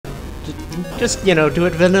Just you know, do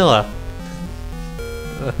it vanilla.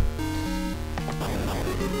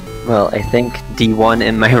 Well, I think D1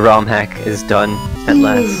 in my ROM hack is done at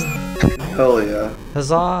last. Hell yeah.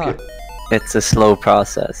 Huzzah! It's a slow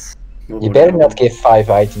process. You better not give 5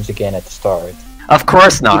 items again at the start. Of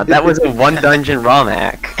course not. That was a 1 dungeon ROM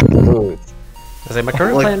hack. Good. I say my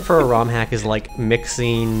current plan for a ROM hack is like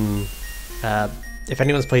mixing. If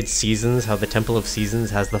anyone's played Seasons, how the Temple of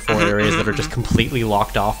Seasons has the 4 areas that are just completely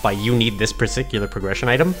locked off by you need this particular progression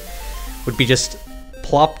item, would be just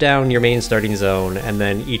plop down your main starting zone, and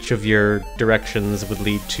then each of your directions would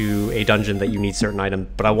lead to a dungeon that you need certain items.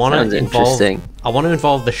 But I want to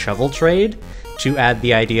involve the shovel trade to add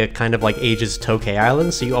the idea, kind of like Age's Tokay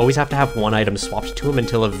Island. So you always have to have 1 item swapped to him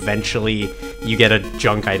until eventually you get a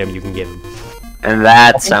junk item you can give him. And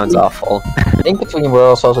that sounds awful. Link Between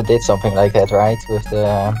Worlds also did something like that, right? With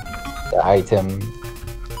the item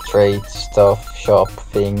trade stuff shop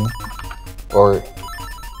thing, or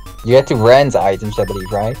you had to rent items, I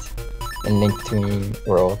believe, right? In Link Between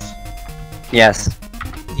Worlds. Yes.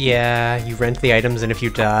 Yeah, you rent the items, and if you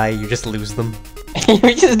die, you just lose them.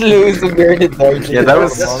 You just lose them during the dungeon. Yeah, that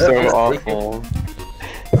was so awful.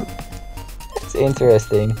 It's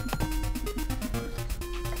interesting.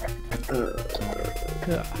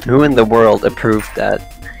 Who in the world approved that?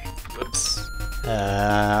 Whoops.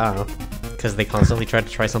 I don't know. Because they constantly try to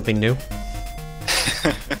try something new.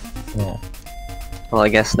 Yeah. Well, I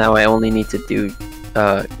guess now I only need to do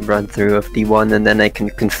run through of D1 and then I can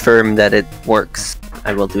confirm that it works.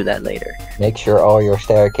 I will do that later. Make sure all your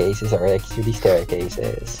staircases are actually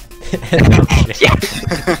staircases.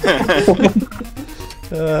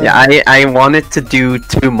 Yeah, I wanted to do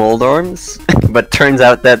 2 Moldorms, but turns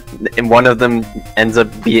out that one of them ends up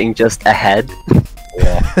being just a head.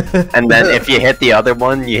 Yeah. And then if you hit the other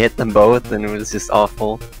one, you hit them both, and it was just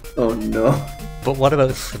awful. Oh no. But what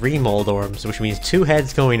about 3 Moldorms, which means 2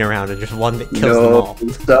 heads going around and just one that kills them all?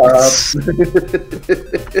 Stop.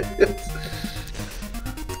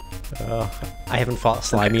 I haven't fought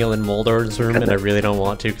Slimeal in Moldorm's room, and I really don't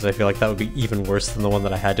want to, because I feel like that would be even worse than the one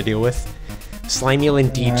that I had to deal with. Slimeal in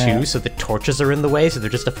D2, so the torches are in the way, so they're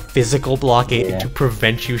just a physical blockade to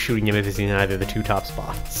prevent you shooting him if he's in either the 2 top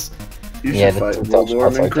spots. You should fight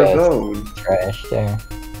Moldorm and Cravone. Trash there.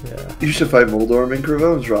 Yeah. You should fight Moldorm and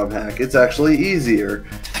Cravone's ROM hack. It's actually easier.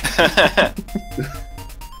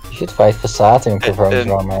 You should fight Fasato and Cravone's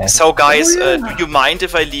ROM hack. So guys, do you mind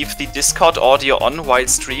if I leave the Discord audio on while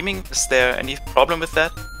streaming? Is there any problem with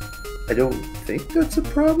that? I don't think that's a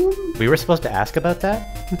problem. We were supposed to ask about that?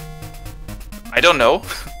 I don't know.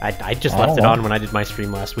 I just left it on when I did my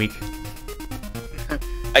stream last week.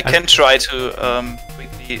 I can try to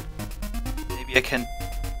quickly. Maybe I can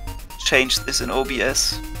change this in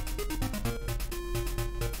OBS.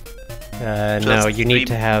 No, you need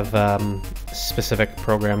to have specific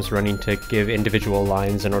programs running to give individual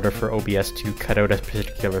lines in order for OBS to cut out a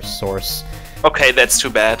particular source. Okay, that's too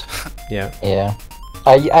bad. Yeah. Yeah.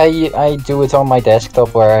 I do it on my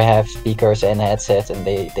desktop where I have speakers and headset and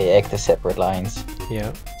they act as separate lines.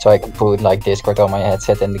 Yeah. So I can put like Discord on my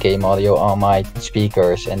headset and the game audio on my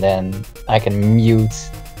speakers, and then I can mute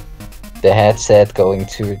the headset going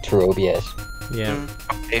through OBS. Yeah.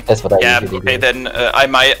 Okay. That's what I usually do. Okay, then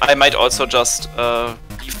I might also just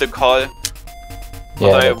leave the call.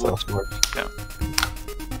 Yeah, that also works. Yeah.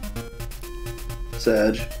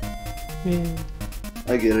 Sag. Yeah.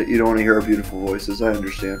 I get it. You don't want to hear our beautiful voices. I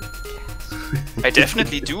understand. I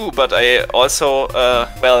definitely do, but I also,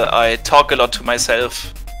 I talk a lot to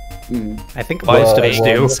myself. I think most of us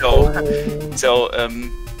do. So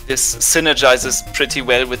this synergizes pretty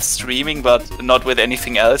well with streaming, but not with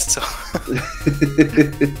anything else. So, so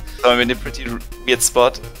I'm in a pretty weird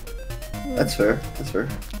spot. That's fair. That's fair.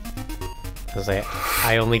 Because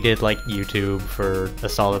I only did like YouTube for a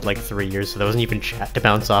solid like 3 years, so there wasn't even chat to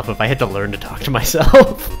bounce off of. I had to learn to talk to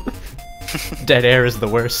myself. Dead air is the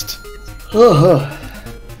worst.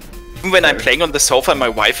 Even when I'm playing on the sofa, my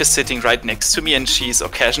wife is sitting right next to me, and she's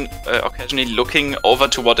occasionally looking over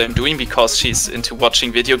to what I'm doing because she's into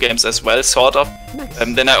watching video games as well, sort of. Nice.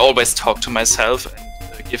 Then I always talk to myself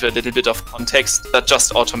and give a little bit of context, that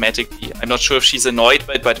just automatically. I'm not sure if she's annoyed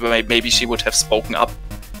by it, but maybe she would have spoken up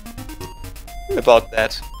about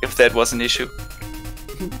that if that was an issue.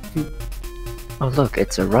 Oh look,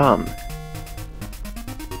 it's a ROM.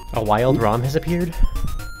 A wild ROM has appeared?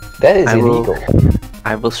 That is illegal.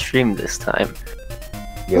 I will stream this time.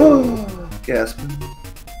 Yo. Gasp.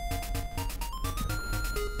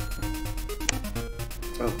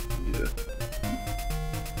 Oh, yeah.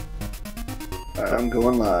 Alright, I'm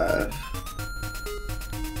going live.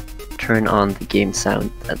 Turn on the game sound,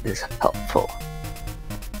 that is helpful.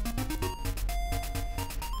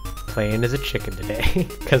 playing as a chicken today,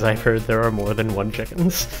 because I've heard there are more than one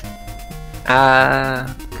chickens.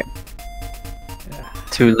 Okay.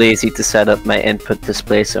 Too lazy to set up my input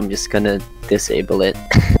display, so I'm just gonna disable it.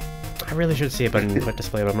 I really should see about an input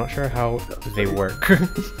display, but I'm not sure how they work.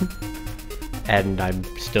 And I'm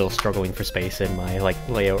still struggling for space in my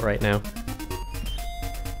layout right now.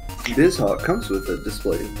 This hawk comes with a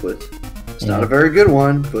display input. It's not a very good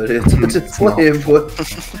one, but it's a display input.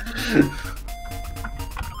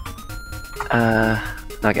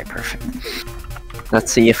 Okay, perfect.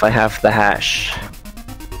 Let's see if I have the hash.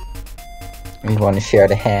 You want to share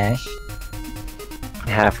the hash? I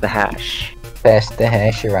have the hash. Pass the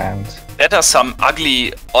hash around. That are some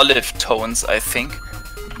ugly olive tones, I think,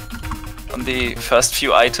 on the first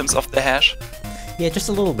few items of the hash. Yeah, just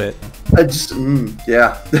a little bit.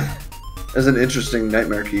 Yeah. That's an interesting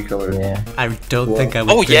nightmare key color. Yeah. I don't think I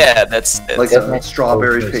would. Oh drink, yeah, that's Like That a makes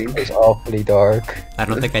strawberry it's- pink. It's awfully dark. I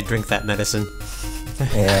don't think I'd drink that medicine.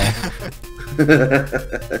 Yeah.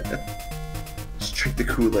 Just drink the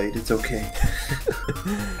Kool-Aid, it's okay.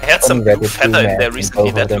 I had some Only blue Reddit blue feather in maps, there and recently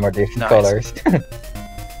both that of them are looked different nice. colors.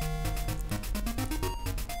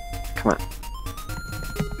 Come on.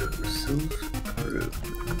 Self-proof.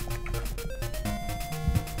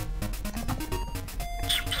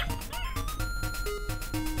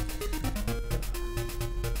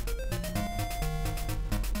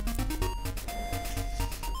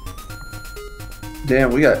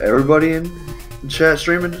 Damn, we got everybody in chat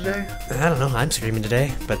streaming today? I don't know. I'm streaming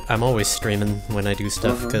today, but I'm always streaming when I do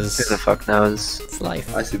stuff because Who the fuck knows? it's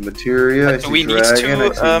life. I see Materia, I Do see we need Dragon, I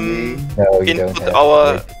to, see me. No, you don't Input have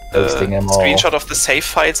our to, posting them all. screenshot of the save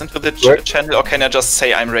files into the What? channel, or can I just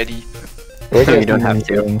say I'm ready? We're You just don't have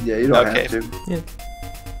to. meeting. Yeah, you don't Okay. have to.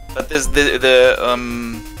 But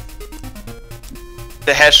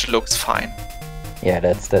the hash looks fine. Yeah,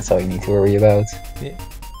 that's all you need to worry about.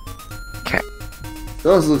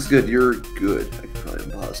 Those looks good, you're good. I can probably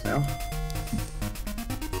unpause now.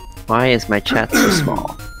 Why is my chat so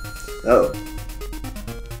small? Oh.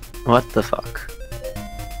 What the fuck?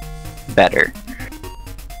 Better.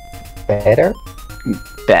 Better?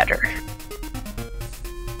 Better.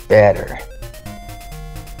 Better.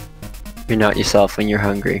 You're not yourself when you're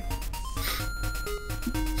hungry.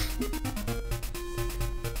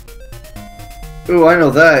 Ooh, I know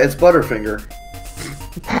that. It's Butterfinger.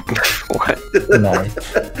 What? Nice.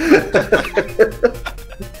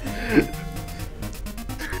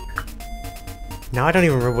 Now I don't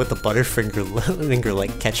even remember what the Butterfinger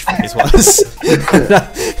catchphrase was.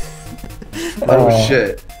 Oh Uh,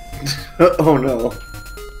 shit. Oh no.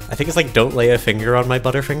 I think it's like "Don't lay a finger on my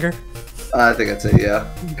Butterfinger." I think I'd say yeah.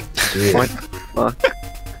 Yeah. What the fuck?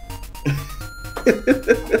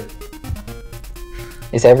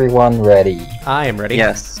 Is everyone ready? I am ready.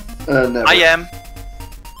 Yes. Never. I am.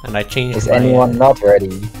 And I changed. Is my, anyone not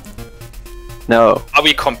ready? No. Are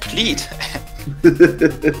we complete?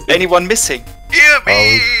 Anyone missing?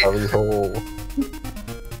 Are we whole?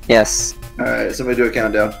 Yes. Alright, somebody do a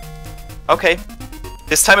countdown. Okay.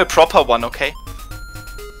 This time a proper one, okay?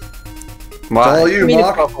 It's all Why? you, Give me the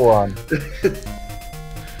Mock. proper one.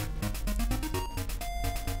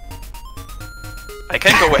 I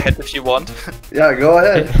can go ahead if you want. Yeah, go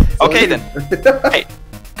ahead. It's all Okay you. then. Hey,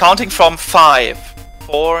 counting from 5,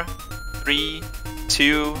 4, 3,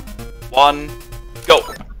 2, 1, go.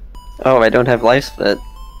 Oh, I don't have life split.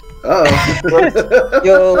 Oh.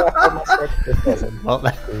 Yo, I almost said this doesn't. Well,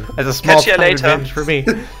 that's a small Catch ya time later. advantage for me.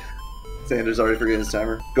 Sanders already forgetting his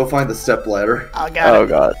timer. Go find the step ladder. Oh god. Oh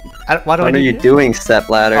god. Why do I What are need you to- doing, step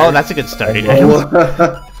ladder? Oh, that's a good start.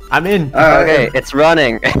 Alright. I'm in. Okay, it's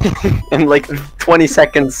running. I'm like 20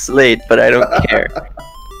 seconds late, but I don't care.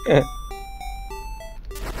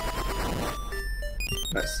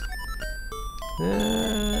 Nice.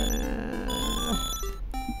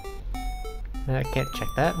 I can't check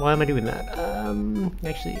that. Why am I doing that?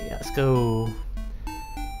 Actually, yeah, let's go.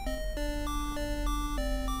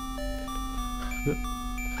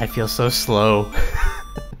 I feel so slow.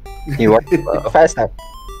 You are slow. Faster.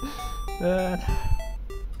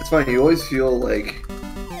 It's funny, you always feel like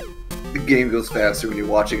the game goes faster when you're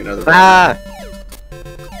watching another Ah!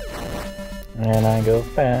 And I go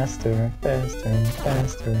faster and faster and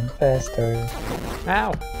faster and faster.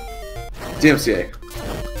 Ow. DMCA.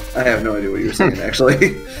 I have no idea what you were saying,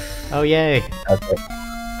 actually. Oh, yay. Okay.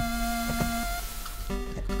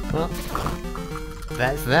 Well,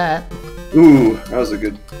 that's that. Ooh, that was a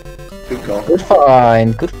good call. Good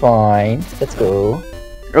find, good find. Let's go.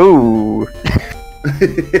 Ooh!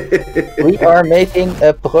 We are making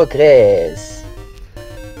a progress.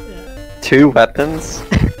 2 weapons?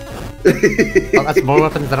 Well, that's more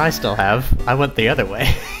weapons than I still have. I went the other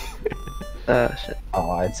way. Shit.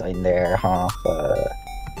 Oh, it's in there, huh?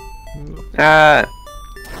 Ah!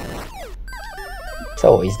 It's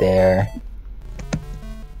always there.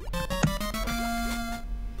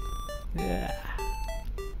 Yeah.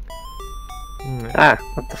 Ah!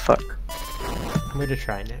 What the fuck? Where to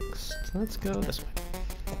try next? Let's go this way.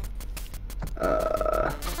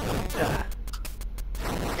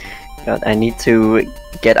 God, I need to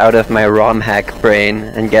get out of my ROM hack brain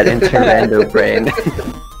and get into Rando brain.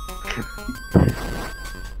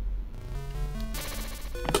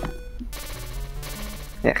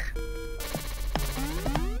 Yeah.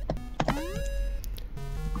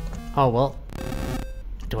 Oh, well.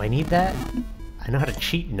 Do I need that? I know how to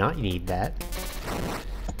cheat and not need that.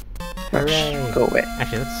 Hooray. Go away.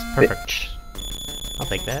 Actually, that's perfect. I'll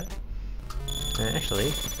take that.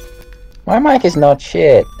 Actually, My mic is not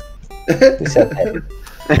shit. Who said that?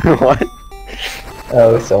 What?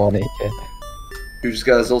 Oh, someone did. You just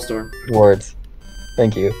got a Soulstorm. Words.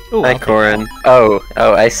 Thank you. ooh, Hi, I'll take Corin. Oh,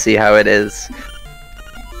 I see how it is.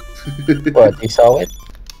 What, you saw it?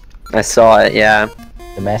 I saw it, yeah.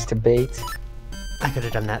 The masturbate? that. I could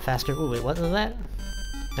have done that faster. Ooh, wait, what was that?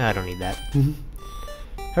 No, I don't need that.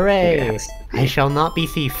 Hooray! Yes. I shall not be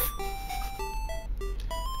thief.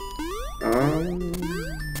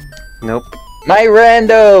 Nope. My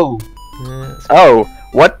rando! Oh,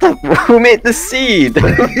 what the? Who made the seed?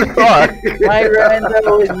 Fuck. My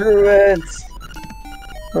rando is ruined!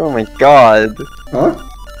 Oh my god. Huh?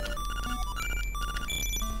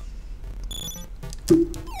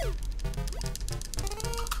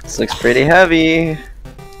 This looks pretty heavy.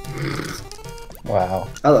 Wow.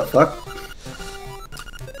 How the fuck?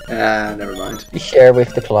 Ah, never mind. We share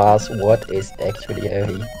with the class what is actually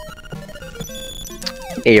heavy.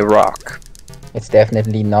 A rock. It's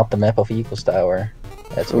definitely not the map of Eagles Tower.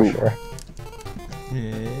 That's for Ooh. sure.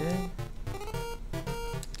 Yeah.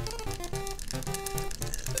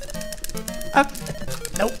 Up.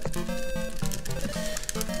 Nope.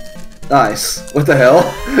 Nice. What the hell?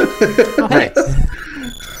 Oh, hey.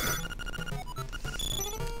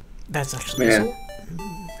 That's actually Man. useful.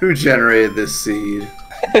 Who generated this seed?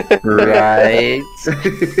 Right.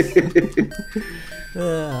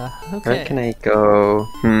 Okay. Where can I go?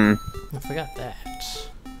 I forgot that.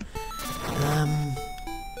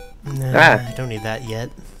 No, Ah. I don't need that yet.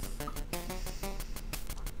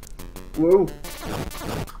 Whoa.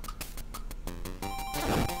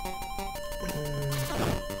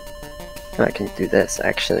 I can do this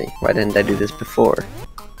actually. Why didn't I do this before?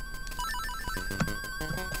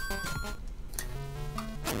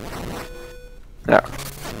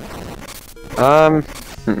 Oh.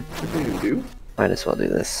 What do you do? Might as well do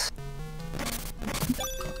this.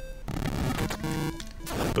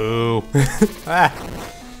 Boo. Ah.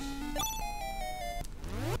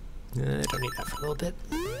 I don't need that for a little bit.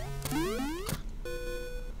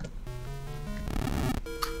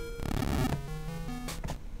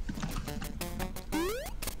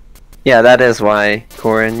 Yeah, that is why,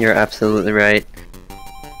 Corin. You're absolutely right.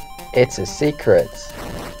 It's a secret.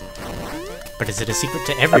 But is it a secret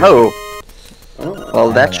to everyone? Oh, Oh, well,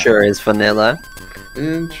 I that don't know. sure is vanilla.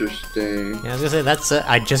 interesting. Yeah, I was gonna say that's.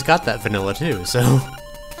 I just got that vanilla too, so.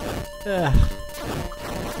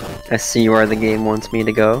 I see where the game wants me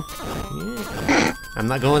to go. Yeah. I'm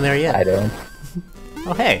not going there yet. I don't.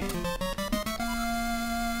 Oh hey.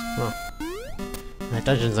 Well, my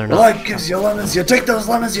dungeons are not. Life gives you lemons, you take those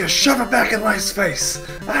lemons, you shove it back in life's face.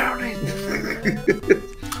 I don't need.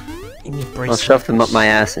 You need I'll bracelets. shove them up my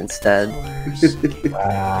ass instead. Okay,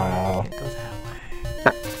 Wow. can't go that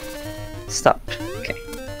way. Stop. Okay.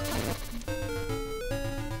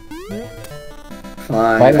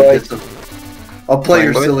 Fine. My boy. I'll play My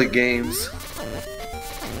your boy. silly games.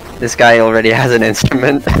 This guy already has an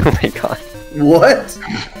instrument. Oh my god. What?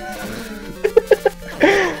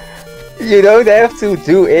 You don't have to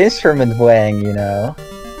do instrument wang, you know.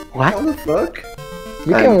 What? How the fuck?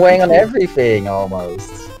 You I'm can wang on confused. everything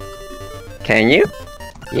almost. Can you?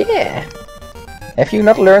 Yeah. Have you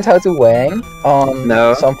not learned how to wang on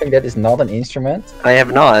No. something that is not an instrument? I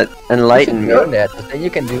have not. Enlighten you me. should learn that, but then you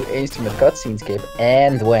can do instrument cutscene skip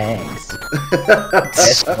and wangs.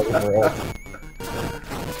 That's overall.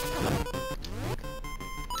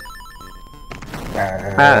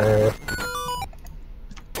 Ah.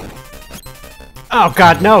 Oh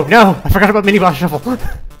god, no, no! I forgot about mini boss shuffle.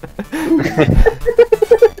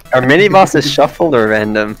 Are mini bosses shuffled or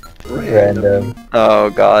random? Random. Oh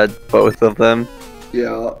god, both of them.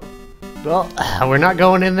 Yeah. Well, we're not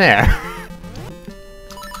going in there.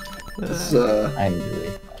 This, I knew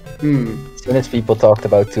it. hmm. As soon as people talked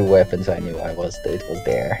about two weapons, I knew it was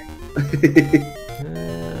there.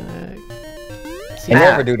 See, I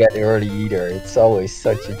never do that early either. It's always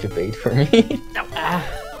such a debate for me. No,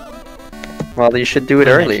 Well, you should do it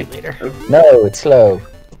early. Later. No, it's slow.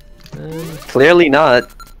 Clearly not.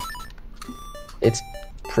 It's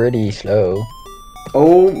pretty slow.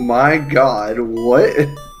 Oh my god, what?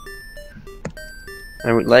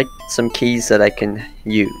 I would like some keys that I can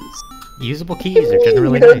use. Usable keys are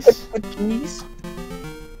generally nice. Keys?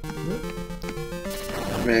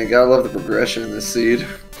 Man, gotta love the progression in this seed.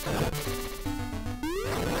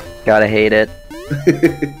 Gotta hate it.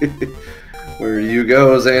 Where do you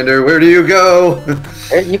go, Xander? Where do you go?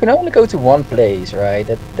 You can only go to one place, right?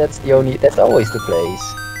 That's always the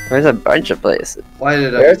place. There's a bunch of places. Why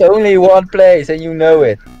did There's only one place and you know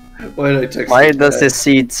it. Why did I text Why you does that? this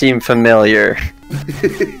seed seem familiar?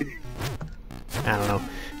 I don't know.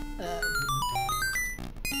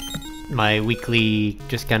 My weekly,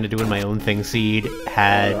 just kind of doing my own thing seed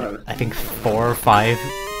had, I think, 4 or 5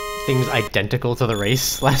 things identical to the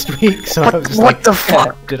race last week. So I was just What like, the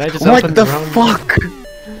fuck? did I just What open the wrong? fuck?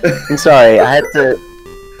 I'm sorry, I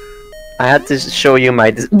had to show you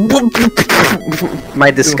my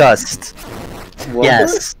my disgust. What?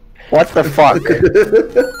 Yes. What the fuck?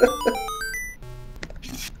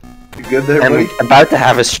 You good there, I'm buddy? about to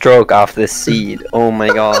have a stroke off this seed. Oh my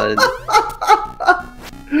god.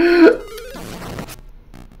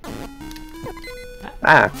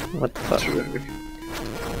 Ah, what the fuck? Terrific.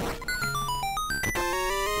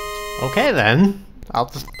 Okay then, I'll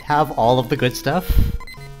just have all of the good stuff.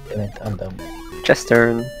 Damn it, I'm dumb. Just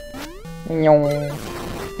turn.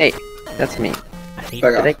 Hey, that's me. I need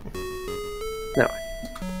Back Did off. I? No.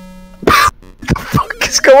 What the fuck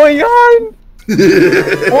is going on?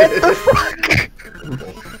 What the fuck?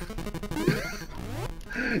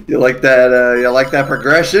 You like that? You like that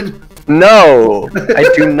progression? No, I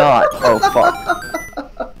do not. Oh fuck.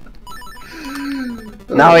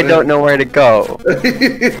 Now I don't know where to go.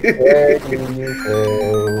 Where do you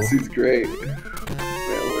go? This is great. Man,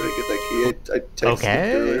 where did I get that key? I texted it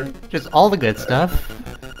Okay, earlier. just all the good stuff.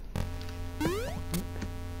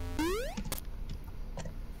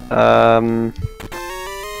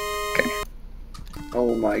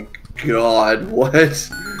 Oh my god, what?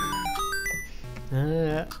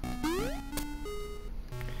 I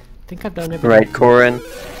think I've done everything. Right, Corin.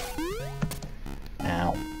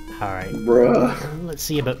 Ow. Alright, Bruh. let's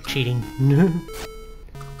see about cheating.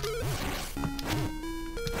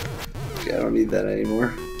 Okay, I don't need that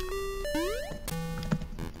anymore.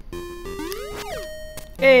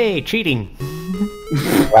 Hey, cheating!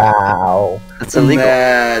 Wow. That's illegal.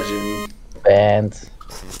 Imagine. Banned.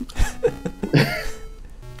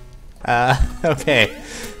 Okay.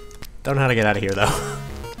 Don't know how to get out of here though.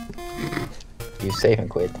 You save and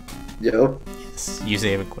quit. Yep. Yes, you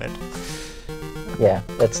save and quit. Yeah,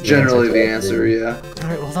 that's the Generally to the every- answer, yeah.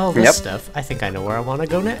 Alright, well, with all this Yep. stuff, I think I know where I want to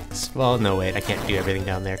go next. Well, no, wait, I can't do everything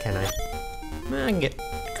down there, can I? I can get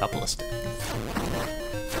a couple of steps.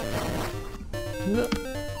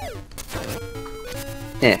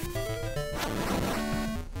 Yeah.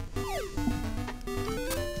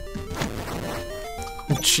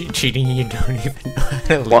 Cheating, you don't even know how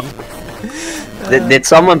to What? leave. Did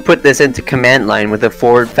someone put this into command line with a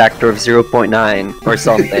forward factor of 0.9 or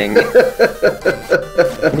something?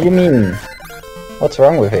 What do you mean? What's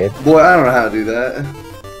wrong with it? Boy, I don't know how to do that.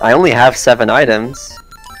 I only have 7 items.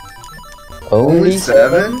 Only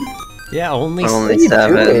 7? Yeah, only Only What are you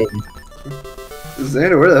 7. doing?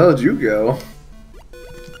 Xander, where the hell did you go?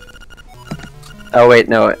 Oh wait,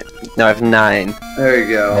 no, I have 9. There you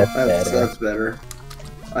go. That's That's better. that's better.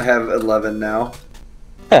 I have 11 now.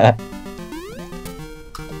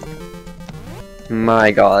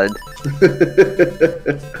 My god.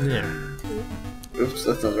 Yeah. Oops,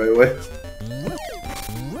 that's not the right way.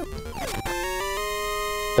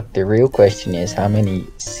 But the real question is, how many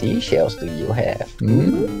seashells do you have?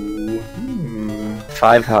 Hmm? Ooh.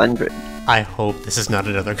 500. I hope this is not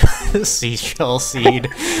another seashell seed.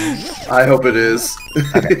 I hope it is.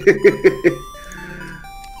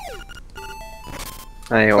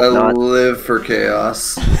 I I hope not. live for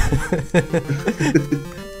chaos.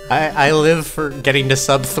 I live for getting to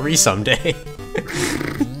sub 3 someday.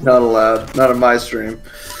 Not allowed. Not on my stream.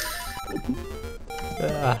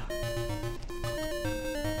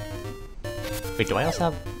 Wait, do I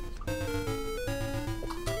also have...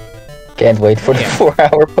 Can't wait for the Yeah.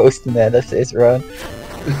 4-hour post-analysis run.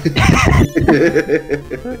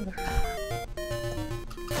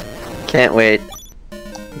 Can't wait.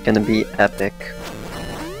 Gonna be epic.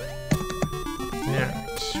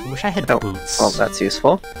 Yeah, wish I had Oh, boots. well, that's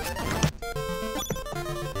useful.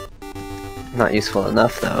 Not useful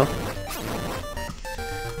enough, though.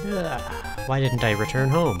 Yeah. Why didn't I return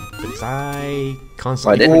home? Because I Why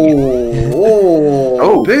constantly didn't forget.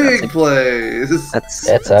 Oh, big that's a- plays.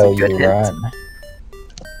 That's how a you good hint. run.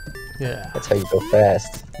 Yeah. That's how you go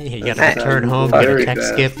fast. You That's gotta return how you home, go you gotta very tech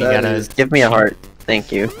fast. skip, you That gotta... is- Give me a heart.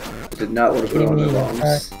 Thank you. Did not want to put on my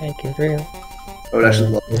bombs. Make it real. I would actually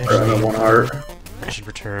love to put on one heart. I should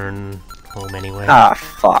return home anyway. Ah,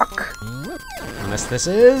 fuck. Unless this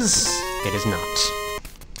is... It is not.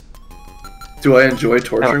 Do I enjoy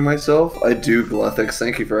torturing myself? I do, Glethix.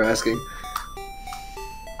 Thank you for asking.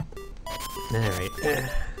 Alright.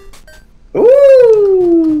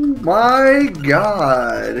 Ooh, my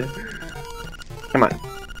god. Come on.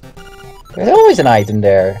 There's always an item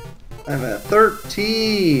there. I'm at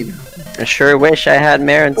 13. I sure wish I had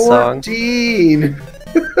Marin's song. 14.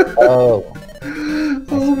 Oh.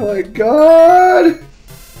 Oh my god.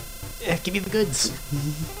 Give me the goods.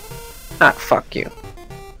 Ah, fuck you.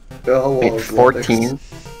 Oh, Wait, 14?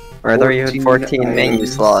 Or are you at 14 menu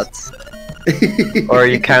items. slots? Or are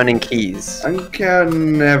you counting keys? I'm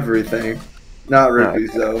counting everything. Not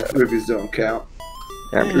rupees though. Rupees don't count.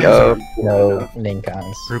 There we go. No, link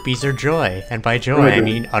counts. Rupees are joy, and by joy I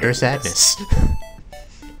mean utter sadness.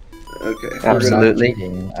 Okay. we're I'm Absolutely. not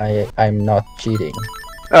cheating. I'm not cheating.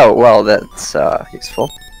 Oh, well, that's useful.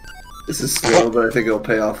 gonna- This is slow, but I think it'll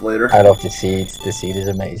pay off later. I love the seeds. The seed is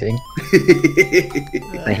amazing.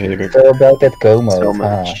 I hate it So about that go mode, so huh?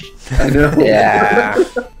 much. I know. Yeah.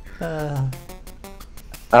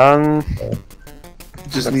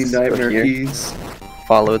 Just Let's need go nightmare here. keys.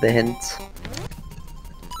 Follow the hints.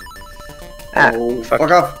 Ah, Oh, fuck.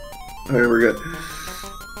 fuck off. Okay, we're good.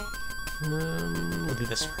 We'll do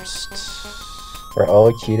this first. Where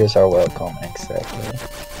all cheaters are welcome, exactly.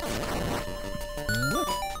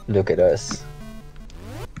 Look at us.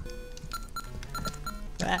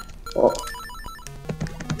 Oh,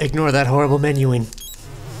 Ignore that horrible menuing.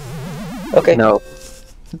 Okay. No.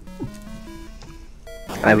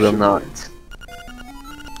 I will not.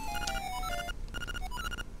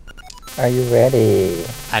 Are you ready?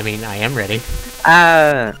 I mean, I am ready.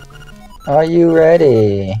 Ah! Are you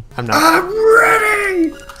ready? I'm not. I'm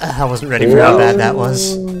ready! I wasn't ready for how bad that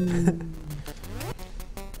was.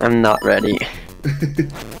 I'm not ready.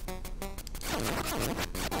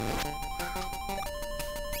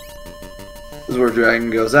 This is where Dragon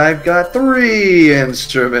goes, I've got 3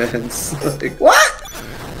 instruments. Like, what?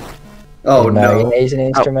 Oh Is no. mayonnaise an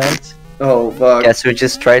instrument? Oh fuck. Guess who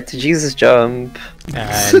just tried to Jesus jump?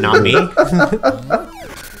 Not me.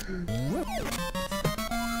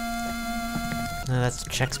 That's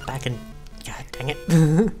checks back and... God dang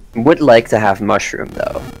it. Would like to have mushroom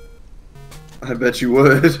though. I bet you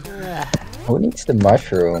would. Who needs the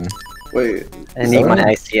mushroom? Wait. I need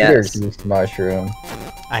my Cheaters ICS. use the mushroom.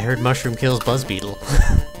 I heard mushroom kills buzz beetle.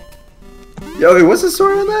 Yo, wait, what's the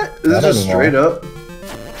story on that? Is it Not just anymore. straight up?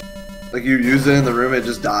 Like you use it in the room, it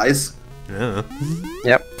just dies? Yep.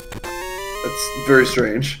 That's very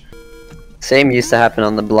strange. Same used to happen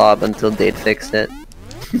on the blob until Date fixed it.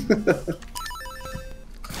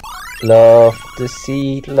 Love the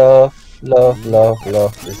seed, love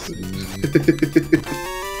the seed.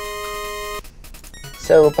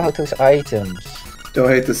 So about those items. Don't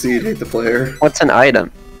hate the seed, hate the player. What's an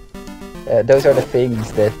item? Those are the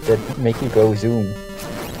things that make you go zoom.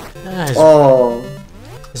 Is, Oh.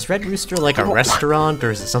 is Red Rooster like a restaurant,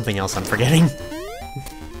 or is it something else I'm forgetting?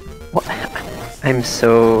 What? I'm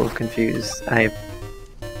so confused. I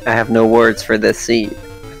have no words for this seed.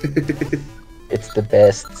 It's the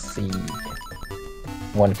best seed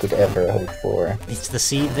one could ever hope for. It's the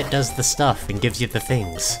seed that does the stuff and gives you the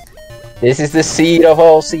things. This is the seed of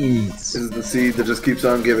all seeds. This is the seed that just keeps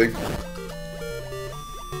on giving.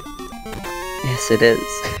 Yes, it is.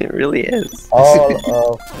 It really is. All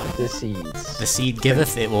of the seeds. The seed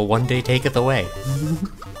giveth, it will one day taketh away.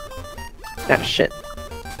 Ah, shit.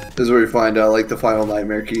 This is where you find out, like, the final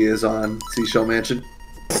nightmare key is on Seashell Mansion.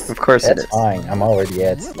 Of course it That's is. fine. I'm already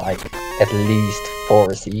at like at least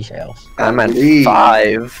 4 seashells. I'm at Leave.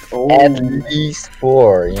 5. Oh, At least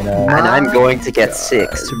 4, you know. And I'm going to get God.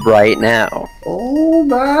 6 right now. oh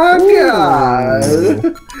my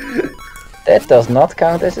god! That does not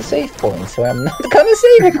count as a save point, so I'm not gonna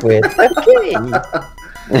save a quit. Okay.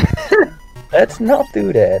 Let's not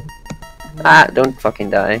do that. Ah, don't fucking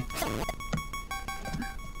die.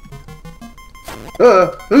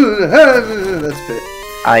 That's it.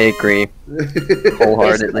 I agree.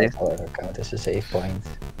 Wholeheartedly. This does, however, count as a save point.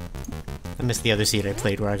 I missed the other seed I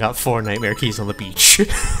played where I got 4 nightmare keys on the beach.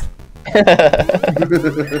 Yeah,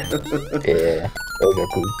 those are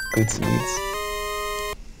good seeds.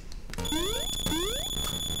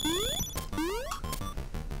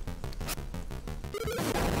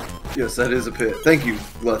 Yes, that is a pit. Thank you,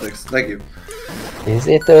 Lethix. Thank you. Is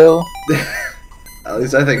it though? At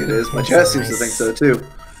least I think it is. My chat seems to think so too.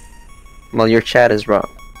 Well, your chat is wrong.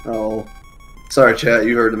 Oh, sorry, chat.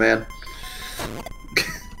 You heard the man.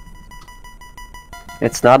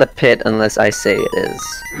 It's not a pit unless I say it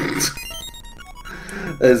is.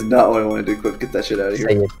 That is not what I wanted to do. Quick, get that shit out of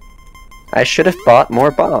Say here. it. I should have bought more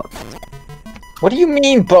bombs. What do you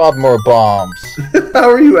mean, Bob? More bombs? How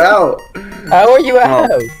are you out? How are you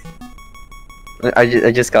out?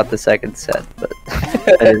 I just got the second set, but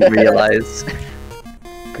I didn't realize.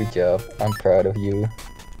 Good job. I'm proud of you.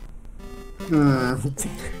 Hmm.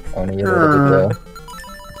 Only a little bit though.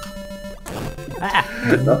 Ah!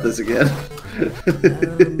 Not this again.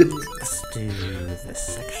 Let's do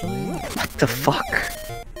this actually. What the fuck?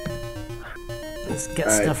 Let's get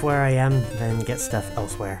Alright. stuff where I am, then get stuff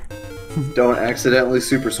elsewhere. Don't accidentally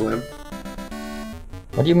super swim.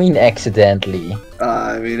 What do you mean accidentally?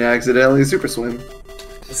 I mean accidentally super swim.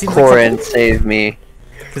 Seems like Corin, save me.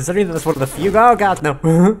 considering that that's one of the few. Oh god, no.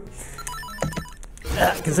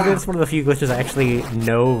 Considering it's one of the few glitches I actually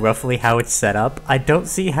know roughly how it's set up, I don't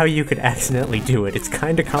see how you could accidentally do it. It's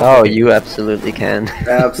kind of Oh, complicated. you absolutely can.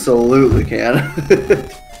 Absolutely can.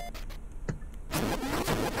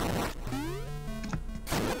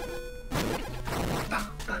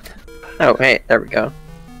 Oh, hey, there we go.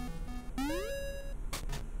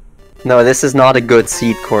 No, this is not a good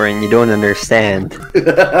seed, Corin. You don't understand. What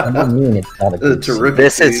do you mean it's not a good seed? Terrific.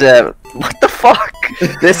 This is a... What the fuck?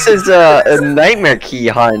 This is a nightmare key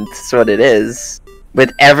hunt, that's what it is.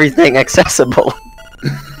 With everything accessible.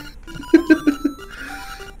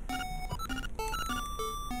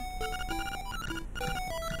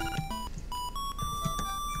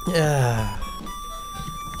 Yeah.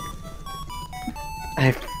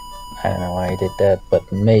 I I don't know why I did that, but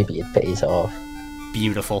maybe it pays off.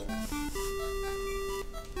 Beautiful.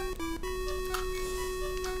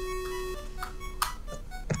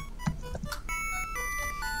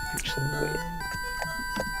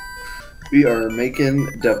 We are making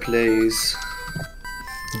the plays.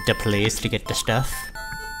 The place to get the stuff.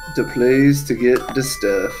 The plays to get the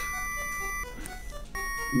stuff.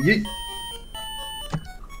 Yeet.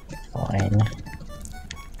 Fine.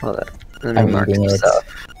 Hold on. Let me I'm mark eating some it.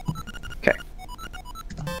 stuff.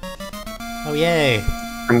 Oh yay!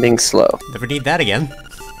 I'm being slow. Never need that again.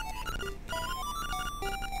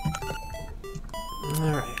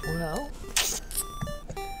 Alright, well.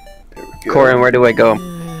 There we go. Corin, where do I go?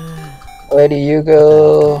 Where do you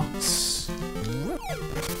go?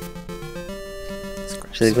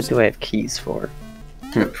 Actually, what do I have keys for?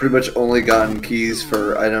 I've pretty much only gotten keys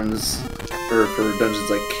for items or for dungeons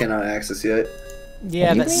I cannot access yet. Yeah,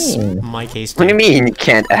 What do you that's mean? my case What do too. you mean you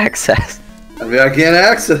can't access? I mean, I can't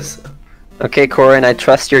access. Okay, Corin, I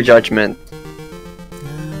trust your judgment.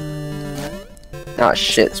 Oh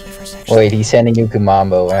shit. This way first, actually. Wait, he's sending you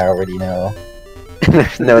Kumambo, I already know.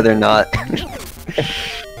 No, they're not.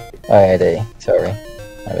 Oh yeah, they. Sorry.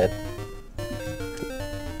 My bad.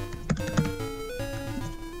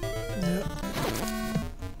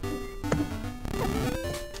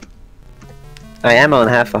 I am on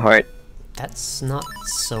half a heart. That's not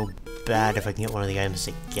so bad if I can get one of the items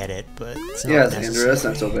to get it, but it's not Yeah, necessary. Andrew, that's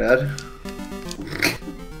not so bad.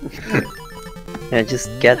 Yeah, just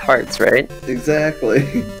get hearts, right?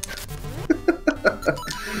 Exactly.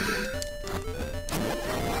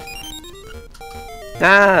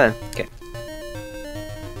 Ah, okay.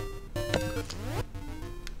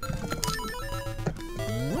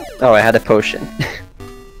 Oh, I had a potion.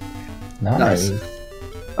 Nice. Nice.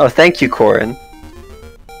 Oh, thank you, Corin.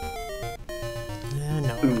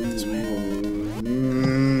 No, this way.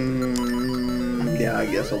 Yeah, I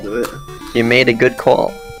guess I'll do it. You made a good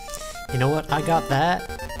call. You know what? I got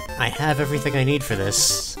that. I have everything I need for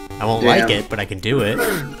this. I won't Damn. like it, but I can do it.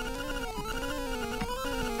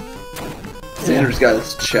 Andrew's got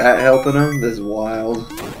his chat helping him. This is wild.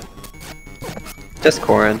 Just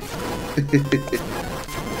Corin.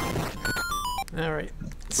 Alright.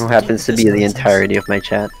 Who happens to be the entirety of my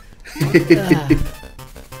chat.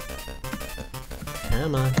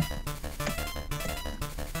 Come on.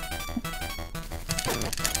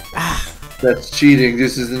 That's cheating.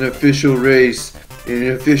 This is an official race in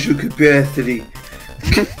an official capacity.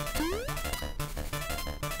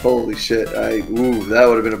 Holy shit! Ooh, that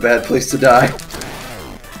would have been a bad place to die.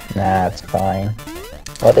 Nah, it's fine.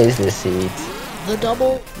 What is this seed? The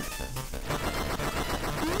double.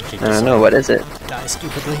 I don't know, what is it? Die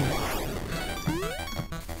stupidly.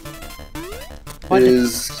 It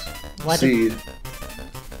is why did- seed.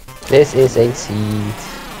 This is a seed.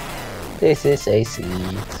 This is a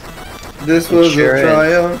seed. This was sure a is.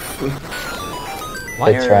 triumph.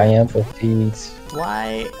 Why The are... triumph of feats.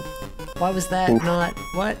 Why? Why was that not...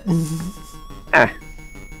 What? Ah,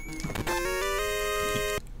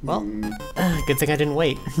 Well, good thing I didn't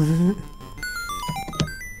wait.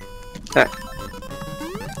 ah.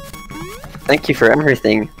 Thank you for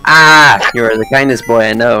everything. Ah, you are the kindest boy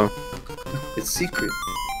I know. It's secret.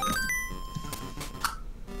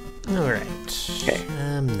 Alright. Okay.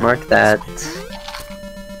 No. Mark that.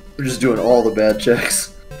 We're just doing all the bad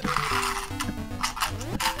checks.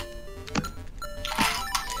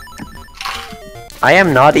 I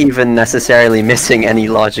am not even necessarily missing any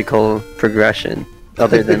logical progression,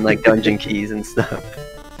 other than like dungeon keys and stuff.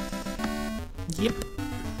 Yep.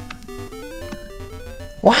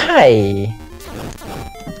 Why?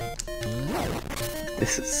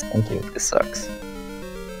 Thank you. This sucks.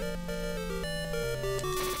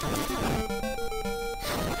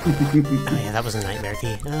 Oh yeah, that was a nightmare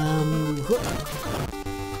key.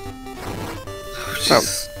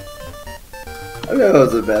 Jeez. I mean, that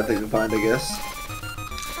was a bad thing to find, I guess.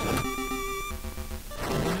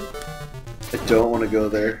 I don't want to go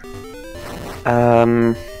there.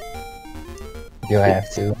 You have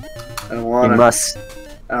to. I don't You want to. must.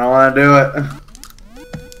 I don't want to do it.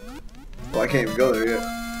 Well, I can't even go there yet.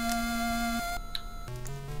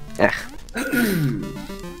 Eh.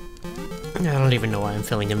 I don't even know why I'm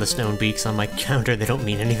filling in the stone beaks on my counter. They don't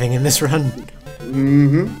mean anything in this run.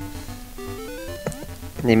 Mm-hmm.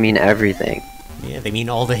 They mean everything. Yeah, they mean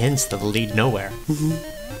all the hints that'll lead nowhere.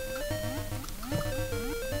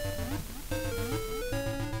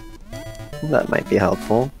 That might be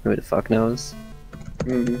helpful. Who the fuck knows?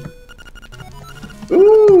 Mm-hmm.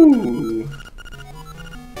 Ooh!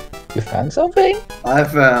 You found something? I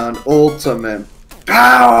found ultimate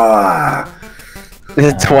power!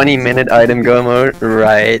 The 20-minute item go mode?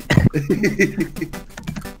 Right.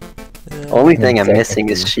 Only thing I'm missing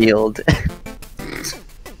is shield.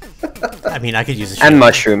 I mean, I could use a And shield.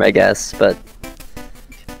 mushroom, I guess, but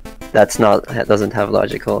that doesn't have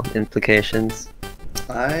logical implications.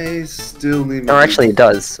 I still need. No, actually it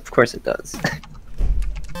does. Of course it does.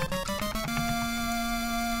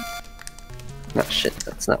 Oh shit,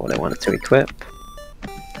 that's not what I wanted to equip.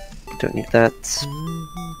 Don't need that.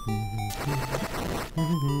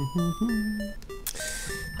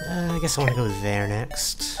 I guess I want to go there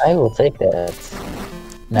next. I will take that.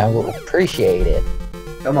 And I will appreciate it.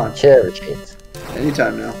 Come on, Cherish it.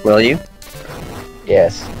 anytime now. Will you?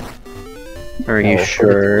 Yes. Are I you will put it to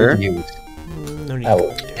sure? good use. No need I to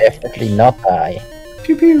will go there. definitely not die.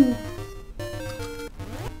 Pew pew.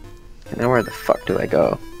 Now where the fuck do I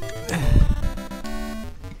go?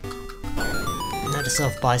 Not to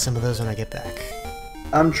self-buy some of those when I get back.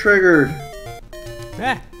 I'm triggered.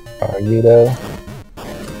 Ah, Are you though?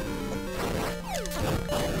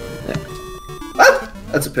 Ah!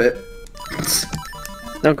 That's a pit.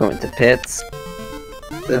 Don't go into pits.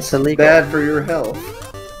 That's illegal. bad for your health.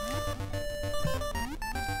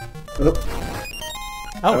 Oop.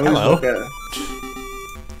 I oh, always hello. look at it.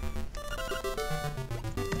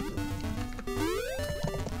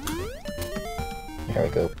 Here we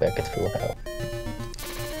go, back at full health.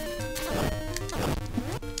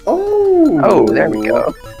 Oh! Oh, there we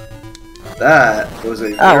go. That was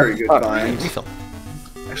a Oh, very good fuck. find. Refill.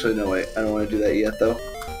 Actually, no, wait. I don't want to do that yet, though.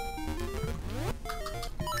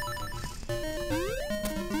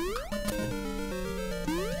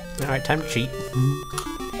 Alright, time to cheat.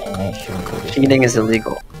 And I shouldn't do this. Cheating is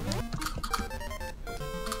illegal.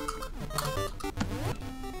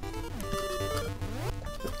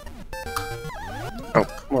 Oh,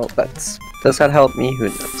 well, does that help me? Who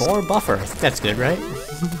knows? 4 buffer. I think that's good, right?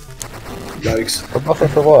 Yikes. For buffer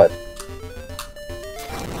for what?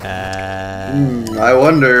 I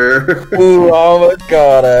wonder. Ooh, oh my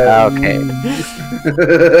god. Okay.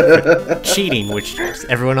 Cheating, which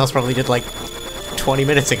everyone else probably did like 20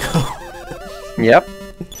 minutes ago. Yep,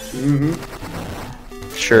 Mm-hmm.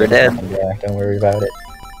 sure did. Yeah, don't worry about it.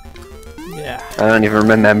 Yeah. I don't even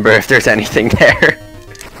remember if there's anything there.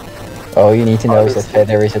 All you need to know is that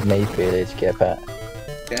Feather is at Maid Village, Keppa.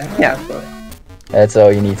 Yeah. That's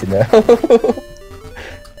all you need to know.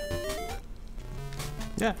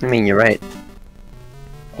 Yeah. I mean, you're right.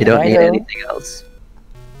 You don't I need know. anything else.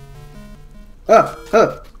 Ah,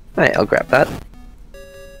 huh. Alright, I'll grab that.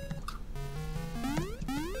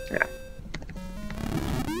 Yeah.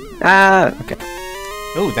 Ah, okay.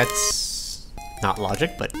 Oh, that's not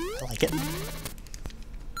logic, but I like it.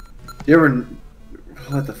 You ever...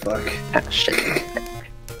 What the fuck? Ah, shit.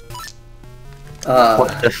 I...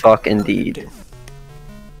 What the fuck, indeed.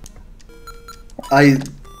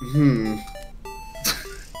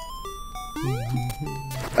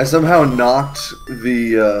 I somehow knocked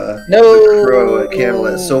the No! crow at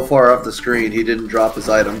Candlelit so far off the screen he didn't drop his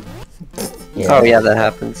item. Oh yeah, that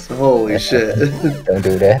happens. Holy shit. Don't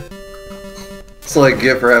do that. It's like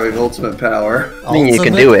Git for having ultimate power. I mean, you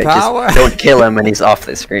can do it. Just don't kill him when he's off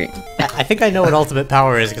the screen. I think I know what ultimate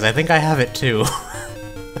power is because I think I have it too.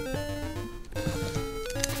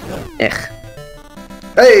 Ugh.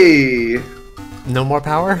 Hey! No more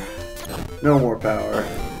power? No more power.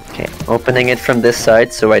 Okay, opening it from this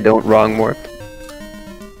side so I don't wrong warp.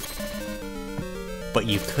 But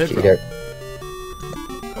you could. Cheater.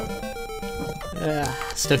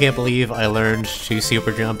 Still can't believe I learned to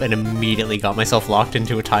super jump and immediately got myself locked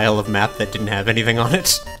into a tile of map that didn't have anything on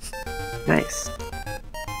it. Nice.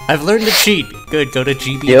 I've learned to cheat. Good, go to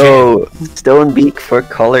GBJ. Yo, Stonebeak for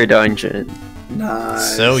color dungeon.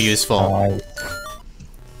 Nice. So useful. Nice.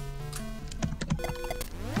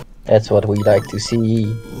 That's what we like to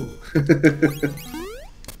see.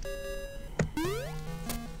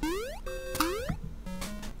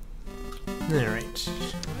 Alright.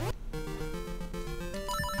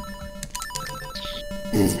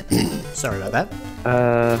 Sorry about that.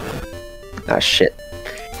 Ah shit.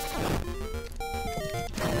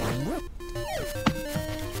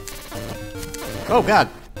 Oh god.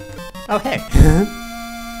 Oh hey.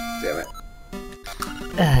 Damn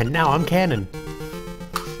it. Now I'm canon.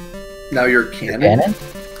 Now you're canon? Cannon?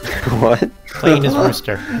 What? Playing as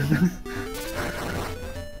Rooster.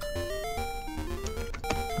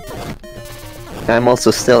 I'm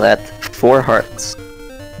also still at 4 hearts.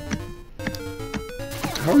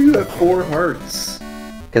 How are you at 4 hearts?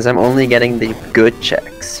 Because I'm only getting the good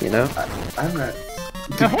checks, you know? I'm at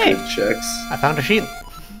Oh, hey. good checks. I found a shield.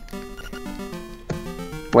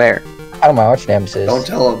 Where? Oh my arch nemesis. Don't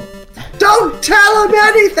tell him. Don't tell him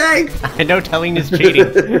anything! I know telling is cheating.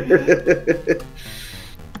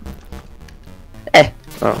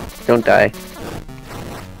 Oh, don't die.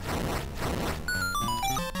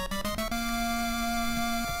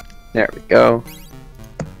 There we go.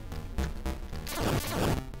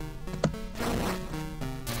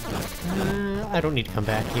 I don't need to come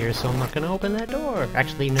back here, so I'm not gonna open that door.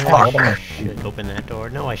 Actually, no, Fuck. I should open that door.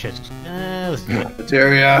 No, I should. Let's do it.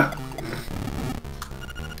 Materia.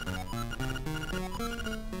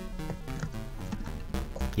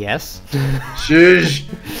 Yes? Shush.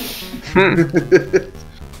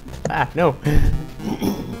 Ah, no.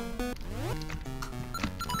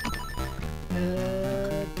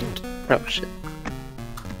 Oh shit.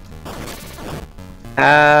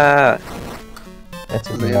 Ah, That's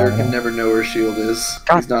a Commander good can one. never know where shield is.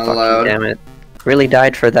 God He's not fucking allowed. damn it. Really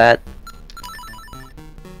died for that.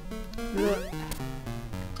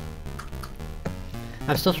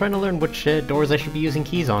 I'm still trying to learn which doors I should be using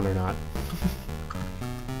keys on or not.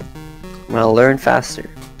 Well, learn faster.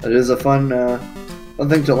 It is a fun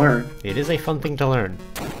thing to learn. It is a fun thing to learn.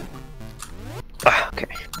 Ah, okay.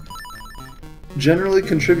 Generally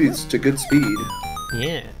contributes to good speed.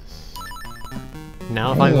 Yes.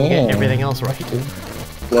 Now if I can get everything else right.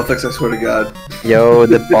 Bluffix, I swear to God. Yo,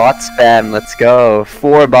 the bot spam, let's go.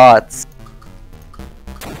 4 bots.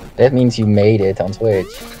 That means you made it on Twitch.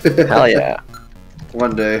 Hell yeah.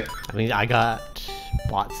 One day. I mean, I got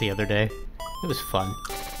bots the other day. It was fun.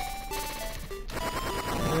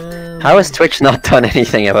 How has Twitch not done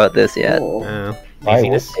anything about this yet? Oh, Why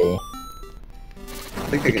would Laziness. they? I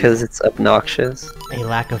think Because it's obnoxious. A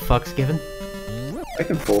lack of fucks given. I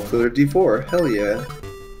can full clear D4. Hell yeah.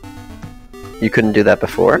 You couldn't do that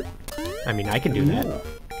before? I mean, I can do that.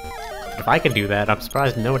 If I can do that, I'm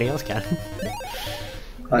surprised nobody else can.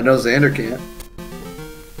 I know Xander can't.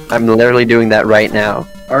 I'm literally doing that right now.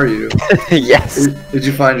 Are you? Yes. Did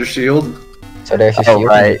you find your shield? So there's a Oh, shield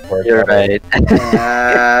right. in the You're right.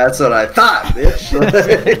 That's what I thought,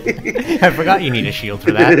 bitch. I forgot you need a shield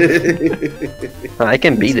for that. I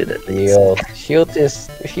can beat it at least. Shield is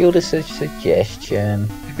a suggestion.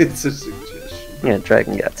 It's a suggestion. Yeah,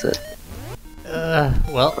 Dragon gets it.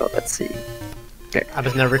 Well, Oh, let's see. I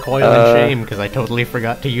was never coiled in shame because I totally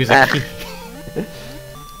forgot to use a Ah. key.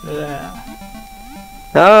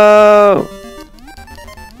 No!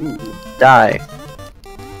 Die.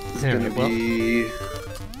 It's There, gonna well, be...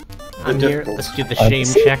 I'm here. difficult. Let's do the shame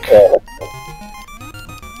check. Oh,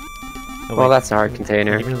 Oh, Well, wait, that's a hard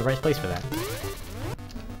container. You're in the right place for that.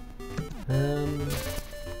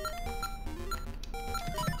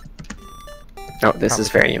 Oh, this is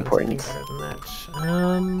very probably important. something better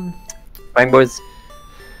than that. Fine, boys.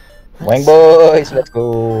 Wang boys, let's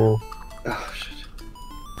go. Oh, shit.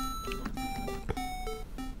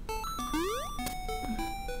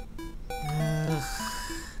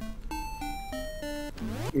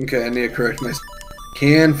 Okay, I need to correct my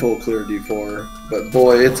can full clear D4, but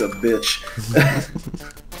boy, it's a bitch.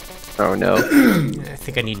 Oh no. I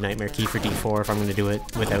think I need Nightmare Key for D4 if I'm going to do it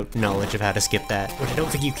without knowledge of how to skip that, which I don't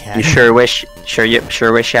think you can. You sure wish you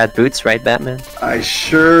had boots, right, Batman? I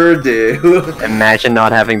sure do. Imagine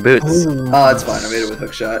not having boots. Oh, it's fine. I made it with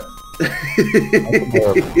hookshot.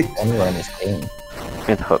 Anyone is game.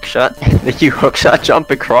 With hookshot? Did you hookshot jump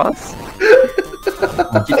across?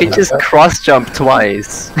 You can just cross jump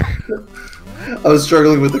twice. I was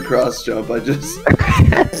struggling with the cross jump. I had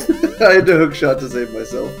to hookshot to save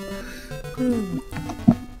myself.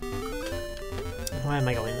 Why am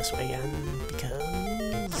I going this way again?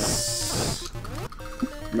 Because...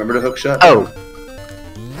 Remember to hookshot? Oh!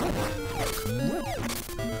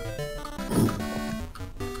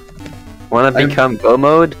 Wanna become Go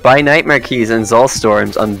Mode? Buy Nightmare Keys and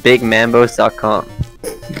Zolstorms on bigmambos.com.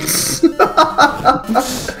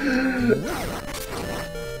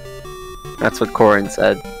 That's what Corin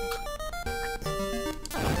said.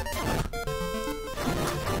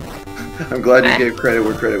 I'm glad you gave credit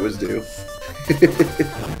where credit was due.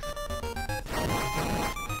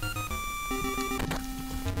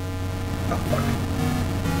 Oh, fuck.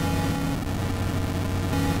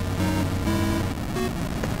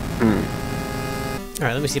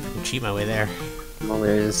 Alright, let me see if I can cheat my way there. Well,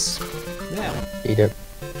 there's... Yeah. Either.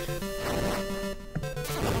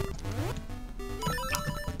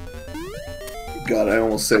 God, I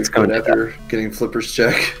almost saved go code to after getting Flipper's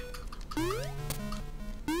check.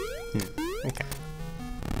 Okay.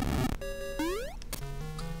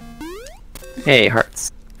 Hey,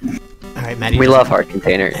 hearts. Alright, Maddie. We love heart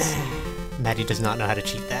containers. Maddie does not know how to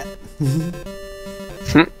cheat that.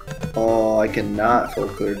 Oh, I cannot full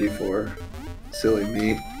clear D4. Silly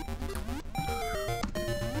me.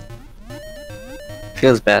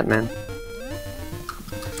 Feels bad, man.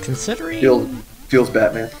 Considering... Feels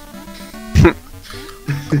Batman.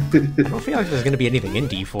 I don't feel like there's gonna be anything in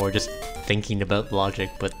D4 just thinking about logic,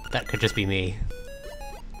 but that could just be me.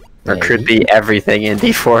 There could be everything in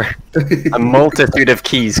D4. A multitude of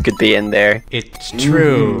keys could be in there. It's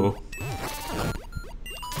true.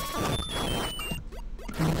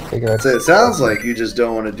 Figure out. So it sounds like you just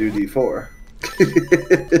don't want to do D4.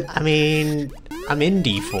 I mean, I'm in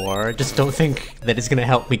D4, just don't think that it's gonna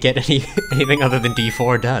help me get anything other than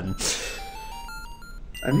D4 done.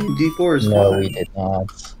 I mean, D4 is No, fun. we did not.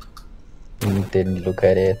 We didn't look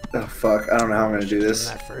at it. Oh, fuck. I don't know how I'm gonna do this.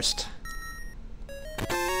 That first.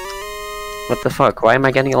 What the fuck? Why am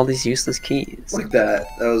I getting all these useless keys? Like that.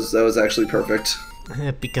 That was actually perfect.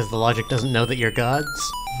 Because the logic doesn't know that you're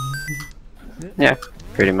gods. Yeah,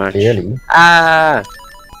 pretty much. Clearly. Ah!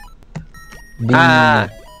 B. Ah!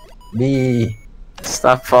 B.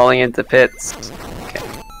 Stop falling into pits.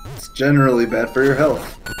 It's generally bad for your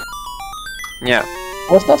health. Yeah.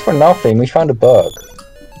 Well, it's not for nothing. We found a bug.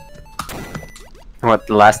 What,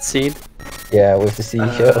 the last seed? Yeah, with the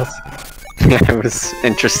seashells. It was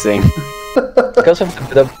interesting. Because of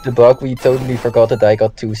the bug, we totally forgot that I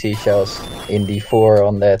got 2 seashells in D4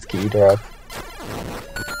 on that key drop.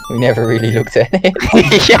 We never really looked at it.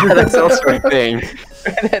 Yeah, that's also a thing.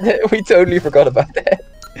 We totally forgot about that.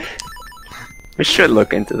 We should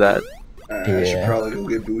look into that. I should Yeah. probably go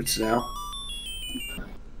get boots now.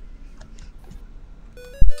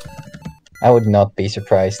 I would not be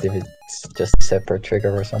surprised if it's just a separate trigger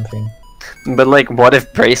or something. But like, what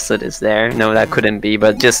if bracelet is there? No, that couldn't be,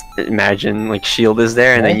 but just imagine like shield is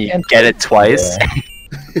there and then you get it twice. Yeah.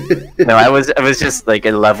 No, I was just like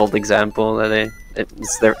a leveled example that it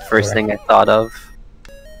was the first thing I thought of.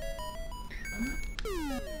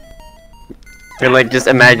 Or like, just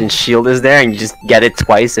imagine shield is there and you just get it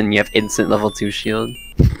twice and you have instant level 2 shield.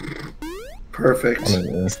 Perfect. I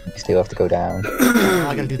mean, you still have to go down.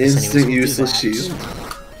 I gotta do this Instant anyways, we'll do useless that. shield.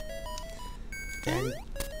 Then...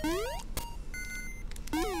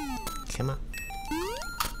 Come on.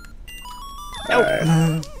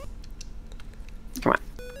 Alright. Come on.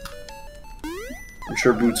 I'm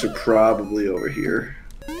sure boots are probably over here.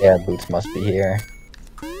 Yeah, boots must be here.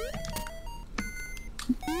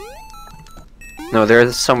 No,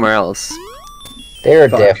 they're somewhere else. They're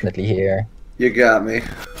Fuck. definitely here. You got me.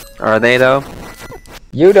 Are they though?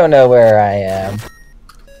 You don't know where I am.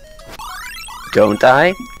 Don't I?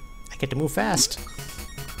 I get to move fast.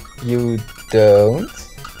 You don't?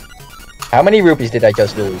 How many rupees did I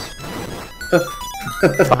just lose?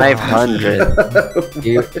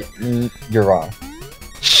 500. You're wrong.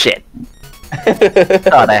 Shit.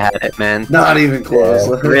 Thought I had it, man. Not even close.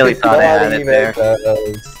 Yeah. Really thought I had Not it even there.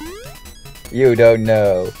 close. You don't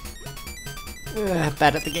know.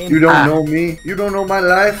 Bad at the game. You don't know me. You don't know my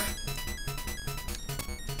life.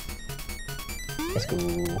 Let's go.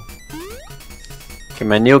 Okay,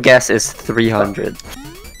 my new guess is 300.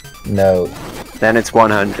 No. Then it's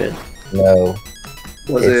 100. No.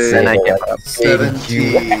 Was It's Then I it give up.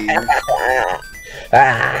 17?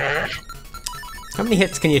 Ah! How many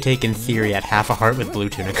hits can you take in theory at half a heart with blue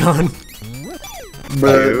tunic on?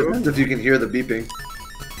 But it depends if you can hear the beeping.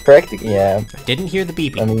 Practically, yeah. I didn't hear the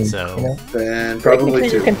beeping, I mean, so... you know, Then probably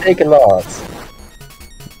technically you 2. can take a lot.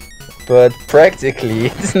 But practically,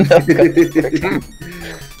 it's not gonna work.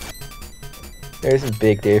 There's a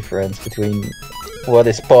big difference between what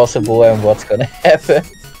is possible and what's gonna happen,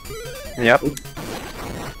 Yep.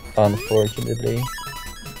 unfortunately.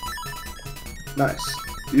 Nice.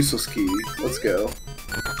 Useless key. Let's go.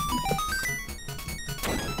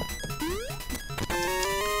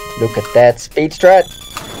 Look at that speed strat!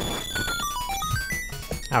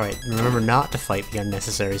 Alright, remember not to fight the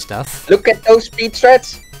unnecessary stuff. Look at those speed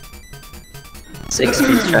strats! 6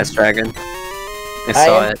 speed stress dragon. I I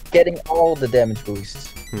saw am it. getting all the damage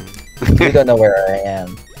boosts. You don't know where I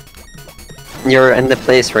am. You're in the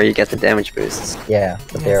place where you get the damage boosts. Yeah,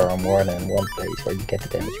 but there are more than one place where you get the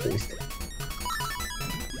damage boost.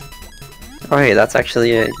 Oh hey, that's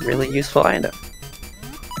actually a really useful item.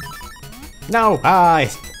 No! I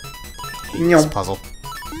hate this puzzle.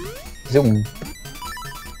 Zoom.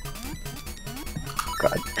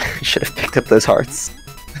 God, I should have picked up those hearts.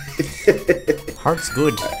 Heart's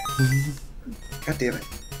good. God damn it.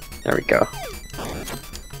 There we go.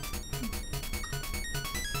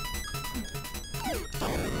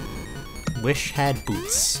 Wish had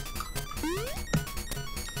boots.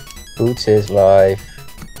 Boots is life.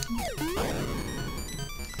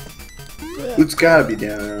 Boots gotta be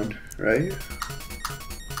down, right?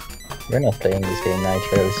 We're not playing this game,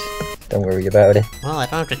 Nitros. Don't worry about it. Well, I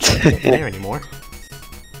don't have to check it there anymore.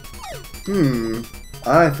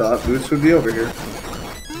 I thought Boots would be over here.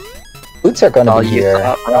 Boots are gonna Oh, be you here.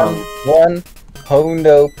 thought wrong.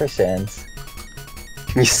 100%.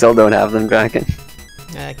 You still don't have them, Dragon.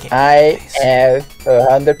 I can't. I have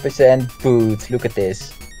 100% boots. Look at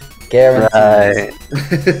this. Guaranteed. Right.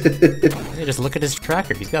 Hey, just look at his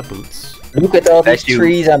tracker. He's got boots. Look at all these Thank you.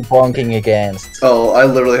 trees I'm bonking against. Oh, I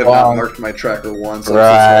literally have Bonk. not marked my tracker once. I'm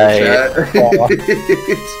Right. so sorry,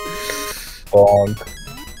 chat. Bonk.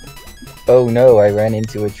 Oh no, I ran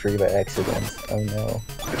into a tree by accident. Oh no.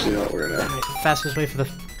 Actually, no, we're gonna. Alright, fastest way for the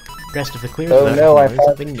rest of the clear. Oh no, I learn found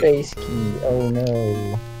something the new. chase key. Oh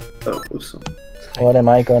no. Oh, oops. What am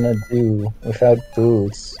I gonna do without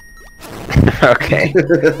boots? Okay.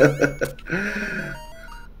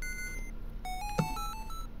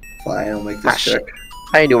 Fine, I'll make Ah, this shit. check.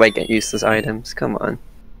 How do I get useless items? Come on.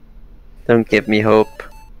 Don't give me hope.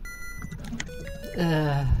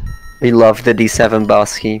 We love the D7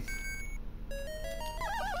 boss key.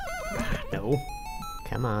 No.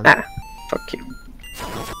 Come on. Ah, fuck you.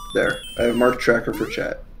 There. I have marked tracker for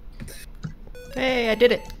chat. Hey, I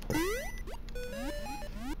did it.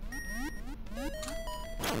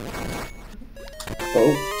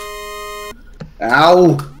 Oh.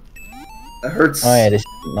 Ow! That hurts. Oh yeah, this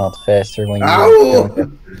is not faster when you Ow! don't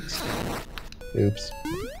have boots. Oops.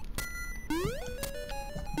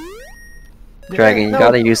 Dragon, you No.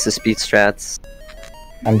 gotta use the speed strats.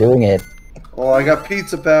 I'm doing it. Oh, I got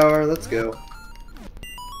pizza power. Let's go.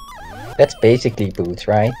 That's basically boots,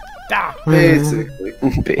 right? Ah. Basically.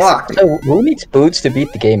 Basically. Fuck! So who needs boots to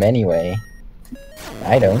beat the game anyway?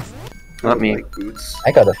 I don't. Not me. Like boots.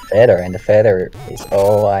 I got a feather, and the feather is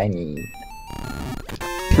all I need.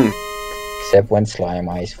 Except when Slime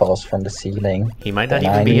Eyes falls from the ceiling. He might not Then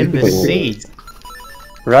even I be in need this boots. seed.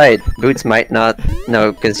 Right, boots might not.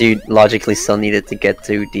 No, because you logically still needed to get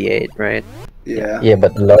to D8, right? Yeah. Yeah,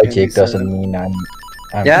 but Can logic be doesn't said. mean I'm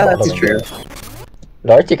Yeah, that's following true. it.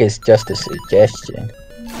 Logic is just a suggestion.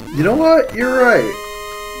 You know what? You're right.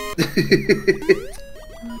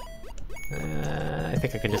 I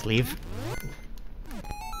think I can just leave.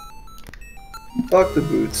 Fuck the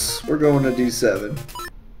boots. We're going to D7.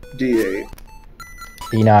 D8.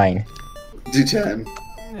 D9. D10.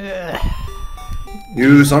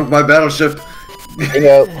 You sunk my battleship.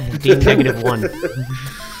 Bingo. D -1.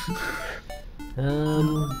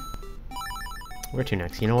 Where to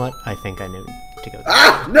next? You know what? I think I know to go.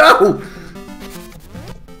 Ah! No!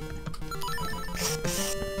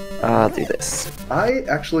 I'll do this. I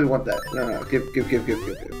actually want that. No. Give.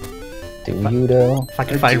 Do you though? If I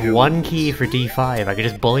could I find do. one key for D5, I could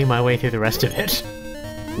just bully my way through the rest of it.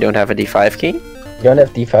 You don't have a D5 key? You don't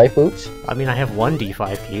have D5 boots? I mean, I have one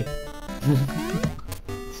D5 key.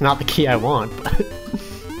 It's not the key I want, but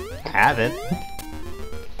I have it.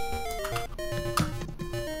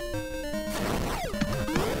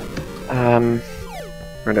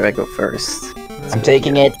 Where do I go first? I'm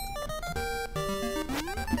taking it.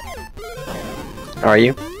 Are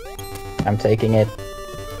you? I'm taking it.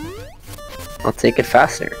 I'll take it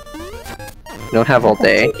faster. You don't have all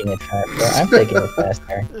day. I'm taking it faster. I'm taking it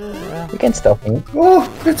faster. You can stop me. Oh,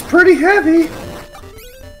 it's pretty heavy.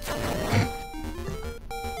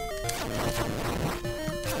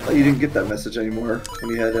 Oh, you didn't get that message anymore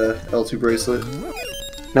when you had a L2 bracelet.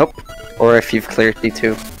 Nope. Or if you've cleared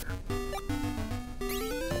D2.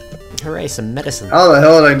 Hooray, some medicine. How the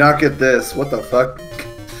hell did I not get this? What the fuck?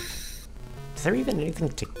 Is there even anything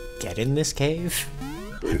to get in this cave?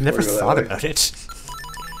 Really I've never far to go that thought way. about it.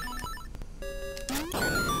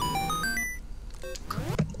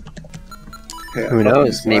 Okay, Who I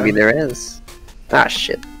knows? fucking Maybe slime. there is. Ah,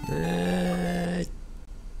 shit.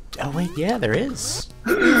 Oh wait, yeah, there is.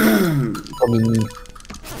 For me.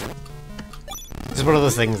 This is one of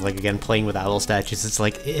those things, like, again, playing with owl statues, it's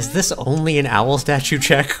like, is this only an owl statue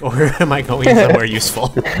check, or am I going somewhere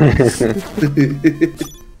useful?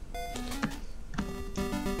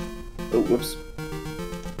 Oh, whoops.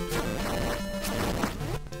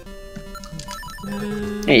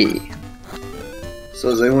 Hey. So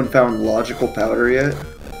has anyone found logical powder yet?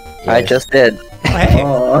 I just did. Hey,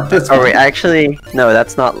 Oh, Oh wait, actually, no,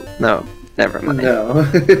 that's not. No, never mind. no.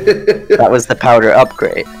 That was the powder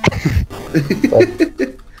upgrade.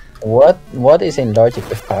 What is in logic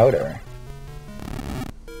with powder?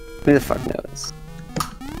 Who the fuck knows?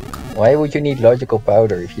 Why would you need logical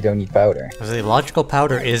powder if you don't need powder? the logical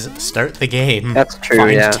powder is start the game, That's true,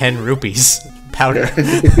 find yeah. 10 rupees, powder.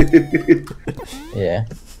 Yeah.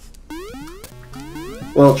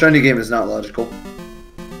 Well, trendy game is not logical.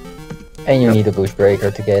 And you need a bush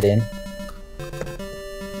breaker to get in.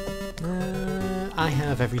 I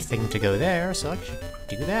have everything to go there, so I should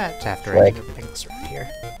do that after I Like- do everything else around here.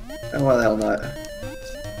 And why the hell not?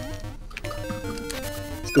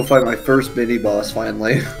 Let's go fight my first mini boss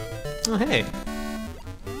finally. Oh hey,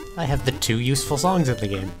 I have the 2 useful songs in the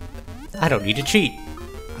game. I don't need to cheat.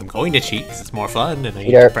 I'm going to cheat because it's more fun and I need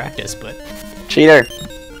Cheater. to practice, but... Cheater!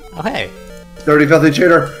 Oh hey, Dirty filthy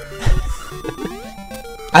cheater!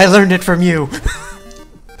 I learned it from you!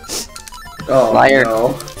 Oh Liar. no.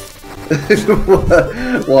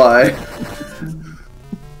 Why?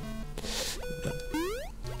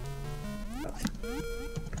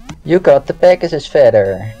 You got the Pegasus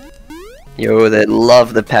feather. Yo, they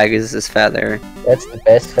love the Pegasus feather. That's the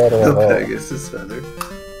best feather The of all. Pegasus feather.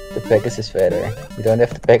 The Pegasus feather. You don't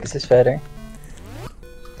have the Pegasus feather?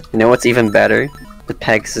 You know what's even better? The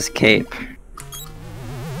Pegasus cape.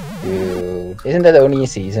 Dude. Isn't that only in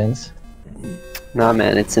seasons? Nah,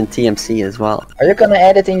 man, it's in TMC as well. Are you gonna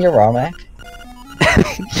add it in your ROM hack?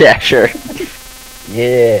 Yeah, sure.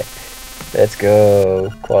 Yeah. Let's go.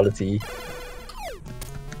 Quality.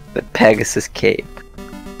 The Pegasus cape.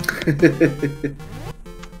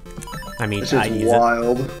 I mean, This I is use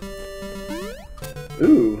wild.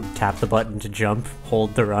 Ooh. it. Tap the button to jump,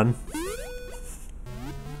 hold to run.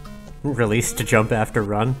 Release to jump after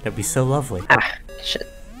run. That'd be so lovely. Ah, shit.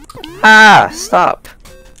 Ah, stop.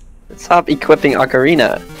 Stop equipping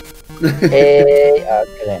Ocarina. Hey,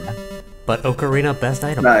 Ocarina. But Ocarina, best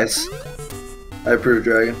item. Nice. I approve,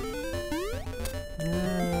 Dragon.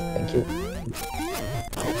 Thank you.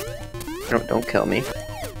 No, don't kill me. If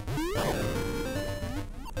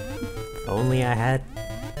only I had...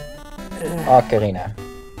 Ocarina.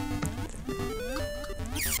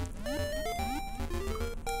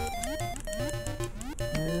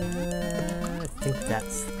 I think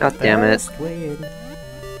that's the God damn it. best way in.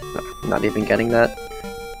 I'm not even getting that.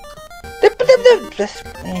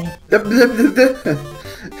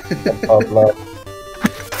 Pablo.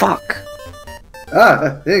 Fuck.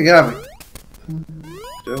 Ah, you got me.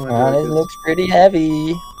 Don't Man, it want to do looks pretty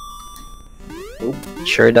heavy.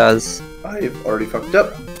 Sure does. I've already fucked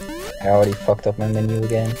up. I already fucked up my menu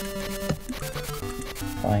again.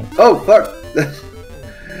 Fine. Oh, fuck!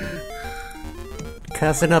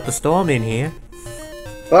 Cussing up a storm in here.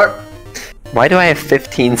 Fuck! Why do I have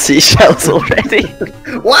 15 seashells already?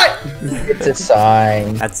 What? It's a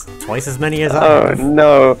sign. That's twice as many as I Oh have.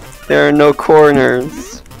 no, there are no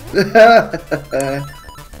corners. Are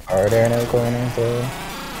there no corners though?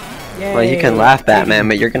 Well, you can laugh, Batman,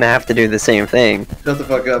 but you're gonna have to do the same thing. Shut the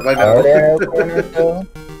fuck up, I Are there no know. corners though?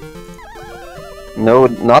 No,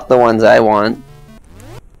 not the ones I want.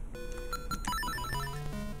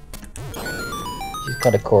 She's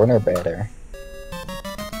got a corner better.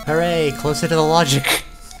 Hooray, closer to the logic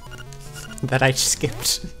that I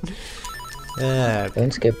skipped.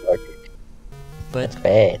 Don't skip logic. but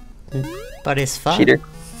Bad. it's fun. Cheater.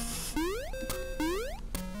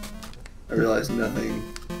 I realize nothing.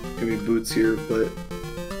 Give me boots here, but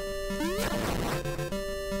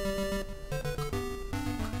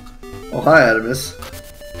Oh, hi, Adamus.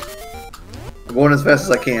 I'm going as fast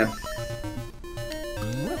as I can.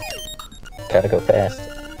 Gotta go fast.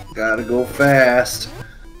 Gotta go fast.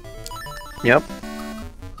 Yep.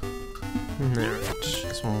 Alright,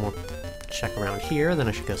 just one more check around here, then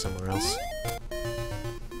I should go somewhere else.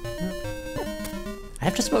 I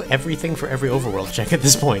have just about everything for every overworld check at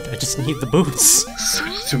this point. I just need the boots.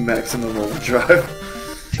 To maximum overdrive.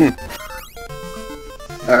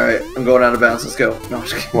 Alright, I'm going out of bounds. Let's go. No, I'm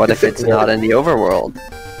just kidding. What if it's not in the overworld?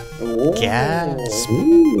 Oh. Gasp.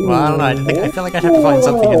 Well, I don't know. I feel like I'd have to find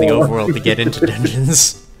something in the overworld to get into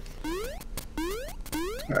dungeons.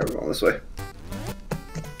 Alright, we're going this way.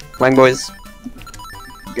 Lang boys.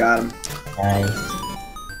 Got him. Nice.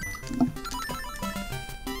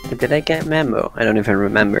 Did I get Mambo? I don't even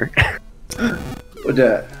remember. What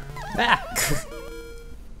that? Back!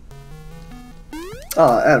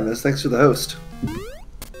 Ah, Adamus, thanks for the host.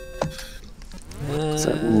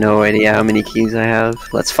 So no idea how many keys I have.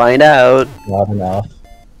 Let's find out. Not enough.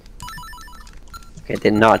 Okay,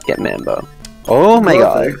 did not get Mambo. Oh my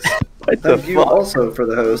Well, god. thanks. What the Thank you fuck? also for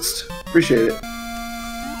the host. Appreciate it.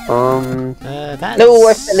 That's No,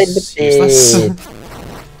 I fell in the useless. pit.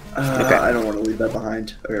 Okay. I don't want to leave that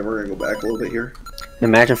behind. Okay, we're gonna go back a little bit here.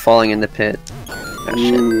 Imagine falling in the pit. Oh,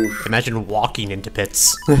 shit. Oof. Imagine walking into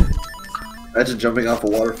pits. Imagine jumping off a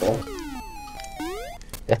waterfall.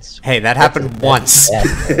 That's Hey, that happened once. yeah.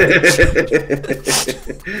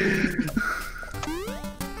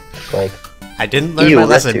 Like, I didn't learn Ew, my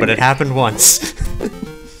that's lesson, too but it neat. happened once.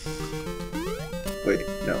 Wait,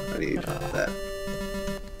 no, I need that.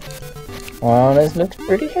 oh, this looks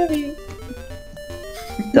pretty heavy.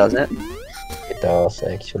 Does it? It does,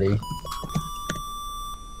 actually.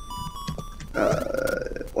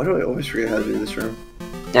 Why do I always forget how to do this room?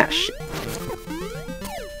 Ah, shit.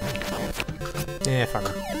 Yeah,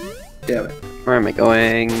 farmer. Damn it. Where am I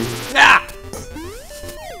going? Ah!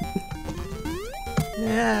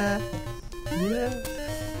 Yeah. Yeah.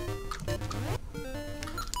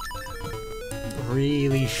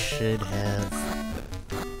 Really should have.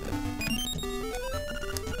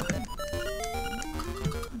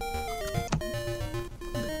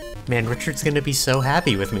 Man, Richard's gonna be so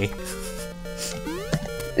happy with me.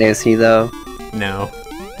 Is he though? No,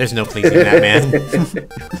 there's no pleasing that man.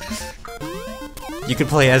 You could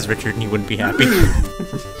play as Richard and he wouldn't be happy.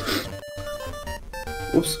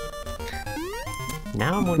 Whoops.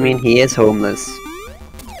 Now I'm I wondering. mean, he is homeless.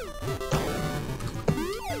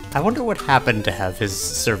 I wonder what happened to have his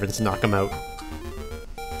servants knock him out.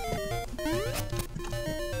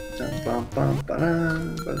 Bum, bum,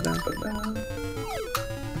 ba-dum, ba-dum, ba-dum.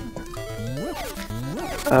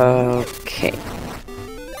 Okay.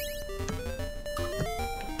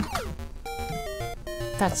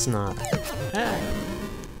 That's not. Ah.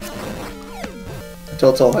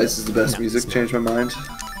 Telltale Heist is the best No, music. it's Changed my mind.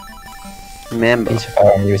 Mambo. Piece of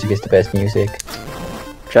our music is the best music.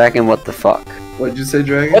 Dragon, what the fuck? What did you say,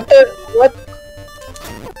 Dragon? What the?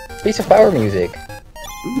 What? Piece of power music.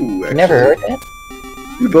 Ooh, You never heard that?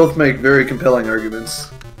 You both make very compelling arguments.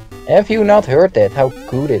 Have you not heard that? How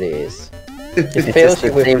good it is. It It's fills just you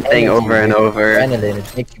the with same thing energy, over and with over. adrenaline.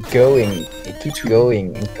 It makes you going. It keeps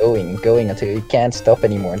going and going and going until you can't stop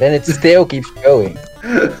anymore. Then it still keeps going.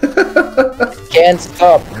 Can't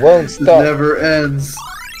stop. Won't stop. Never ends.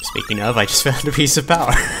 Speaking of, I just found a piece of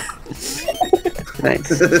power. Nice.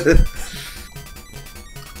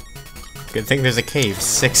 Good thing there's a cave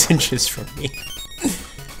 6 inches from me.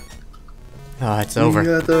 Oh, it's We over.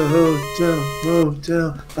 got the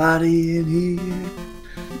motel body in here.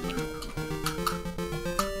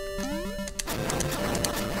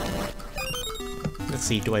 Let's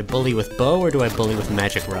see, do I bully with bow or do I bully with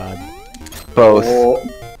magic rod? Both. Oh,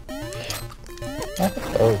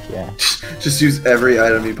 Oh yeah. just use every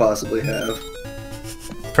item you possibly have.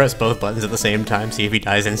 Press both buttons at the same time, see if he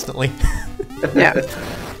dies instantly. Yeah.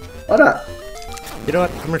 Why not? You know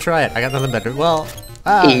what? I'm gonna try it. I got nothing better. Well,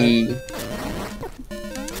 E.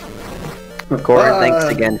 Gordon, thanks Ah.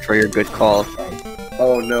 again for your good call.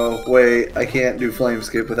 Oh no, wait, I can't do flame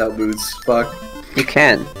skip without boots. Fuck. You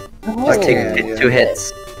can. I Just take can, yeah. 2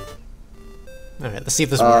 hits. alright, let's see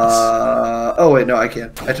if this works. Oh wait, no, I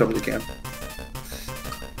can. I totally can.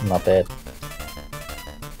 Not that.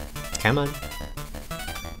 Come on.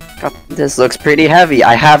 Oh, this looks pretty heavy.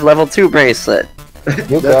 I have level 2 bracelet.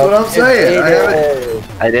 That's what I'm saying. I have it.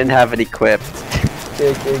 I didn't have it equipped.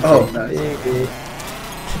 Oh, nice.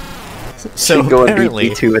 So Should go and beat apparently,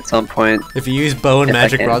 B2 at some point. if you use bow and If I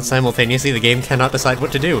magic can. rod simultaneously, the game cannot decide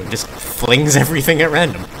what to do. It just flings everything at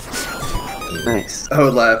random. Nice. I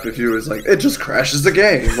would laugh if you was like, it just crashes the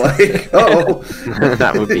game. Like, oh.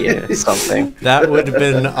 That would be something. That would have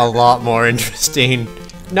been a lot more interesting.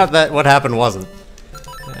 Not that what happened wasn't.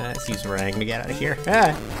 Let's use Rang to get out of here.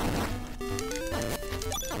 Ah.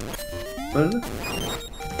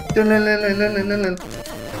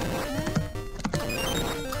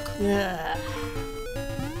 Yeah.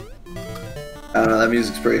 I don't know, that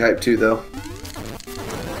music's pretty hype too, though.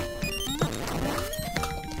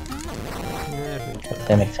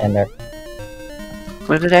 Damn it, Sander.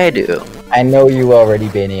 What did I do? I know you already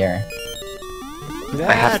been here.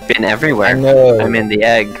 I have been everywhere. I know. I'm in the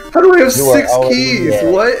egg. How do we have You are 6 already keys?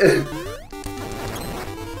 dead. What?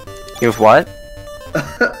 You have what?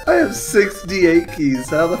 I have 6 D8 keys.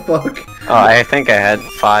 How the fuck? Oh, I think I had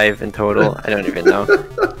 5 in total. I don't even know.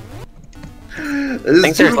 I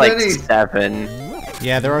think there's like 7.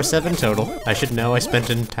 Yeah, there are 7 total. I should know. I spent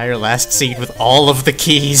an entire last seed with all of the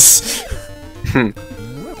keys.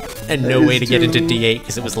 And no way to get into D8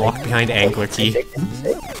 because it was locked behind Angler Key.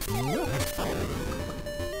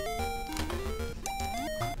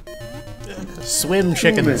 Swim,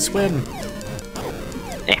 chicken, swim.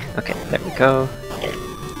 Yeah, okay, there we go.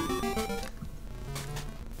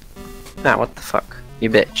 Ah, what the fuck? You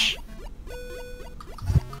bitch.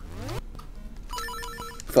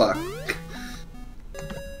 Fuck.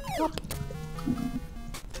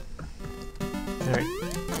 Alright.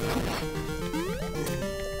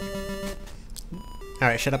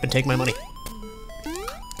 Alright, shut up and take my money.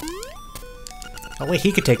 Oh wait,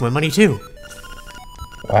 he could take my money too.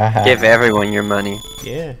 Wow. Give everyone your money.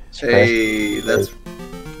 Yeah. Hey, that's...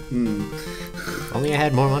 If only I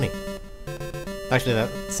had more money. Actually,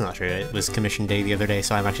 that's not true. It was commission day the other day,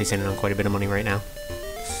 so I'm actually sitting on quite a bit of money right now.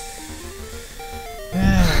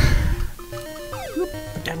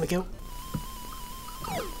 Down we go.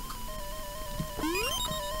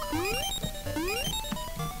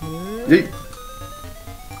 Yeet.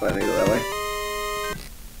 I need to go that way.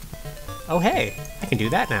 Oh hey, I can do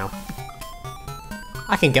that now.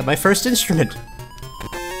 I can get my first instrument.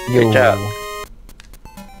 Good job.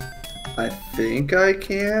 I think I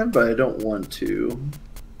can, but I don't want to.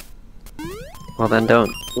 Well then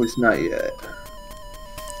don't. At least not yet.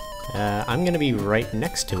 I'm gonna be right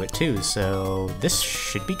next to it too, so this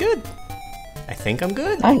should be good. I think I'm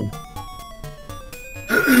good. Hi.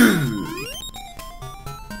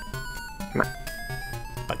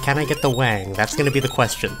 But can I get the Wang? That's gonna be the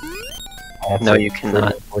question. That's No, a you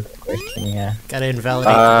cannot. pretty important question, yeah. Gotta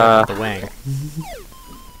invalidate the Wang.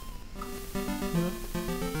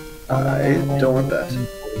 I don't want that.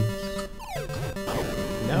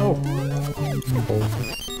 No.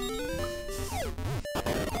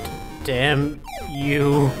 Damn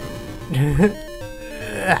you.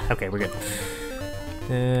 Okay, we're good.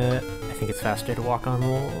 I think it's faster to walk on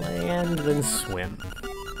land than swim.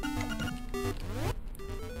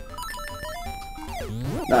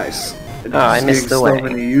 Nice. Oh, I missed the so way.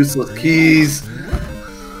 many useless keys.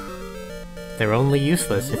 They're only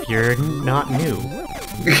useless if you're not new.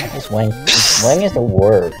 This Wang. Wang is the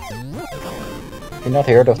word. You not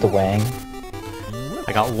heard of the Wang?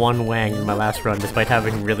 I got 1 Wang in my last run despite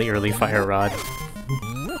having really early Fire Rod.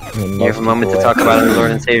 I mean, You have a moment to talk about our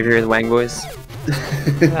Lord and Savior, the Wang Boys.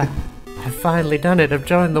 I've finally done it. I've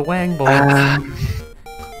joined the Wang Boys.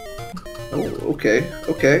 Oh, okay,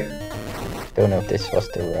 okay. Don't know if this was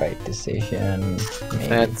the right decision. Maybe.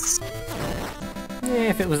 That's...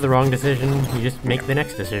 If it was the wrong decision, you just make the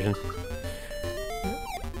next decision.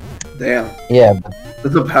 Damn. Yeah, but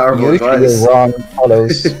That's a powerful usually advice. a wrong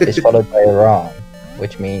is followed by a wrong,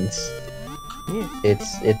 which means Yeah.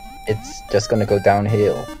 it's just gonna go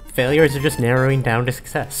downhill. Failures are just narrowing down to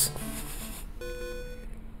success.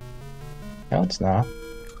 No, it's not.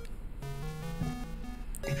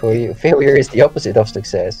 Failure is the opposite of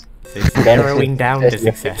success. It's narrowing down to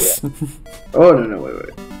success. Oh, no, wait.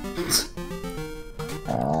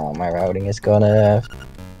 Oh, my routing is gonna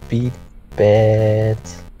be bad.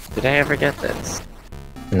 Did I ever get this?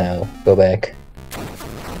 No, go back.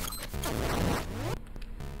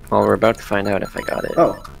 Well, we're about to find out if I got it.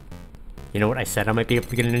 Oh, You know what? I said I might be able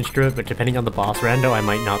to get an instrument, but depending on the boss rando, I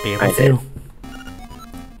might not be able I to.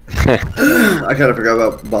 I kind of forgot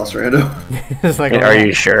about Boss Rando. It's like, Are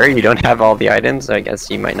you sure you don't have all the items? I guess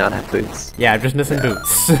you might not have boots. Yeah, I'm just missing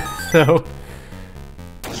boots. So,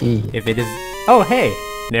 Gee. if it is... Oh, hey!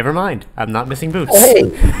 Never mind. I'm not missing boots.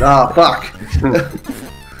 Hey! Ah, fuck. I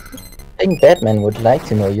think Batman would like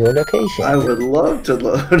to know your location. I would love to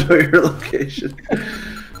know your location.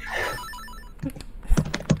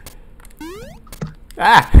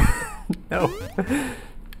 Ah! No. Am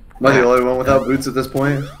I the only one without boots at this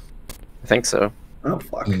point? I think so. Oh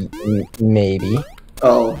fuck. Maybe.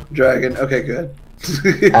 Oh, dragon. Okay, good.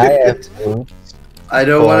 I have to. I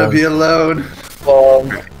don't want to be alone.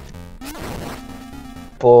 Bonk.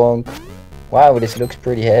 Bonk. Wow, this looks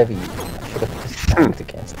pretty heavy. I should have just tanked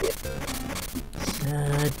against it.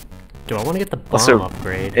 Do I want to get the bomb Also,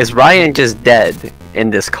 upgrade? Is Ryan just dead in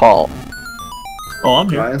this call? Oh, I'm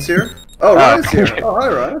here. Ryan's here? Oh, Ryan's okay. here. Oh, hi,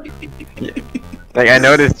 Ryan. Like, I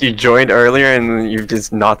noticed you joined earlier and you've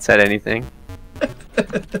just not said anything.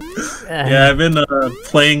 Yeah, I've been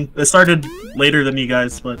playing. I started later than you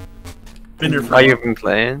guys, but been here for. Oh, you've been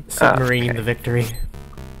playing? Submarining okay. the victory.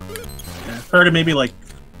 Yeah, started maybe like.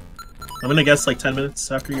 I'm gonna guess like 10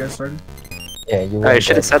 minutes after you guys started. Yeah, you I were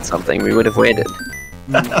should have said something. We would have waited.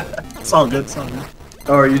 It's all good. It's all good.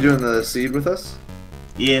 Oh, are you doing the seed with us?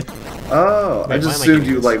 Yeah. Oh, Wait, I why just am I assumed doing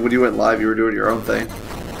you, this? like, when you went live, you were doing your own thing.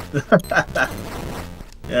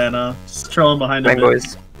 Yeah, no, just trolling behind My him.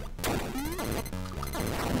 boys.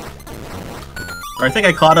 Or I think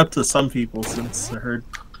I caught up to some people since I heard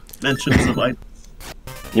mentions of like.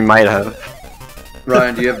 You might have.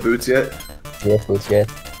 Ryan, do you have boots yet? Do you have boots yet?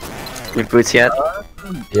 You have boots yet? Do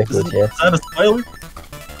you have boots yet? Is that a spoiler?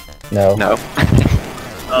 No. No.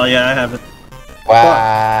 Oh yeah, I have it.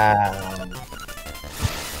 Wow.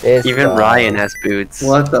 This Even guy. Ryan has boots.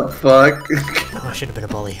 What the fuck? Oh, I should have been a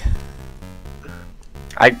bully.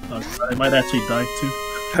 I might actually die too.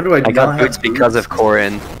 How do I I not got have boots because of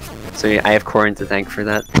Corin. So yeah, I have Corin to thank for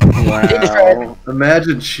that. Wow.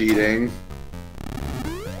 Imagine cheating.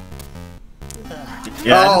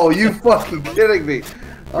 Yeah. Oh, you fucking kidding me?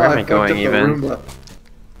 Where am I fucked going up the even? Roomba.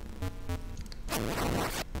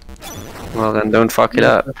 Well then, don't fuck it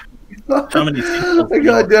up. How many people I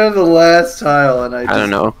got down to the last tile and I just I don't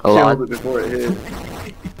know, a killed lot. it before it hit.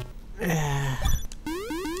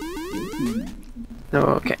 No,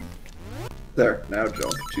 okay. There, now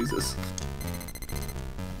jump. Jesus.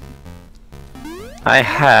 I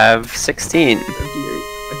have 16. 58.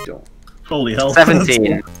 I don't. Holy hell.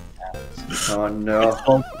 17. Oh no.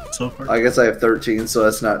 12 so far. I guess I have 13, so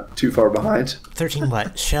that's not too far behind. 13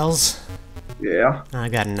 what? Shells? Yeah. I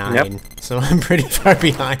got 9, so I'm pretty far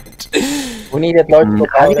behind. We need that logical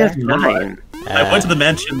I power. have 9. I went to the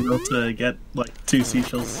mansion though to get like 2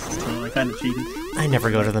 seashells, so I kind of cheated. I never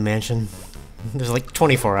go to the mansion. There's like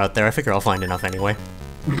 24 out there. I figure I'll find enough anyway.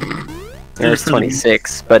 There's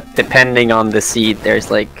 26, but depending on the seed,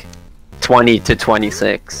 there's like 20 to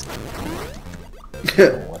 26.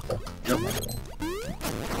 What the?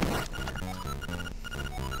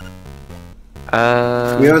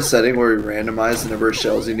 We have a setting where we randomize the number of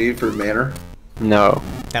shells you need for manor. No.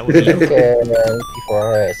 That would be Okay,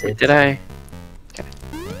 before I said, Did I?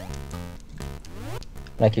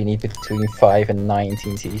 like you need between 5 and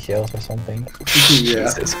 19 seashells or something. Yeah.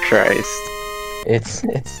 Jesus Christ. It's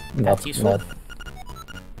not useful. not.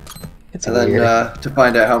 It's And then weird. to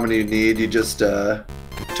find out how many you need, you just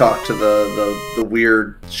talk to the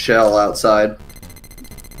weird shell outside.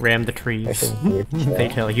 ram the trees. There's a weird They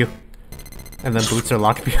shell. tell you. And then boots are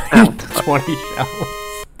locked behind 20 shells.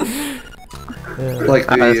 Like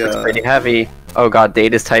This is the pretty heavy. Oh god,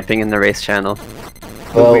 Date is typing in the race channel.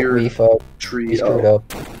 Well, weird we tree. screwed Oh. up.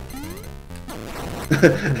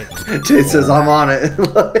 Jade says, I'm on it.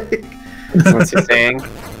 Like, What's he saying?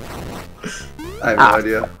 I have no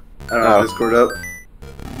idea. I don't have Oh. Discord up.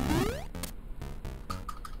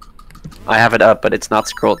 I have it up, but it's not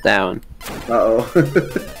scrolled down. Uh-oh.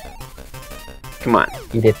 Come on.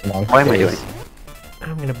 You did the monkey What am I face, doing?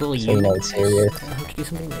 I'm gonna bully so you. you know it's serious. I have to do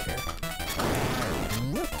something later.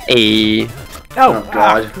 Hey. Oh,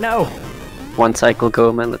 God. No! One cycle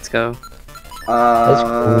go, man. Let's go.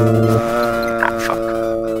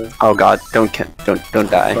 Oh god, don't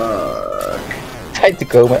die. Fuck. Died to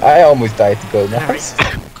go. I almost died to go now.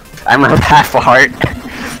 I'm at half a heart.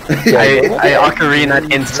 Yeah, I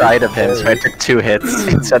ocarina inside of him, so I took 2 hits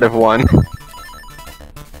instead of 1.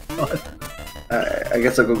 Alright, I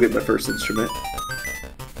guess I'll go get my first instrument.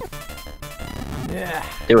 Yeah.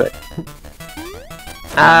 Do it. It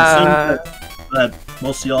seems that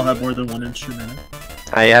most of y'all have more than one instrument.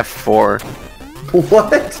 I have 4.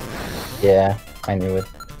 What? Yeah, I knew it.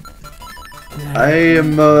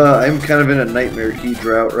 I'm kind of in a nightmare key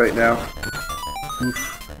drought right now.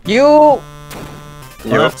 You.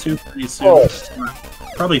 I'll have 2 pretty soon. Oh.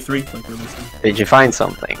 Probably 3, like really soon. Did you find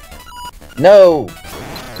something? No,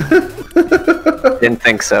 Didn't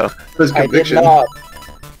think so. There's I did conviction. not.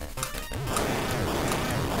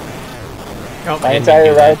 Oh, My I didn't entire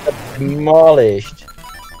do that. right got demolished.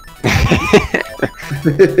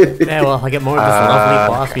 Yeah, well, I get more of this lovely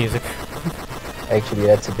boss music. Actually,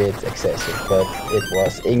 that's a bit excessive, but it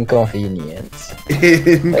was inconvenient.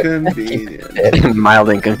 Inconvenient. Mild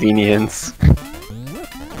inconvenience.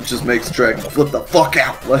 Just makes Dragon flip the fuck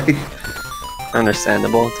out, like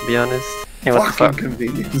Understandable, to be honest. Hey, what the fucking fuck?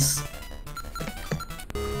 convenience.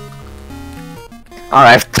 Oh,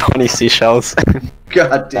 I have 20 seashells.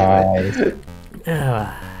 God damn it.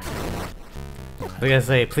 Nice. I was gonna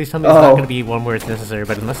say, please tell me it's not gonna be one where it's necessary,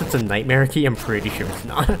 but unless it's a nightmare key, I'm pretty sure it's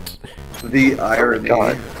not. The irony.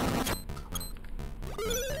 God.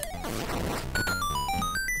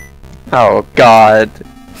 Oh god.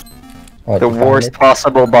 What, The you found worst it?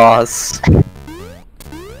 possible boss.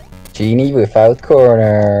 Genie without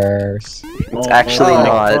corners. It's actually oh,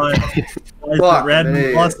 not. Why is it Fuck random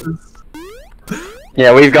me. bosses?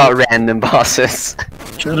 Yeah, we've got random bosses.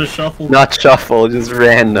 Should have shuffled. Not shuffle, just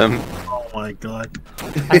random. Oh my god.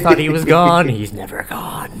 I thought he was gone. He's never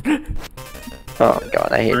gone. Oh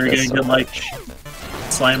god, I hate We're this gonna so get like much.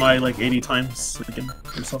 Slime Eye like 80 times again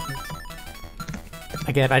or something.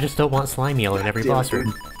 Again, I just don't want slime yell in every Damn boss it.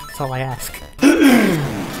 room. That's all I ask.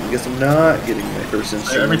 I guess I'm not getting my first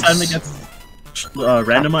instruments. Every time it gets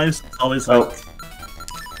randomized, it's always like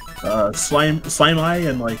slime Eye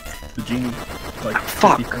and like the genie like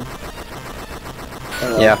Fuck. 50 times.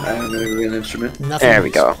 Yeah. I'm gonna go get an instrument. Nothing There we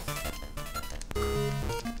go.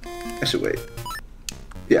 I should wait.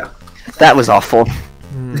 Yeah. That was awful.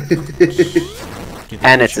 Hmm.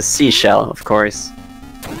 And it's a seashell, of course.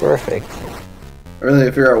 Perfect. I really need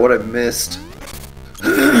to figure out what I missed.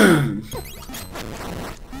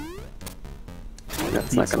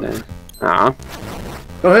 That's not gonna. Ah.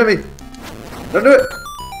 Don't hit me! Don't do it!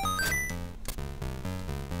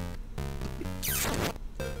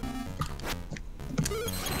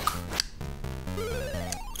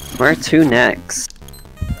 Where to next?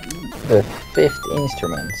 The 5th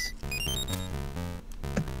instrument.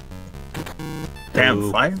 Damn,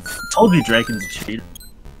 Ooh. 5? Told you Dragon's a cheater.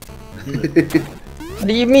 What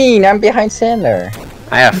do you mean? I'm behind Sandler.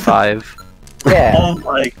 I have 5. Yeah. Oh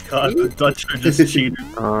my god, the Dutch are just cheaters.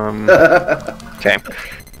 Okay.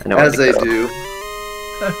 I know As where they to go. do.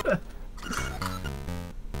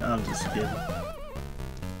 I'm just kidding.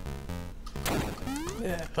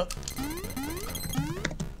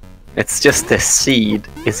 It's just this seed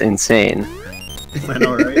is insane. I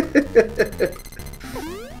know, right?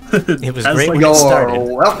 It was Has, great like, when it You're started.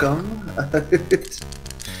 welcome.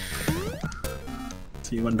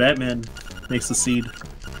 See, when Batman makes the seed.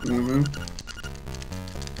 hmm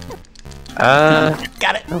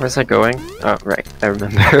Got it. Where's that going? Oh, right. I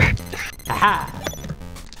remember. Aha!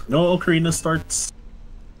 No Ocarina starts.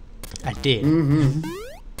 I did. hmm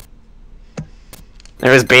It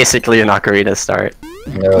was basically an ocarina start,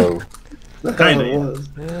 No. Kinda, yeah. was.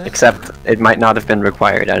 except it might not have been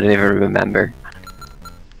required. I don't even remember.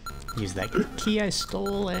 Use that key I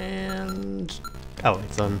stole and... Oh,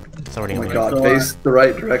 it's already Oh on my the god, So, face the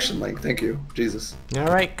right direction, Link. Thank you. Jesus.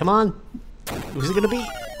 Alright, come on. Who's it gonna be?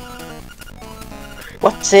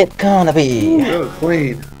 What's it gonna be? Oh,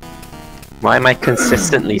 clean. Why am I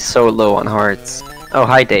consistently so low on hearts? Oh,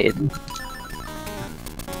 hi, Dade.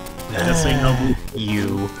 Just saying no blue.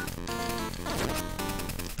 You.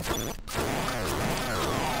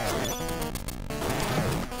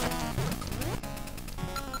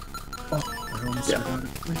 I almost Yeah. forgot it.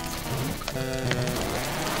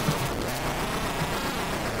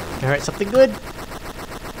 Alright, something good.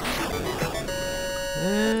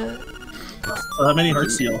 So how many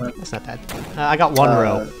hearts do you all have? That's not bad. I got one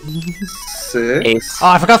row. 6. Ace. Oh,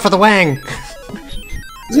 I forgot for the Wang!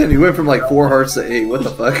 Zen, you went from like 4 hearts to 8. What the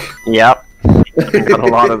fuck? Yep. I got a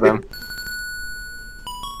lot of them.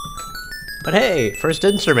 But hey, first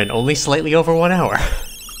instrument, only slightly over 1 hour.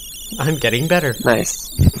 I'm getting better. Nice.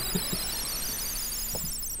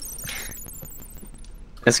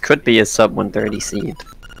 This could be a sub 130 seed.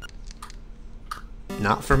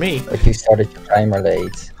 Not for me. But you started your timer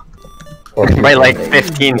late. Or By like late.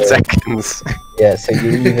 15 Yeah. seconds. Yeah, so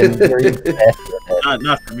you're even better at that.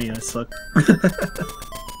 Not for me, I suck.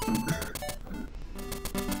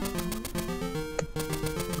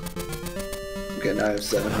 Okay, now I have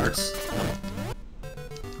 7 hearts.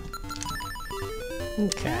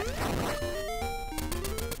 Okay.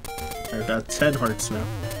 I've got 10 hearts now.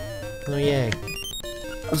 Oh yay.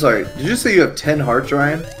 I'm sorry, did you say you have 10 hearts,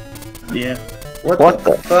 Ryan? Yeah. What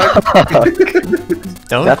the fuck?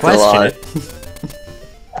 Don't That's a question lot. it.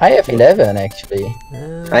 I have 11 actually.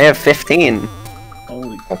 I have 15.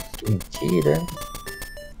 Holy Fucking cheater.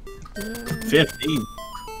 15.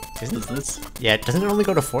 What Isn't is this? Yeah, doesn't it only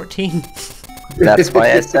go to 14? That's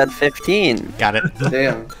why I said 15. Got it.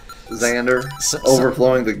 Damn. Xander. So-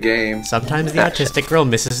 Overflowing the game. Sometimes the autistic girl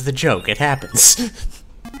misses the joke. It happens.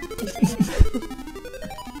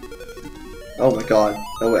 Oh my god.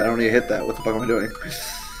 Oh wait, I don't need to hit that. What the fuck am I doing?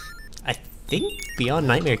 I think beyond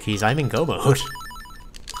Nightmare Keys, I'm in go mode.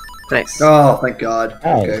 Nice. Oh, thank god.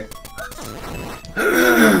 Nice. Okay.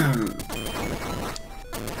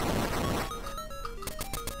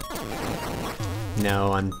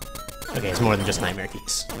 No, I'm... Okay, it's more than just Nightmare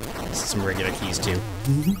Keys. It's some regular keys, too.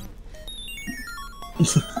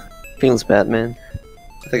 Feels bad, man.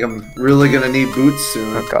 I think I'm really gonna need boots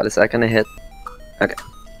soon. Oh god, is that gonna hit? Okay.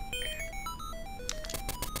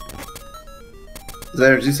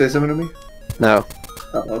 Xander, did you say something to me? No.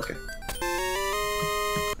 Oh, okay.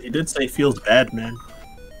 He did say feels bad, man.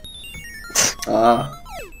 Ah.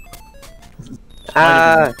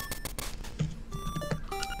 Ah!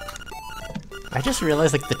 I just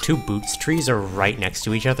realized, like, the two boots trees are right next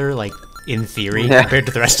to each other, like, in theory, Yeah. compared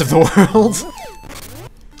to the rest of the world.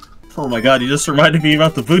 Oh my god, you just reminded me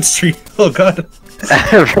about the boots tree. Oh god.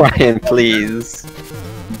 Ryan, please.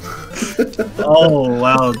 Oh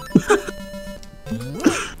wow.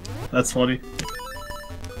 That's funny.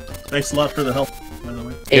 Thanks a lot for the help, by the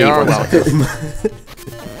way. Hey, You're what's- welcome.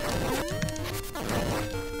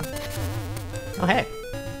 Oh, hey.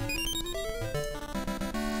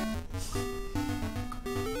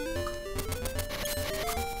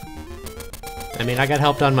 I mean, I got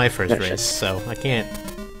helped on my first Gotcha. race, so I can't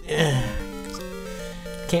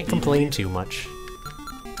complain too much.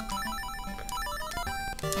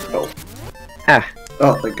 Oh. Ah,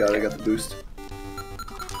 Oh, thank god, I got the boost.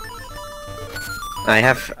 I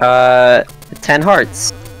have 10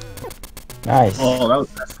 hearts. Nice. Oh, that was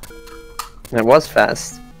fast. That was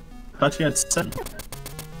fast. I thought you had 7.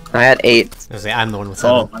 I had 8. I was gonna say, I'm the one with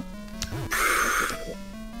 7. Oh,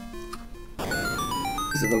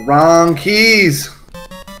 These are the wrong keys!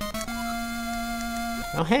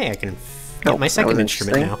 Oh, hey, I can Oh, get my that second was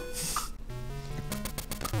instrument now.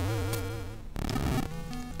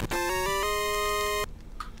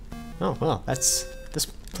 Oh, well, this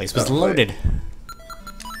place was Oh, wait. loaded.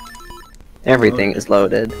 Everything is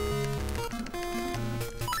loaded.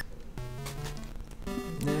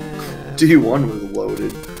 D1 was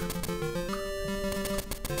loaded.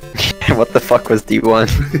 What the fuck was D1?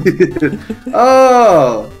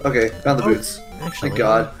 Oh! Okay, found the boots. Actually, Thank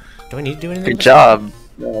god. do I need to do anything? Good job.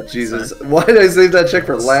 Oh, Jesus. Why did I save that check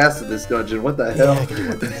for last in this dungeon? What the Yeah, hell? I can do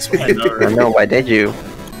one thing this I way. know, I right? know, why did you?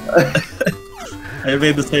 I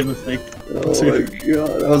made the same mistake. Oh my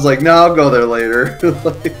god. I was like, no, I'll go there later.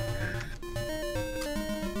 Like,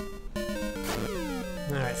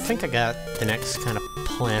 Alright, I think I got the next kind of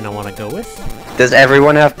plan I want to go with. Does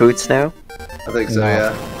everyone have boots now? I think so, No.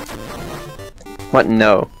 yeah. What?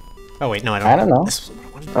 No. Oh wait, no, I don't. I don't know. This was what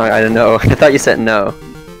I wanted. Oh, I don't know. I thought you said no.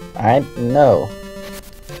 I know.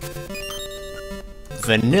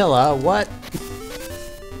 Vanilla, what?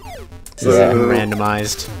 This Yeah. isn't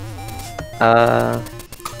randomized. Oh,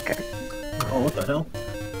 what the hell?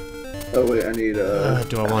 Oh wait, I need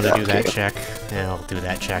Do I want to do that okay. check? Yeah, I'll do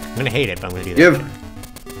that check. I'm gonna hate it, but I'm gonna do that.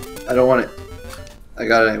 Give! I don't want it. I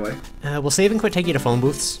got it anyway. Will save and quit take you to phone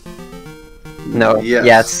booths? No. Yes.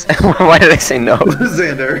 Yes. Why did I say no?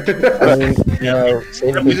 Xander. I mean, you know,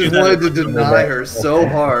 saving We You do just that. wanted to deny her so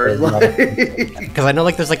hard. Like, Because I know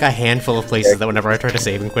like there's like a handful of places that whenever I try to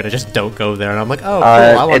save and quit, I just don't go there, and I'm like, oh, cool,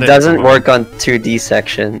 I It wanted doesn't tomorrow. work on 2D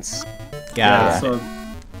sections. Yeah. So,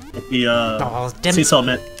 the Oh, damn it. Seesaw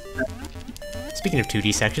Mint. Speaking of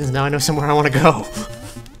 2D sections, now I know somewhere I want to go.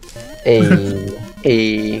 a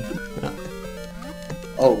A.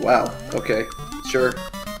 oh wow. Okay. Sure.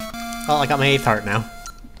 Well, I got my 8th heart now.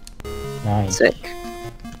 nice. Sick.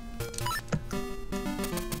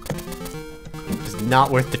 It's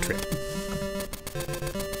not worth the trip.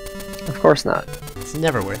 Of course not. It's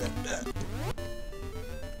never worth it.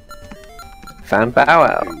 Found Bow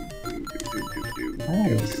Wow.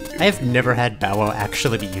 Nice. I have never had Bow Wow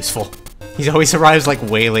actually be useful. He always arrives like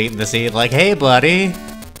way late in the scene, like, hey buddy.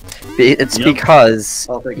 It's Yep. because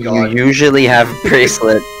Oh, thank you God. usually have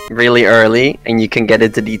Bracelet really early, and you can get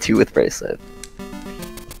into D2 with Bracelet.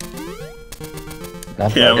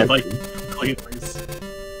 That's Yeah, what with I- like clean ways.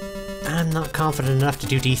 I'm not confident enough to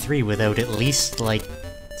do D3 without at least like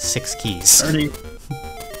 6 keys.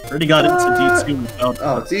 Already got into D2 without,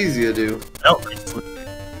 Oh, it's easy to do. without Bracelet.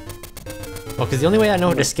 Well, because the only way I know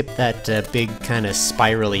how to skip that big kind of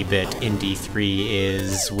spirally bit in D3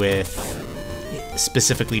 is with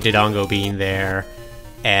specifically Dodongo being there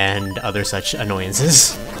and other such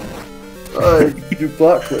annoyances. You can do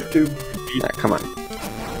block flip too. Yeah, come on.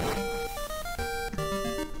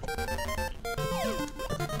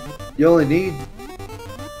 You only need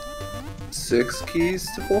 6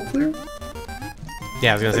 keys to full clear?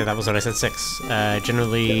 Yeah, I was gonna say that was what I said. 6.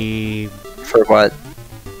 Generally, For what?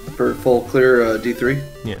 For full clear D3?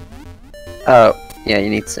 yeah. Oh, yeah, you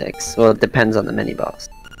need 6. Well, it depends on the mini boss.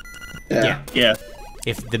 Yeah. Yeah.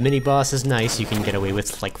 If the mini boss is nice, you can get away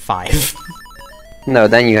with like 5. No,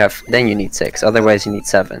 then you need 6. Otherwise, you need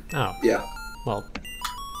 7. Oh, Yeah. well,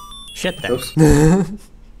 shit then. Oops.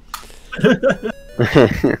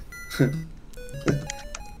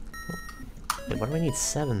 Wait, what do I need?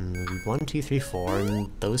 7. 1, 2, 3, 4, and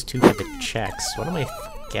those 2 for the checks. What am I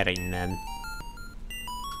getting then?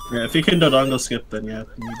 Yeah, if you can Dodongo skip, then yeah,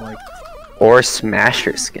 you need like Or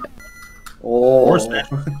Smasher skip. Oh. Or Smash.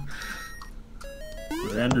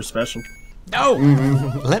 Ender special. No!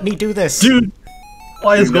 Let me do this! Dude,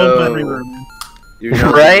 why is You gold know- everywhere? You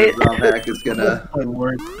know Right? Xander's hack is gonna. My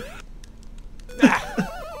word.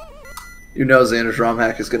 You know Xander's ROM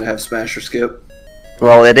hack is gonna have Smasher skip.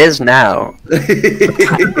 Well, it is now. Yeah,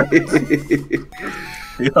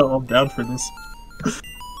 I'm down for this.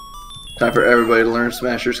 Time for everybody to learn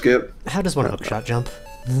Smasher skip. How does one hookshot jump?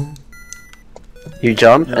 You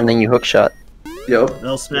jump Yeah. and then you hook shot. Yep.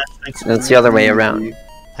 No smash. Thanks. It's the other way around.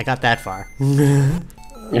 I got that far.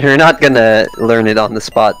 You're not gonna learn it on the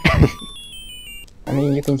spot. I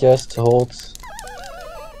mean, you can just hold.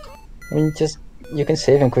 I mean, you can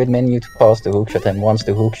save and quit menu to pass the hookshot, and once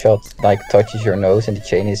the hookshot like touches your nose and the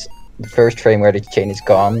chain is the first frame where the chain is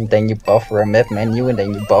gone, then you buffer a map menu and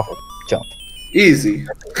then you buffer jump. Easy.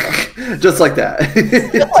 Just like that.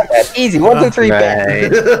 Just like that, easy. 1, 2, 3,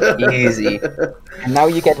 bang. Right. Easy. And now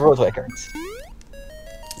you get world records.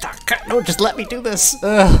 Ah, no, just let me do this!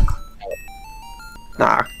 Ugh.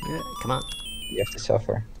 Nah. Yeah, come on. You have to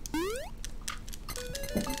suffer.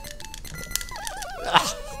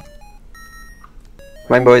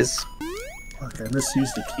 My boys. Fuck, I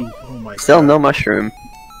misused the key. Oh my Still god. no mushroom.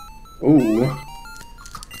 Ooh.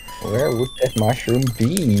 Where would that mushroom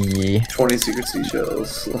be? 20 secret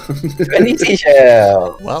seashells. 20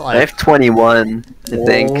 seashell! Well, I have 21, I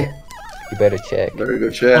think. You better check. Better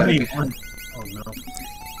go check. 21. Oh no.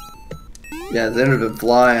 Yeah, Xander's been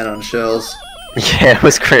flying on shells. Yeah, it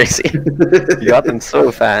was crazy. You got them so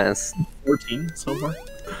fast. 14 so far.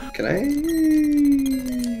 Can I?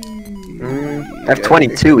 I have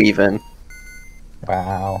 22 even.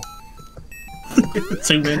 Wow.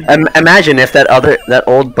 Too many. Imagine if that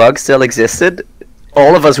old bug still existed.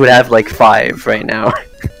 All of us would have like 5 right now.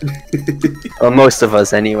 Well, most of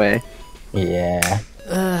us anyway. Yeah.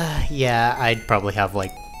 yeah, I'd probably have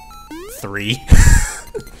like 3.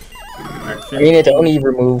 I mean, it only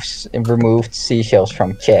removed seashells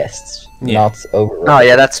from chests, Yeah. not over. Oh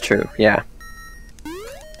yeah, that's true. Yeah.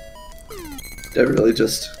 That really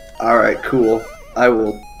just. Alright, cool. I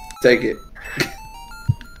will take it.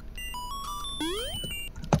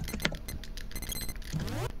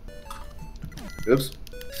 Oops.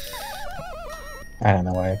 I don't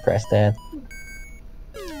know why I pressed that.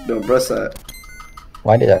 Don't press that.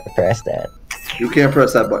 Why did I press that? You can't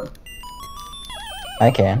press that button. I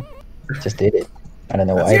can. Just did it. I don't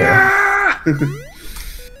know why though. Yeah!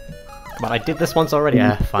 Come on, I did this once already.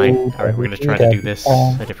 Ah, fine. Alright, we're gonna try to do this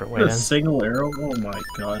a different way A then. single arrow? Oh my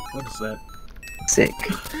god, what is that? Sick.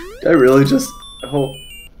 I really just.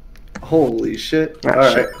 Holy shit. Ah,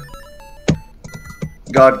 Alright. shit.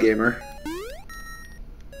 God Gamer.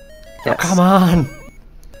 Yes. Come on!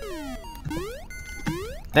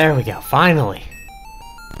 There we go, finally!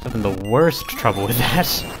 Having the worst trouble with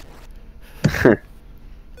that.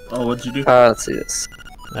 Oh, what'd you do? Let's see this.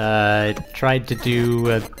 Tried to do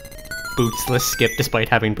a bootsless skip despite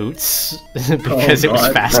having boots, because it was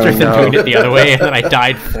God. faster Oh, than no. doing it the other way, and then I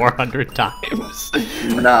died 400 times.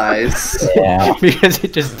 Nice. Yeah. Because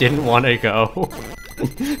it just didn't want to go.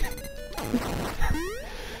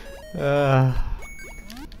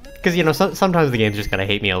 Because, you know, sometimes the game's just gonna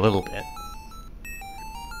hate me a little bit.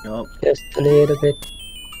 Yup. Just a little bit.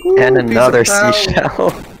 Ooh, And piece of another power.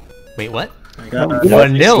 seashell. Wait, what? I got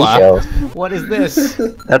Vanilla? Seashells. What is this?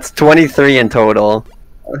 That's 23 in total.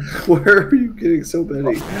 Where are you getting so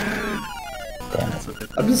many? that's a bit.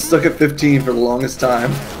 I'm just stuck at 15 for the longest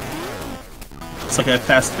time. It's like I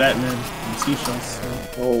passed Batman and seashells. So.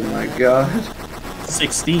 Oh my god.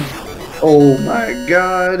 16. Oh my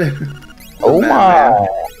god. Oh The my! Madman.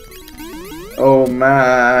 Oh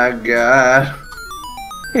my god.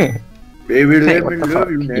 Baby, Hey, let what me the fuck,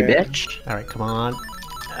 love you, you man. bitch? Alright, come on.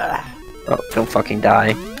 Oh, don't fucking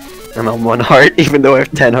die. I'm on 1 heart, even though I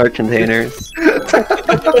have 10 heart containers.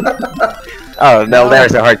 Oh, no,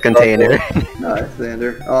 there's a heart container. Nice,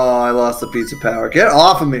 Xander. Oh, I lost a piece of power. Get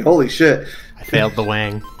off of me. Holy shit. I failed the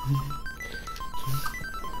wang.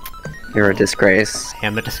 You're a disgrace. I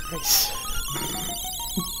am a disgrace.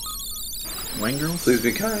 Wang girls? Please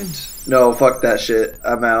be kind. No, fuck that shit.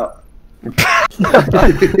 I'm out.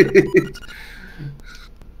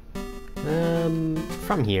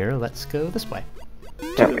 From here, let's go this way.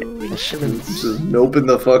 Just noping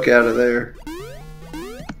the fuck out of there.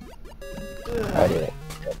 How did I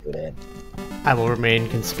do that? I will remain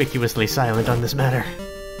conspicuously silent on this matter.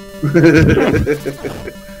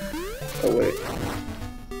 Oh wait.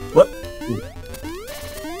 What?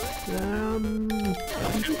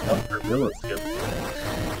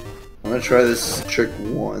 I'm gonna try this trick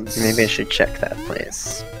once. Maybe I should check that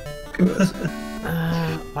place.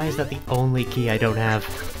 Why is that the only key I don't have?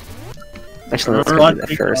 Actually, let's Remember go do that last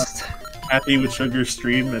week, first. Happy with Sugar's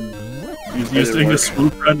stream, and he was doing a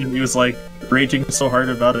swoop run, and he was like raging so hard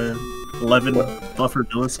about a 11 buffer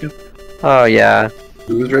milliskip. Oh yeah,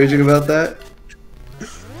 Who was raging about that?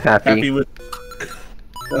 Happy. With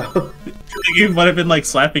Oh. I think he might have been like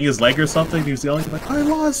slapping his leg or something. He was yelling like, "I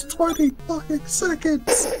lost 20 fucking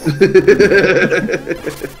seconds."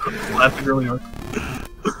 Laughing really hard.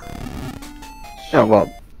 Oh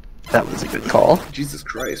well, that was a good call. Jesus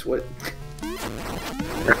Christ, what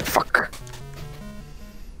Fuck.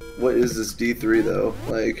 what is this D3 though?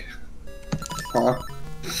 Like, huh?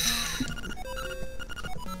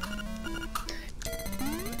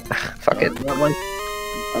 Fuck it. Not like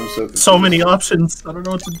I'm so confused. so many options. I don't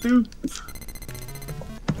know what to do.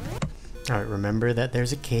 Alright, remember that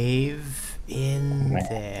there's a cave in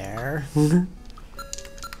there.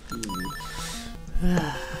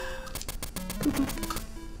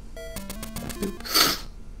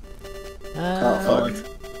 Oh fuck.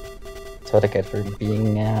 That's what I get for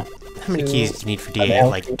being How many keys do you need for I'm D8? out.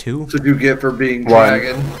 Like 2? So do you get for being One.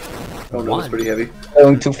 dragon? Oh no, One. it's pretty heavy.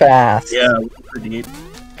 going too fast. Yeah, for D8.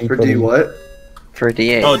 For D what? For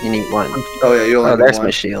D8, Oh, you need one. Oh yeah, you only Oh, need there's one.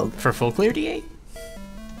 my shield. For full clear D8?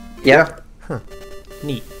 Yeah.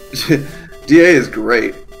 Neat. DA is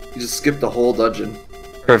great. You just skip the whole dungeon.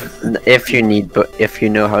 If you need, if you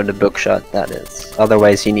know how to bookshot, that is.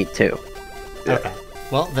 Otherwise, you need 2. Yeah. Okay.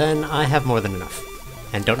 Well, then I have more than enough.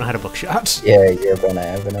 And don't know how to bookshot. Yeah, you're gonna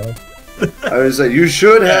have enough. I was like, you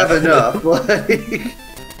should have enough. Like,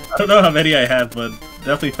 I don't know how many I have, but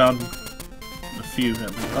definitely found a few.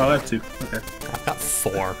 Oh, I have 2. Okay. I've got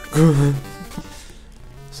 4.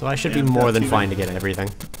 So I should Yeah, be more that's than even- fine to get everything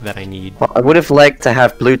that I need. Well, I would have liked to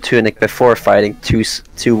have blue tunic before fighting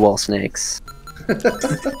two wall snakes.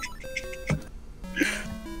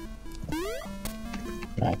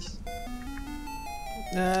 Nice.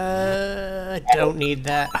 I don't need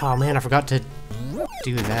that. Oh man, I forgot to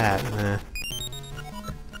do that.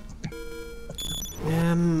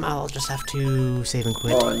 I'll just have to save and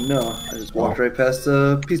quit. oh no, I just walked right past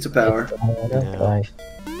the pizza power. No.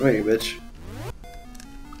 Wait, bitch.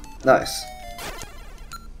 Nice.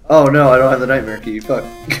 Oh no, I don't have the nightmare key. Fuck.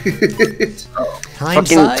 Fucking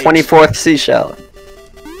Hindsight. 24th seashell.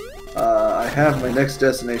 I have my next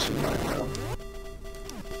destination in mind though.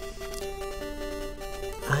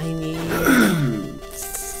 I need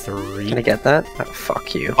 3. Can I get that? Oh,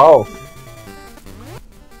 fuck you. Oh,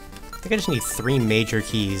 I think I just need 3 major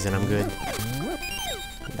keys and I'm good.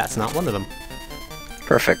 That's not one of them.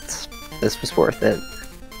 Perfect. This was worth it.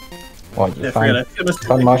 what you Yeah, I find? forget. I think it must be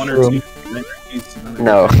Fun like 1 or mushroom. 2 nightmare keys and then I-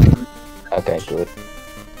 No. Okay, good.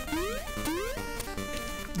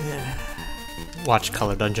 Watch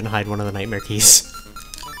Color Dungeon hide one of the nightmare keys.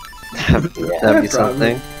 That'd be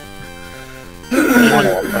something.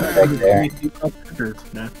 Back there.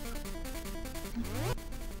 Nah.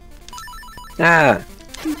 Ah.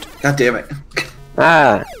 God damn it.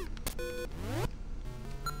 Ah.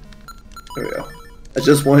 There we go. I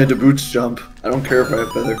just wanted to boots jump. I don't care if I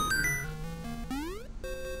have feather.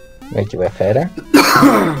 Wait, you have feather?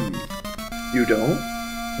 You don't?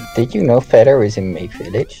 Did you know feather is in Make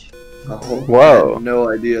Village? Oh, Whoa. I had no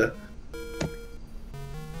idea.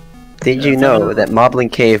 Did you know that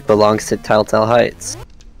Moblin Cave belongs to Telltale Heights?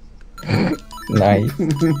 Nice.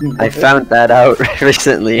 I found that out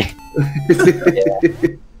recently.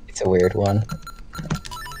 It's a weird one.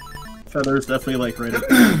 Feather's definitely like right up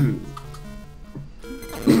there.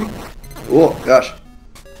 Oh gosh.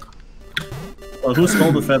 Well, who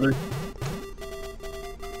stole the feather?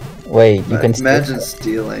 Wait, you can Imagine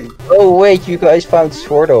stealing. Oh wait, you guys found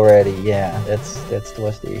sword already. Yeah, that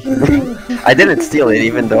was the issue. I didn't steal it,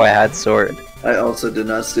 even though I had sword. I also did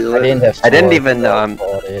not steal I it. didn't have I didn't sword, even, so I um,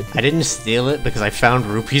 bought it. I didn't steal it because I found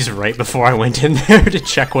rupees right before I went in there to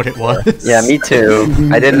check what it was. Yeah, me too.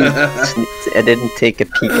 I didn't take a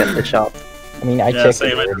peek at the shop. I mean, I Yeah, checked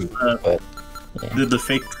same. it I already, just, but did the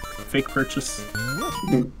fake purchase.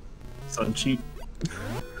 It's on cheap.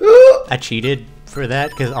 I cheated for that,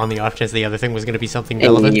 because on the off chance the other thing was going to be something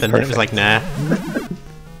relevant, and then it was like, nah.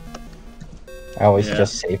 I always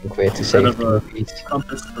just save and quit to save rupees.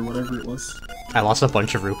 Compass or whatever it was. I lost a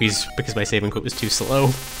bunch of rupees because my save and quit was too slow.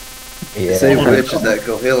 Yeah. Same which is that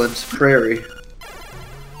Gohillant Prairie.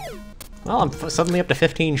 Well, I'm suddenly up to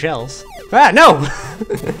 15 shells. Ah, no!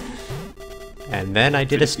 And then I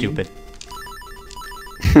did a stupid.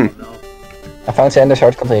 I found Sander's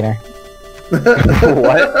heart container.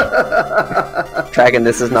 What? Dragon,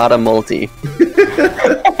 this is not a multi.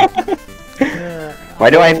 Why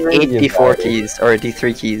do I have 8 D4 keys? Or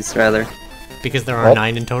D3 keys, rather? Because there are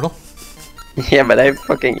 9 in total? Yeah, but I have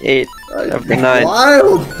fucking 8 of the 9.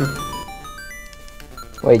 Wild!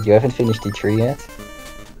 Wait, you haven't finished D3 yet?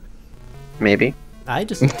 Maybe. I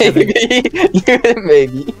just... Maybe.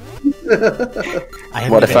 Maybe.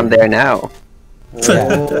 What if I'm there now?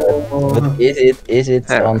 Yeah. But is it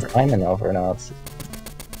on time enough or not?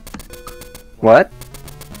 What?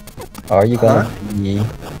 Are you gonna be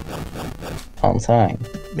on time?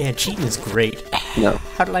 Man, cheating is great. No.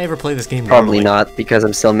 How did I ever play this game Probably normally? not, because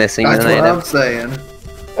I'm still missing That's an what item. I'm saying.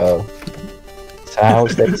 Oh. So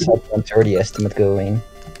how's that sub 130 estimate going?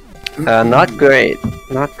 Not great.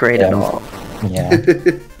 Not great at all. Yeah.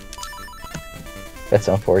 That's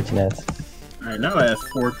unfortunate. Alright, now I have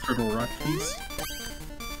 4 turtle rock keys.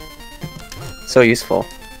 So useful.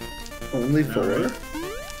 Only 4? I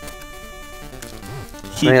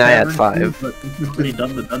mean, I had 5. But you've already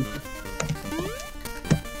done the dungeon.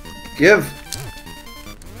 Give!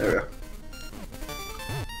 There we go.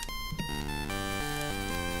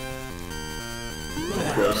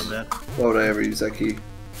 Why would I ever use that key?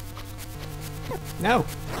 No!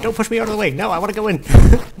 Don't push me out of the way! No, I want to go in!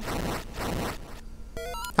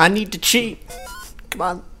 I need to cheat! Come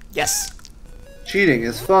on. Yes! Cheating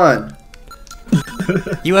is fun!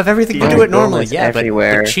 You have everything to Yeah, do it normally, Goma's yeah,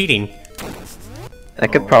 everywhere. but cheating. I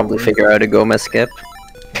could probably figure out a Goma skip,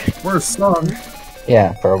 Worst song.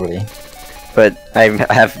 Yeah, probably. but I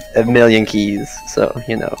have a million keys, so,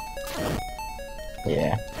 you know.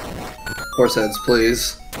 Yeah. Horse heads,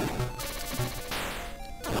 please.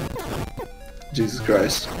 Jesus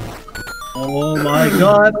Christ. Oh my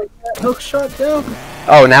god, I got hook shot down.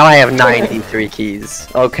 Oh, now I have 93 keys.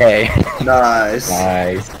 Okay. Nice.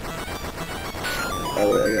 Nice. Oh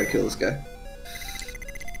wait, I gotta kill this guy.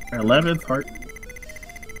 11th heart.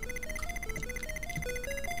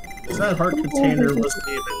 That heart container wasn't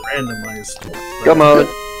even randomized. Go mode.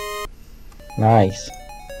 Nice.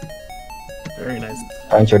 Very nice.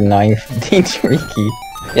 Found your 9th D3 key.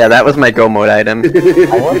 Yeah, that was my Go mode item.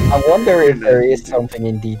 I wonder if there is something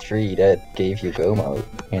in D3 that gave you go mode.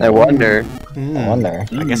 You know? I wonder. I wonder.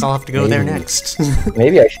 I guess I'll have to go there Maybe. next.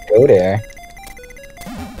 Maybe I should go there.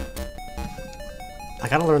 I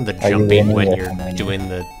gotta learn the Are you jumping winning when or you're am I winning? doing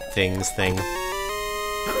the things thing.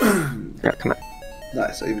 Yeah, come on.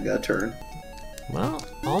 Nice, I even got a turn. Well,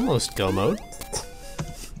 almost go mode.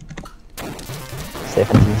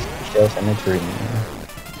 17 shells and a dream.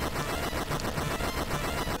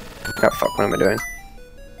 Oh fuck, what am I doing?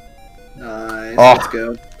 Nice, Oh. let's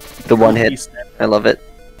go. The one hit. I love it.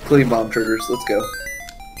 Clean bomb triggers, let's go.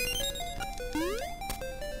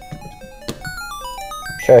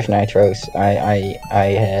 Trash nitros. I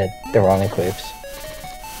had the wrong eclipse.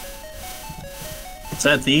 Is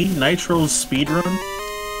that the Nitro speedrun?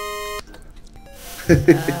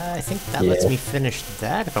 I think that lets Yeah. me finish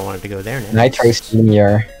that if I wanted to go there next. Nitro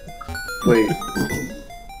Senior. Wait.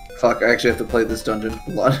 Fuck, I actually have to play this dungeon.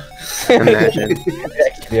 Hold on. Imagine.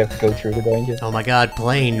 Actually, have to go through the dungeon. Oh my god,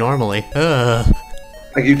 playing normally. Ugh.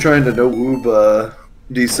 I keep trying to no-woob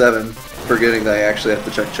D7, forgetting that I actually have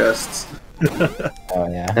to check chests. Oh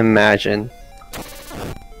yeah. Imagine.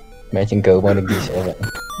 Imagine go mode in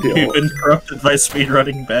D7. You know, You've been corrupted by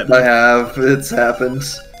speedrunning I Batman. have, it's happened.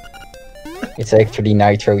 It's actually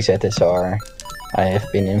Nitro ZSR. I have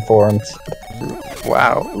been informed.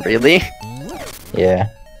 Wow, really? Yeah.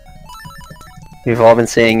 We've all been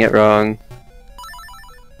saying it wrong.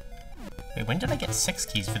 Wait, when did I get 6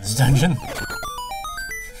 keys for this dungeon?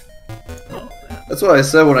 That's what I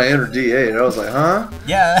said when I entered D8. I was like, huh?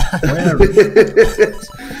 Yeah.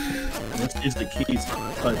 Let's use the keys.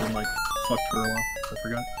 I've been like fucked for a while. I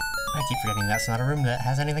forgot. I keep forgetting that's not a room that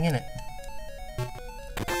has anything in it.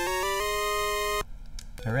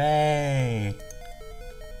 Hooray!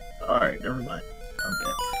 Alright, never mind. I'm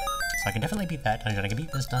back. So I can definitely beat that dungeon. I can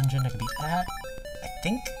beat this dungeon. I can beat that. I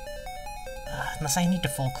think. Unless I need to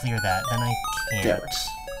full clear that, then I can't. Damn it.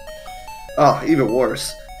 Oh, even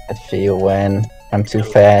worse. I feel when I'm too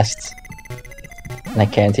fast. And I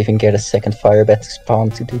can't even get a second fire bat spawn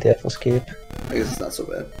to do the full skip. I guess it's not so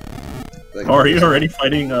bad. Like, Oh, are you already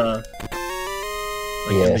fighting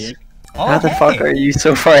Like Yes. NBA. Oh, How the hey! fuck are you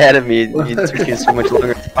so far ahead of me? It took you so much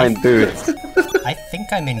longer to find boots. I think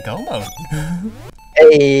I'm in go mode.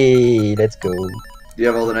 Hey, let's go. Do you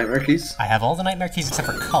have all the nightmare keys? I have all the nightmare keys except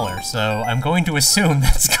for color, so I'm going to assume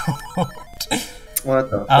that's go mode. What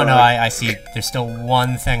the Oh no, fuck? I see. There's still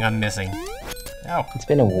one thing I'm missing. Oh, It's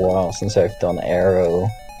been a while since I've done Arrow,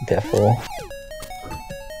 Devil.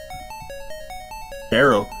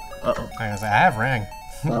 Arrow. Uh-oh. I have Rang.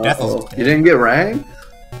 Death is Uh-oh. You didn't get Rang?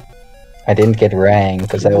 I didn't get Rang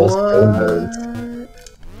because I was go mode.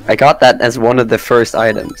 I got that as one of the first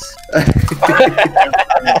items. Where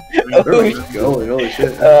was it going? Holy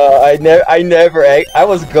shit. I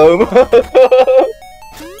was go mode.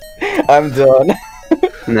 I'm done.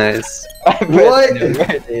 Nice. I bet What? I know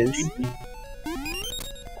where it is.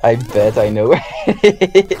 I bet I know where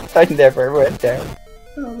it is. I never went there.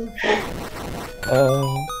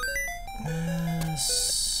 Oh,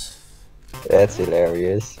 that's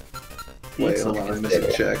hilarious. Wait, hold on, I'm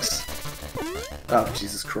missing checks. Oh,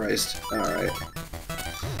 Jesus Christ. Alright.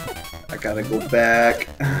 I gotta go back.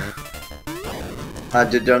 I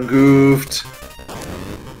did done goofed.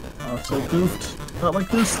 So goofed. Not like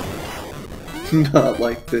this. Not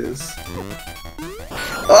like this.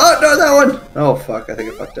 Oh, no, that one! Oh, fuck, I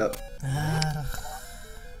think I fucked up.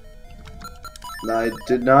 No, I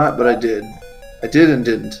did not, but I did. I did and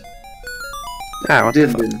didn't. Ah, what the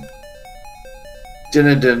Didn't, fuck?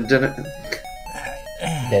 didn't. Didn't.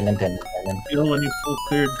 Then. You know when you full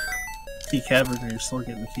cleared the cavern and you're still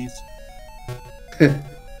getting the keys.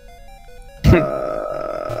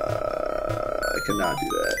 I cannot do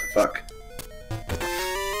that. Fuck.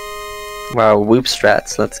 Wow, whoop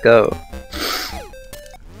strats, let's go.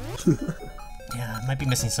 Yeah, I might be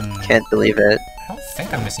missing some. Can't believe it. I don't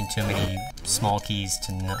think I'm missing too many small keys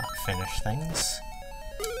to not finish things.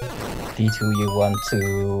 D2 you want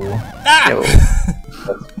to... Ah! Yo.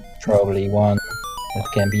 Probably one. That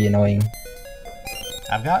can be annoying.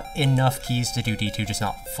 I've got enough keys to do D2, just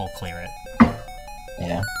not full clear it.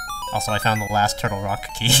 Yeah. Also, I found the last Turtle Rock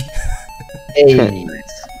key. Hey!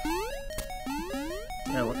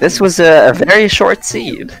 Yeah, what This was a very short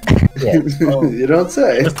seed. Yeah. You don't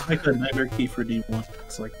say. Just like the nightmare key for D1.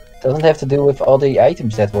 It's like, Doesn't have to do with all the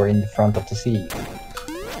items that were in the front of the sea.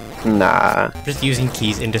 Nah. Just using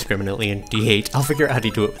keys indiscriminately in D8. I'll figure out how to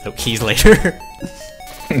do it without keys later.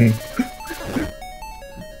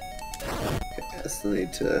 I still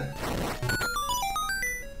need to.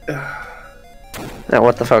 Now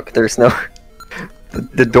what the fuck? There's no...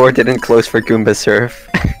 The door didn't close for Goomba Surf,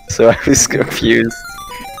 so I was confused.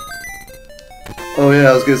 Oh yeah,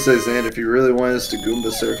 I was gonna say, Zan, if you really wanted us to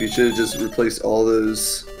Goomba surf, you should have just replaced all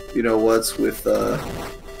those, you know what's, with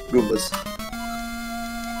Goombas.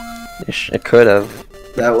 It could have.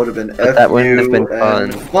 That would have been But that wouldn't have been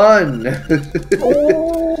and fun.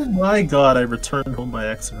 oh my god, I returned home by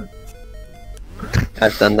accident.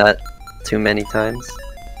 I've done that too many times.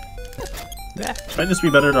 Might just be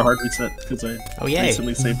better to hard reset because I Oh yay!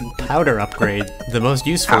 recently saved it. Powder upgrade, the most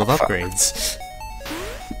useful Oh, of fuck. upgrades.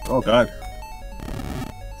 Oh god.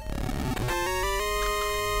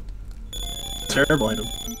 Terrible item.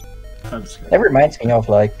 I'm just kidding. That reminds me of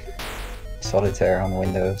like Solitaire on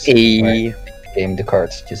Windows. Hey. where the game the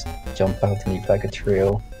cards just jump out and leave like a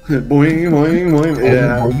trail. Boing, boing, boing.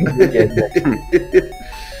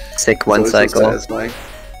 Yeah. Sick one It's always so cycle. satisfying.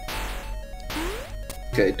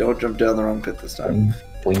 Okay, don't jump down the wrong pit this time.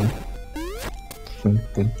 Boing, boing.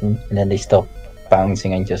 Boing, boing, boing. And then they stop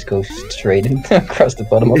bouncing and just go straight across the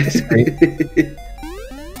bottom of the screen.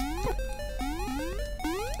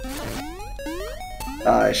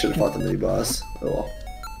 I should have fought the mini boss. Oh well.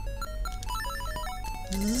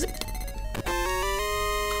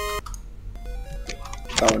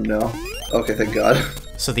 Oh no. Okay, thank God.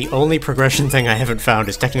 So the only progression thing I haven't found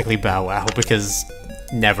is technically Bow Wow, because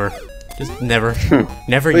never. Just never.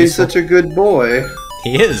 Never But he's useful. such a good boy.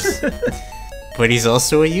 He is. But he's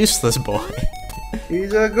also a useless boy.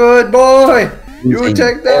 He's a good boy. You He's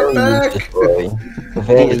a take that very back. useless boy.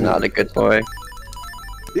 Very He's not a good boy.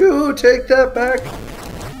 You take that back.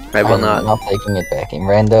 I will I'm not. not taking it back. In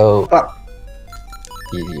Rando, Ah,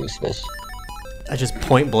 he's useless. I just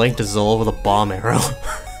point blank to Zol with a bomb arrow.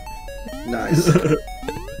 nice.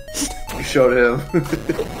 You showed him.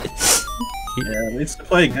 Yeah, at least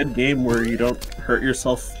play a good game where you don't hurt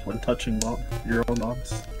yourself when touching your own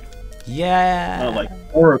bombs. Yeah. Not like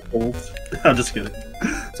oracles. I'm just kidding.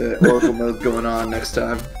 It's an Oracle mode going on next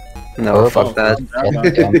time. No, fuck that.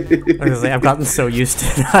 I was like, I've gotten so used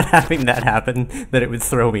to not having that happen that it would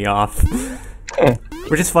throw me off.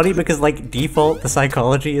 Which is funny because, like, default, the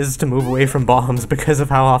psychology is to move away from bombs because of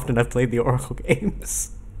how often I've played the Oracle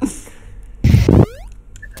games.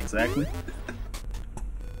 Exactly.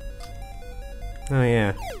 Oh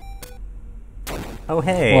yeah. Oh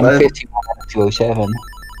hey. 151 out of 207.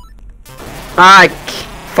 Ah, I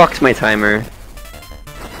fucked my timer.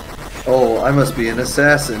 Oh, I must be an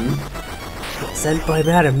assassin. Sent by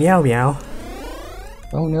Madam Meow Meow.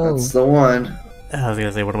 Oh no. That's the one. I was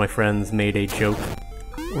gonna say one of my friends made a joke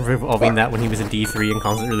revolving that when he was in D3 and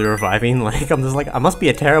constantly reviving. Like I'm just like, I must be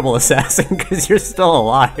a terrible assassin because you're still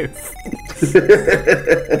alive.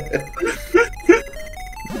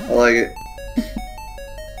 I like it.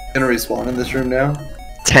 Gonna respawn in this room now?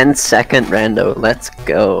 10-second rando. Let's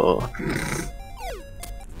go.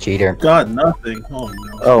 Cheater. Got nothing. Oh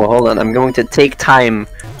no. Oh, hold on. I'm going to take time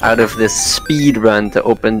out of this speed run to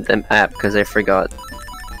open the map because I forgot.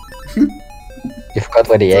 You forgot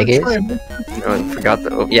where the egg is? Oh, I forgot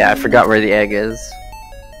the. Yeah, I forgot where the egg is.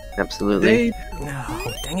 Absolutely.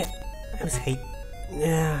 No, dang it. I was hate.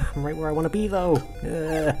 Yeah, I'm right where I want to be though.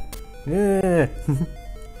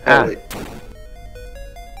 Ah. Oh, wait. Do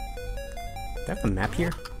I have a map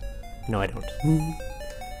here? No, I don't.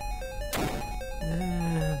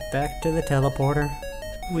 Back to the teleporter.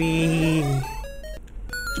 Wee.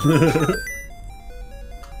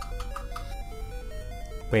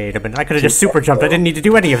 Wait a minute, I could have just super jumped. I didn't need to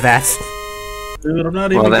do any of that. Dude, I'm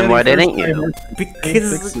not Well, even then why getting didn't you?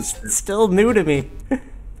 Because it's still new to me.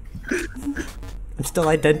 I'm still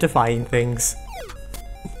identifying things.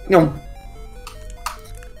 No.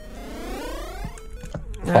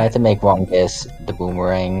 If I had to make one guess, the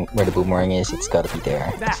boomerang, where the boomerang is, it's gotta be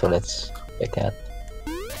there. So let's check that.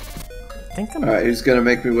 I think I'm. Alright, who's gonna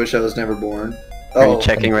make me wish I was never born? Are Oh, you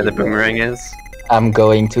checking where the boomerang is? I'm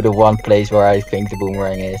going to the one place where I think the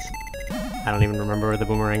boomerang is. I don't even remember where the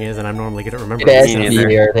boomerang is, and I'm normally good at It remembering has Me to be neither.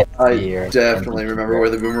 here. It has to I be here. definitely remember where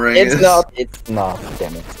the boomerang is. It's not. It's not.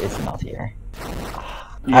 Damn it! It's not here.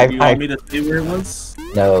 You, I- you want me to say where it was?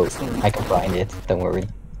 No, I can find it. Don't worry.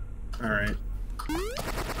 Alright.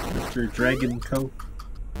 Mr. Dragon Coat.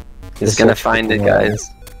 He's The gonna search find for it, boomerang. guys.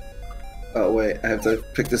 Oh wait, I have to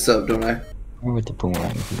pick this up, don't I? Where would the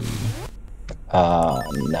boomerang be?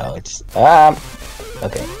 No, it's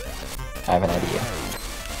okay. I have an idea.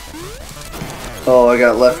 Oh, I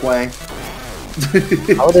got left wang.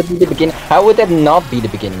 How would that be the beginning? How would that not be the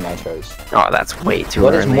beginning, Nitros? Oh, that's way too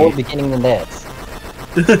What is early. more beginning than that?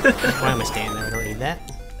 Why am I staying there? I don't need that.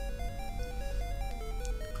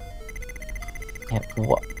 Yeah,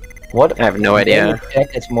 what? I have no idea. Check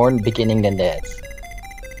it's more beginning than that.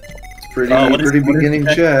 Pretty, Oh, what is- pretty what is beginning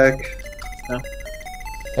the check.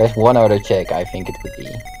 There's one other check I think it would be,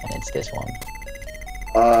 and it's this one.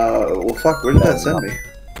 Well fuck, where did that send me?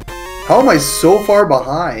 How am I so far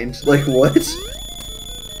behind? Like, what?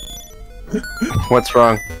 What's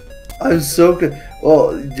wrong? I'm so good.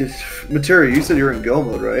 Well, Materia, you said you were in go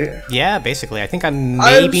mode, right? Yeah, basically. I think I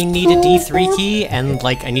maybe I'm need a so D3 key, and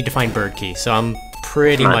like I need to find bird key, so I'm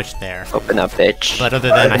pretty Come on. much there. Open up, bitch. But other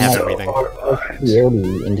than I have so everything. far behind.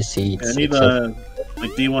 Clearly in the seats. I need except-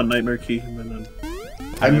 like D1 Nightmare Key and then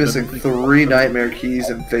I'm missing 3 nightmare keys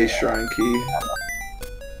and face shrine key.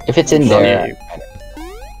 if it's in there,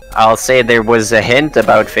 I'll say there was a hint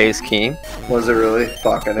about Phase Key. Was it really?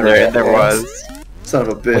 Fuck, I never There, got there those. was. Son of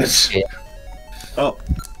a bitch. Oh.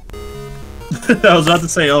 I was about to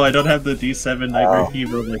say, oh, I don't have the D7 Nightmare Key,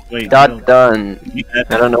 but I'm like, wait, Dot done. need that.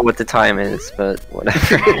 I don't know what the time is, but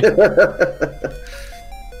whatever.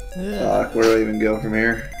 Fuck, where do I even go from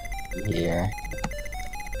here? here.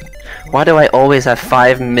 Why do I always have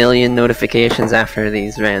 5 million notifications after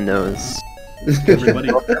these randos?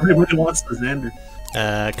 Everybody wants the Xander.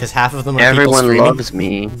 Because half of them are people Everyone streaming. loves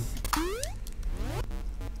me.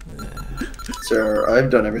 Sir, I've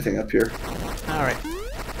done everything up here. Alright.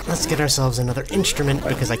 Let's get ourselves another instrument,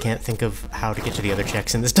 because I can't think of how to get to the other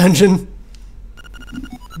checks in this dungeon.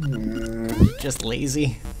 Just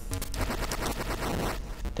lazy.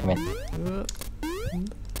 Damn it.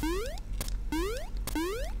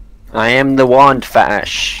 I am the wand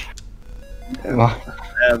fash.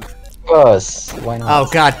 Because why not? Oh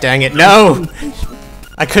god dang it, no!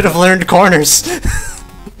 I could have learned corners!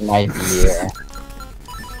 Might be here.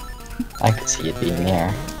 I could see it being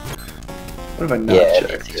here. What have I not Yeah,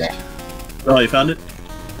 it's checked? here. Oh, you found it?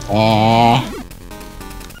 Yeah,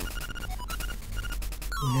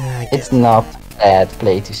 I guess. It's not bad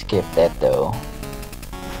play to skip that though.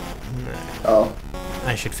 Oh,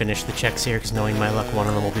 I should finish the checks here, because knowing my luck, one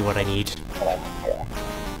of them will be what I need.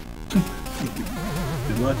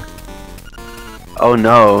 Good luck. Oh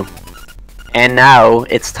no. And now,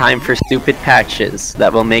 it's time for stupid patches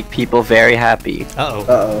that will make people very happy. Uh-oh.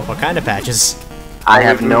 uh-oh. What kind of patches? I Are we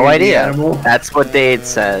have no moving the idea. animal? That's what they had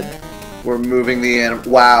said. We're moving the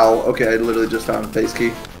animal. Wow. Okay, I literally just found a face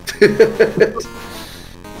key.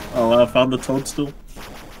 Oh, I found the toadstool.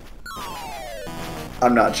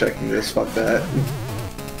 I'm not checking this. Fuck that.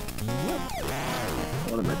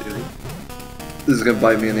 What am I doing? This is gonna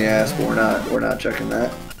bite me in the ass, but we're not checking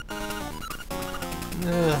that.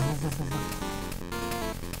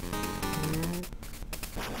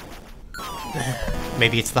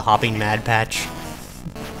 Maybe it's the hopping mad patch.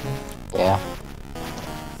 Yeah.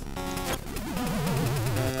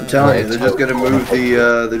 I'm telling you, they're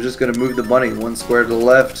just gonna move the bunny one square to the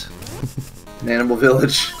left. In Animal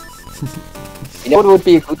Village. You know what would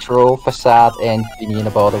be a good role? Facade and Genie in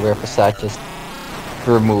a bottle where Facade just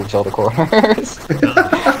removes all the corners.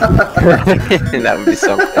 That would be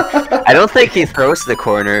something. I don't think he throws the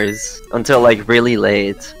corners until like really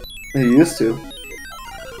late. He used to.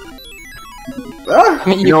 Ah! I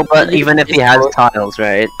mean, You know, but even if he has tiles,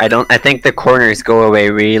 right? I think the corners go away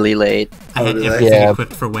really late. I had do they? everything Yeah.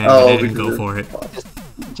 equipped for when, Oh, and I didn't go because- for it.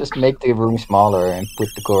 just make the room smaller and put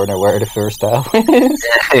the corner where the first tile is.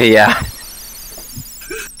 Yeah,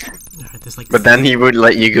 Alright, there's like but then he would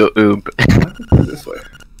let you go oob. This way.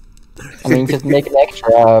 I mean, just make an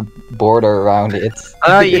extra border around it.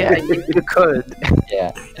 Oh yeah, you could.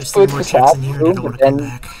 Yeah. there's Just some put more checks Facade in here, and I room, don't want but to come then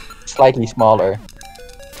back. slightly smaller.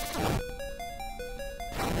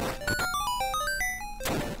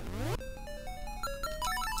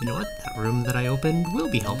 You know what? That room that I opened will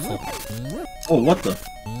be helpful. Oh, what the?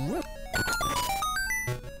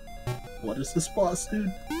 What is this boss,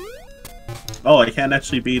 dude? Oh, I can't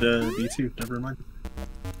actually beat a D2. Never mind.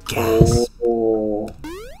 Gas. Oh.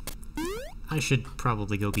 I should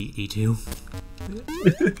probably go beat E2.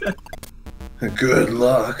 Good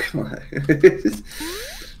luck.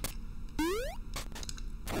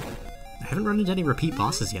 I haven't run into any repeat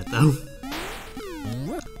bosses yet, though.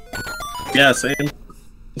 Yeah, same.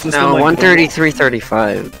 It's just No, been, like, 133,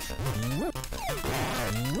 35.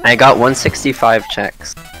 I got 165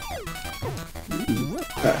 checks. Ooh,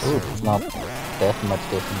 it's not that much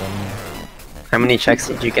different than me. How many checks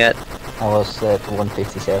did you get? I was at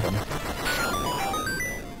 157.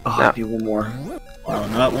 Oh, No. I need one more. Wow,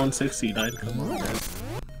 not 169. Come on, guys.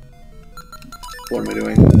 What am I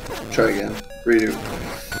doing? Try again. Redo.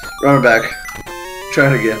 Run it back. Try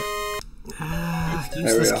it again. Ah, we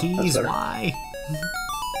useless go. That's keys, better. why?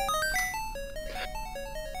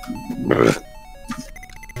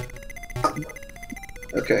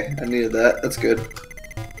 Okay, I needed that. That's good.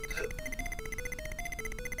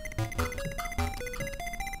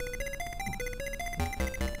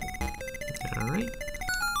 Alright.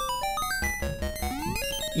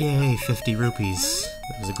 Yay, 50 rupees.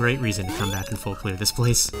 That was a great reason to come back and full clear this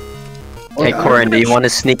place. Oh, Hey, no. Corin, do you want a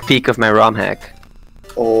sneak peek of my ROM hack?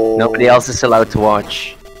 Oh, Nobody else is allowed to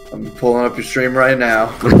watch. I'm pulling up your stream right now.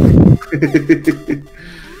 There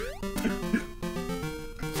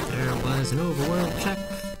was an overworld check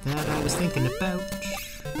that I was thinking about.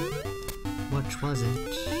 Which was it?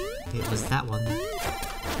 It was that one.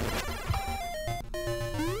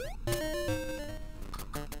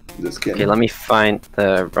 Just kidding. Okay, let me find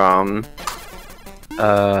the ROM.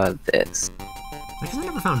 This. I guess I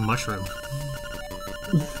never found mushroom.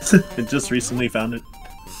 I just recently found it.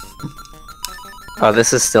 Oh,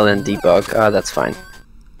 this is still in debug. Oh, that's fine.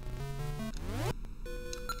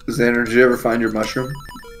 Xander, did you ever find your mushroom?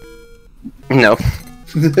 No. Off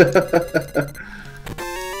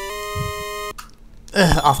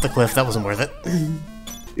the cliff, that wasn't worth it.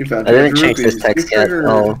 You found I didn't 200 change this rupees. text You yet. triggered.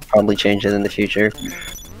 I'll probably change it in the future.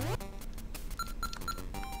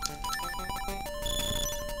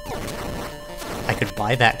 I could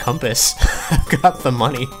buy that compass. I've got the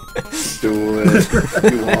money. Do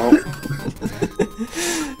it. You won't.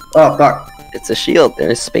 Oh, fuck. It's a shield.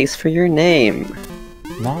 There's space for your name.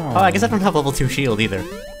 No. Oh, I guess I don't have level 2 shield either.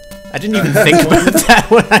 I didn't even think about that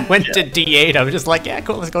when I went to D8. I was just like, yeah,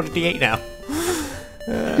 cool, let's go to D8 now.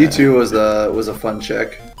 D2 was a fun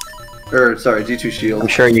check. Or sorry, D2 shield. I'm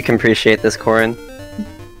sure you can appreciate this, Corin.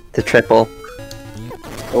 The triple.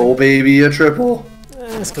 Oh baby, a triple.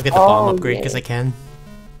 Let's go get the bomb Oh, upgrade yeah. because I can.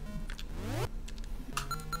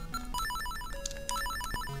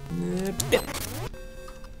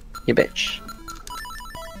 You bitch.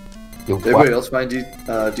 You Did what? anybody else find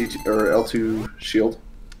D2 or L2 shield?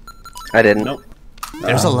 I didn't. Nope.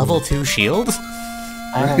 There's a level 2 shield?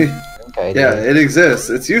 I don't think I did. Yeah, it exists.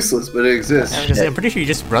 It's useless, but it exists. I'm pretty sure you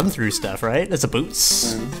just run through stuff, right? It's a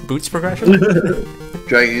boots progression?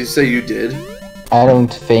 Dragon, you say you did? I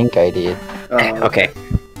don't think I did. Okay.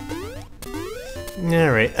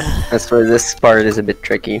 Alright. That's where this part is a bit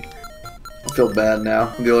tricky. I feel bad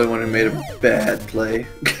now. I'm the only one who made a bad play.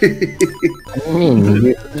 I mean,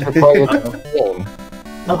 it's required to game.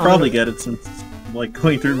 I'll probably get it since I'm like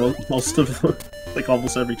going through most of, like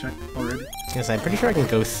almost every check already. Yes, I'm pretty sure I can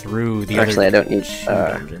go through the Actually, I other don't need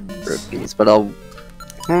dungeons. rupees, but I'll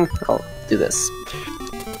do this.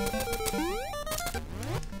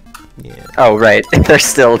 Yeah. Oh right, there's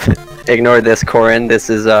still. Ignore this, Corin. This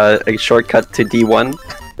is a shortcut to D1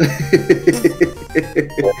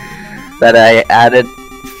 that I added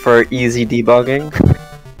for easy debugging.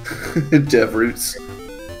 Dev roots.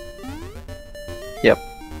 Yep.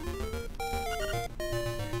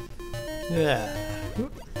 Yeah.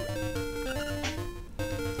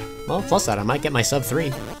 Well, plus that, I might get my sub 3.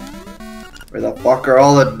 Where the fuck are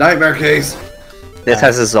all the nightmare keys? This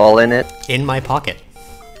has a Zol in it. In my pocket.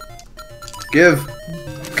 Give.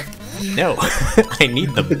 No, I need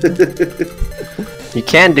them. You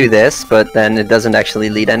can do this, but then it doesn't actually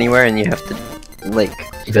lead anywhere, and you have to, like,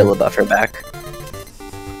 fill a buffer back.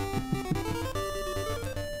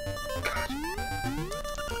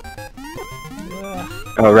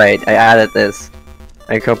 Oh right, I added this.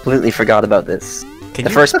 I completely forgot about this. Can The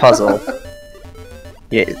you- first puzzle.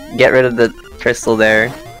 You get rid of the crystal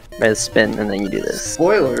there, press spin, and then you do this.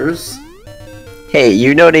 Spoilers. Hey,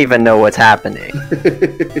 you don't even know what's happening.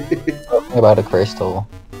 Talking about a crystal.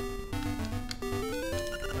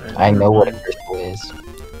 I know what a crystal is.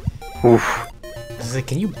 Oof.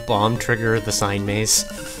 Can you bomb trigger the sign maze?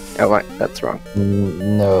 Oh, what? That's wrong.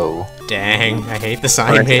 No. Dang, I hate the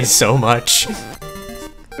sign Okay. maze so much.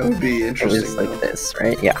 That would be It interesting. was like though. this,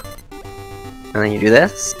 right? Yeah. And then you do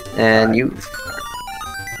this, and you...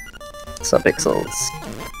 Subpixels.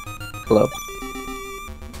 Hello.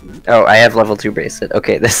 Oh, I have level 2 bracelet.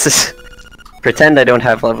 Okay, this is... Pretend I don't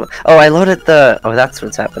have level... Oh, I loaded the... Oh, that's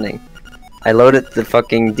what's happening. I loaded the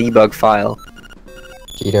fucking debug file.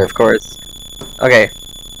 Cheater. Of course. Okay.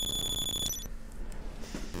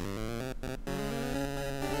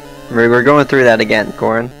 We're going through that again,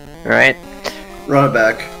 Corin. Alright? Run it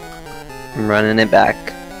back. I'm running it back.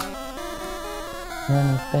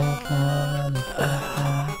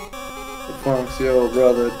 The funk's yo,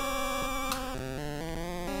 brother.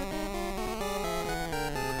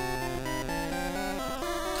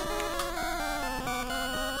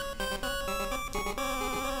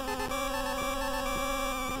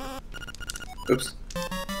 Oops.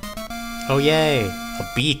 Oh yay, a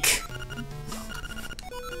beak.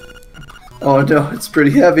 Oh no, it's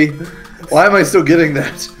pretty heavy. Why am I still getting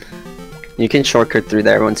that? You can shortcut through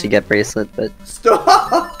there once you get bracelet, but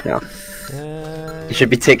Stop! no. You should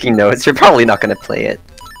be taking notes. You're probably not gonna play it.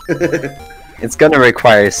 It's gonna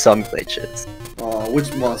require some glitches. Oh,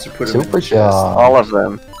 which monster put him in Super the chest? All of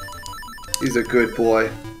them. He's a good boy.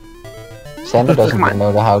 Sander doesn't Come on. even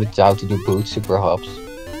know how to do boot super hops.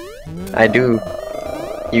 I do.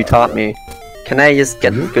 You taught me. Can I just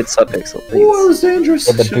get good subpixel, Ooh, that please? was dangerous.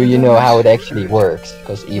 Yeah, but do you know how it actually works?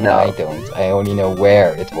 Because even No. I don't. I only know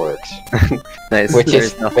where it works, Nice. which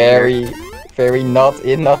is There's nothing there. very not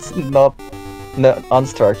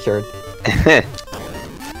unstructured.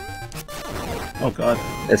 Oh god.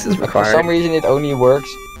 This is But for some required. reason, it only works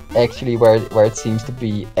actually where it seems to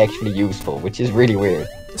be actually useful, which is really weird.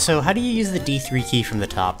 So how do you use the D3 key from the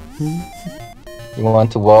top? You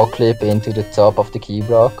want to wall clip into the top of the key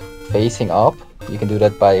block, facing up. You can do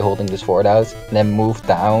that by holding the sword out, and then move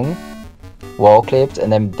down, wall clipped,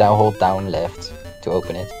 and then hold down left to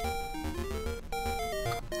open it.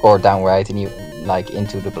 Or down right, and you like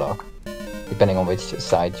into the block, depending on which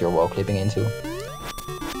side you're wall clipping into.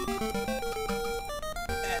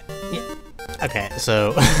 Okay,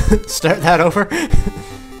 so start that over.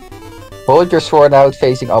 Hold your sword out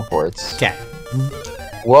facing upwards. Okay.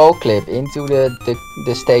 Wall clip into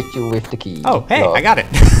the statue with the key. Oh, hey, block. I got it.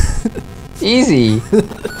 Easy.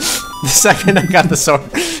 The second I got the sword.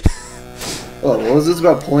 Oh, what was this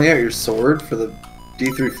about pulling out your sword for the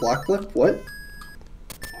D3 flock clip? What?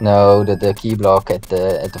 No, the key block at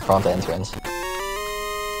the front entrance.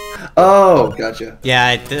 Oh, gotcha. Yeah,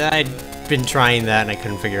 I'd been trying that and I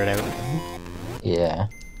couldn't figure it out. Yeah.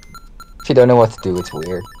 If you don't know what to do, it's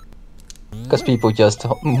weird. Because people just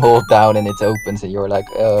hold down and it opens and you're like,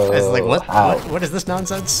 oh, It's like, how? what is this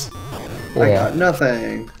nonsense? I Yeah. got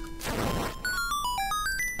nothing.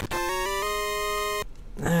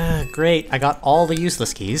 Great, I got all the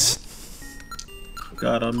useless keys.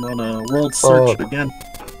 God, I'm on a world search Oh. again.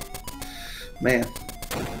 Man,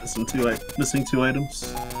 Missing two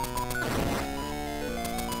items.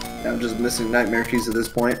 I'm just missing nightmare keys at this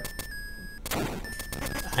point.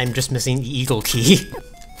 I'm just missing the eagle key.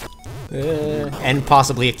 And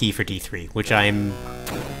possibly a key for D3, which I'm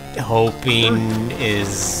hoping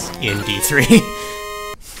is in D3.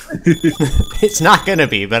 It's not gonna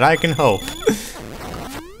be, but I can hope.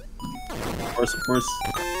 Of course.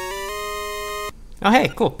 Oh, hey,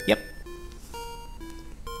 cool. Yep.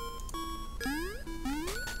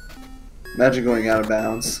 Imagine going out of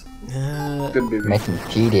bounds. Good baby. Making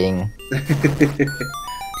cheating.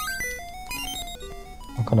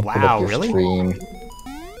 I'm gonna pull Wow, up your really? stream.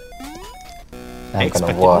 I I'm expected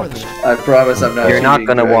gonna more watch. than that. I promise I'm not. You're not cheating,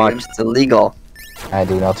 gonna Dragon. watch. It's illegal. I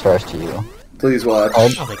do not trust you. Please watch. How,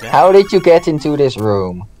 I'll take that. how did you get into this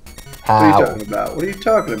room? What are you How? talking about? What are you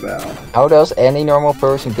talking about? How does any normal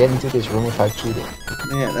person get into this room without cheating?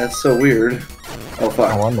 Man, that's so weird. Oh I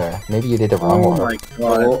fuck. wonder. Maybe you did the wrong Oh one. my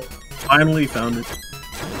god. Oh, Finally found it.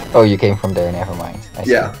 Oh, you came from there. Never mind. I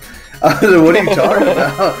see. yeah. What are you talking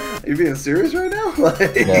about? Are you being serious right now?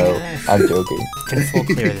 Like... No, I'm joking. Can full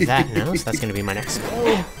clear that now, so that's gonna be my next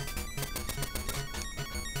go.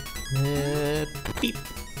 Beep.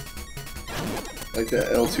 Like that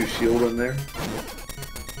L2 shield in there.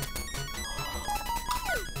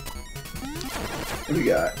 What do we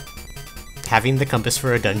got? Having the compass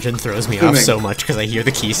for a dungeon throws me off Swimming. so much because I hear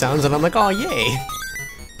the key sounds and I'm like, oh, yay.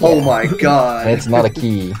 Oh my god. And it's not a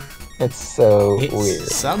key. It's so It's weird. God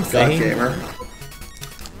something. gamer.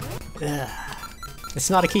 It's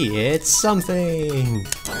not a key, it's something.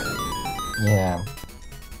 Yeah.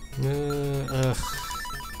 Ugh.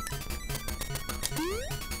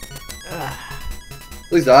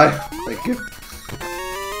 Please die. Thank you.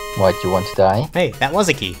 What, you want to die? Hey, that was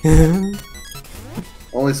a key.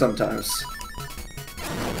 Only sometimes.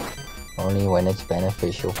 Only when it's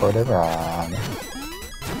beneficial for the run.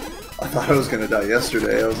 I thought I was gonna die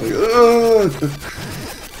yesterday. I was like,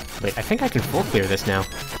 ugh. Wait, I think I can full clear this now.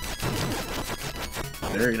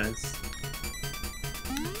 Very nice.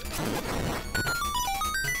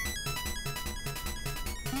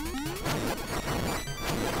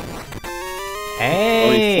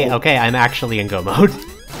 Hey! full. Okay, I'm actually in go mode.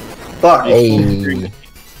 Fuck. Hey.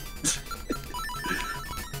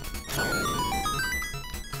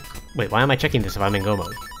 Wait, why am I checking this if I'm in go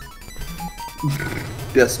mode?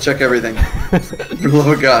 Yes, check everything. For the love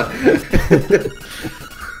of God.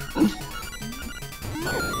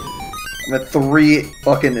 I'm at 3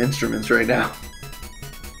 fucking instruments right now.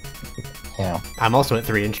 Yeah. I'm also at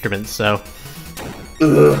 3 instruments, so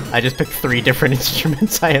Ugh. I just picked 3 different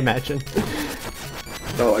instruments, I imagine.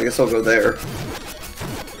 Oh, I guess I'll go there.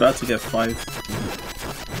 About to get 5.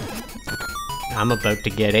 I'm about to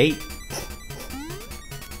get 8.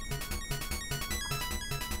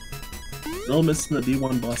 Still missing the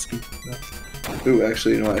D1 boss key. Ooh,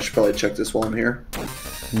 actually, you know what? I should probably check this while I'm here.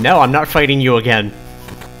 No, I'm not fighting you again.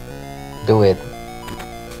 Do it.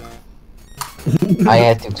 I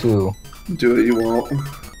had to too. Do it, you won't.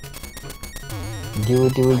 Do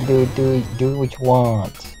what you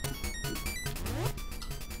want.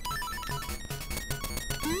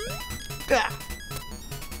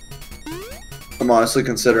 I'm honestly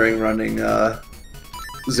considering running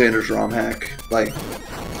Xander's ROM hack, like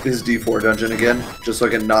his D4 dungeon again, just so I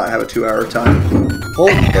can not have a 2-hour time.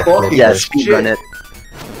 Holy fucking Yeah, shit. speedrun it.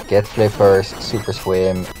 Get flippers, super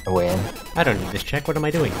swim, win. I don't need this check, what am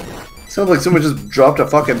I doing? Sounds like someone just dropped a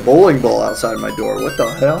fucking bowling ball outside my door. What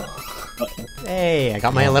the hell? Hey, I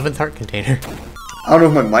got my 11th heart container. I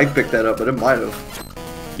don't know if my mic picked that up, but it might have.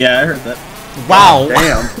 Yeah, I heard that. Wow!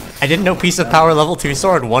 Damn. I didn't know Piece of Power level 2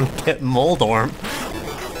 sword 1-hit Moldorm.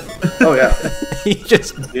 Oh yeah. He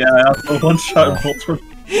just, Yeah, I also one-shot Voltorb.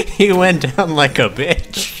 he went down like a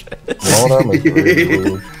bitch. Hold on, it's really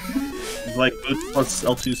weird. It's like boots plus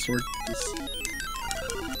L2 sword. Just...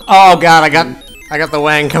 Oh god, I got the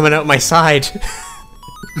wang coming out my side.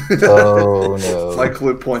 Oh no. My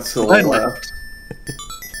clue points to the Fine. left.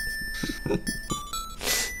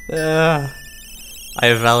 I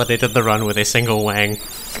have validated the run with a single wang.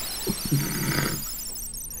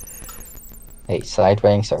 Hey, side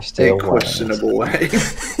ranks are A still wangs. questionable way.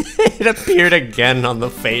 It appeared again on the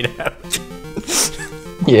fade out.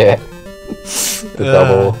 Yeah. The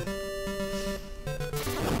double.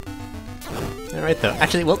 Alright though.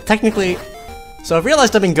 Actually, well, technically... So I've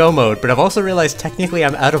realized I'm in go mode, but I've also realized technically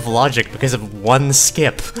I'm out of logic because of one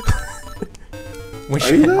skip. Which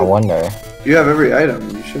Are you I though? wonder. You have every item.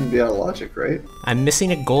 You shouldn't be out of logic, right? I'm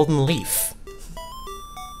missing a golden leaf.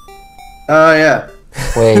 Oh yeah.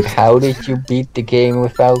 Wait, how did you beat the game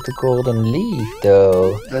without the golden leaf,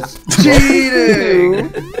 though? That's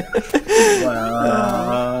cheating!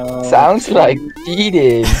 Wow. Sounds like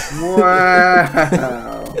cheating.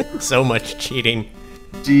 Wow. So much cheating.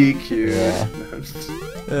 DQ.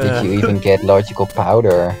 Did you even get logical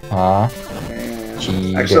powder, huh?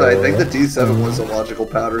 Man. Actually, I think the D7 was a logical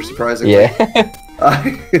powder, surprisingly. Yeah,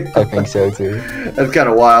 I I think so too. That's kind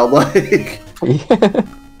of wild, like.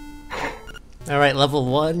 Alright, level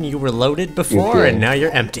 1, you were loaded before, Okay. and now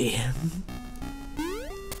you're empty.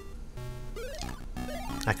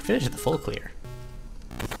 I can finish the full clear.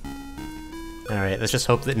 Alright, let's just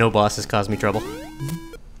hope that no bosses cause me trouble.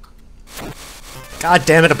 God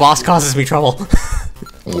damn it, a boss causes me trouble!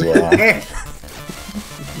 Yeah.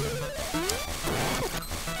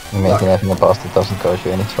 Imagine having a boss that doesn't cause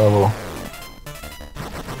you any trouble.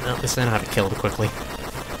 Well, at least I know how to kill them quickly.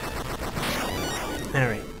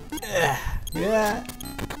 Alright. Yeah.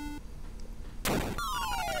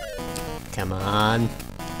 Come on.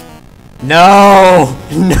 No!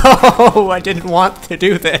 No! I didn't want to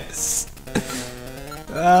do this!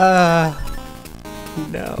 No.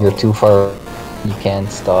 You're too far. You can't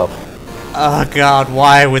stop. Oh god,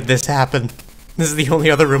 why would this happen? This is the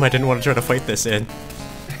only other room I didn't want to try to fight this in.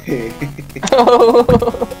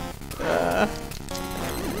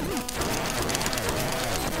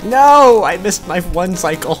 No! I missed my one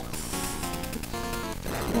cycle.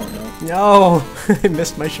 No! I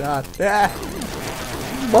missed my shot. Ah.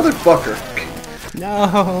 Motherfucker.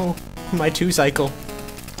 No! My 2 cycle.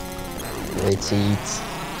 Great seeds.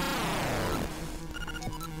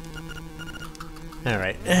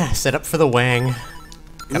 Alright, set up for the Wang.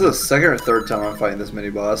 This is the second or third time I'm fighting this mini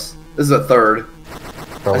boss. This is the third.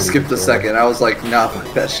 Probably I skipped the second. I was like, nah,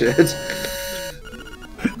 fuck that shit.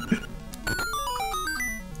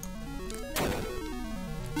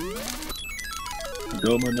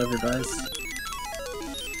 Goma never dies.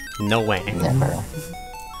 No Wang. Never.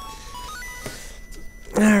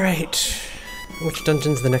 Alright. Which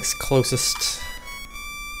dungeon's the next closest?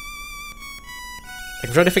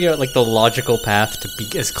 I'm trying to figure out like the logical path to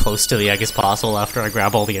be as close to the egg as possible after I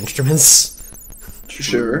grab all the instruments.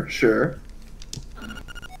 Sure, sure.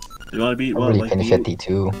 You want to beat what? Probably Like finish at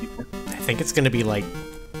D2. I think it's gonna be like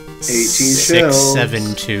 18 6, shells.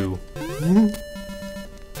 7, 2.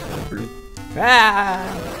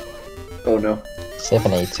 Ah! Oh no.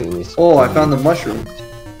 782 is. Oh, I found the mushroom.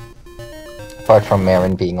 Apart from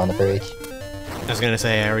Marin being on the bridge. I was gonna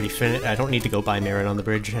say I already finished. I don't need to go buy Marin on the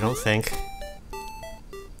bridge. I don't think.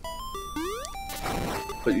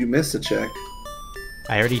 But you missed a check.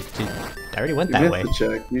 I already did. I already went You that missed way. a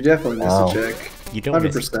check. You definitely missed Oh. a check. You don't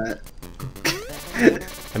miss. 100%.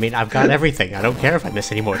 I mean, I've got everything. I don't care if I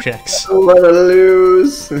miss any more checks. Let her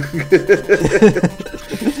lose.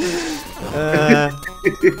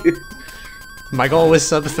 My goal was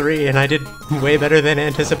sub 3, and I did way better than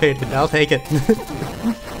anticipated. I'll take it.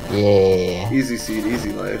 Yeah. Easy seed,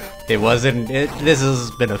 easy life. It wasn't. This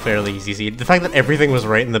has been a fairly easy seed. The fact that everything was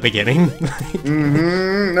right in the beginning.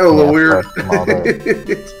 Mm-hmm. No, a little Yeah, weird.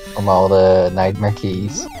 From all the nightmare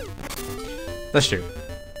keys. That's true.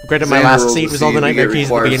 Granted, my last seed was all the nightmare keys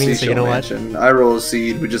at the beginning, so you know what? I roll a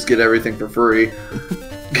seed, we just get everything for free.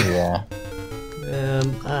 Yeah.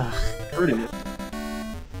 Pretty good.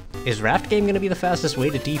 Is Raft Game gonna be the fastest way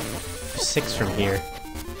to D6 from here?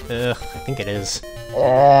 I think it is.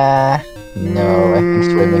 No, I think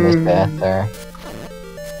swimming is better.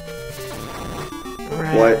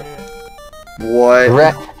 What?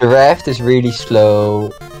 What? The raft is really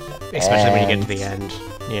slow. Especially when you get to and the end.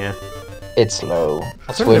 Yeah. It's slow.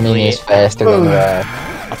 Alternatively- Swimming is faster than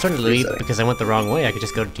raft. Alternatively, Resetting. because I went the wrong way, I could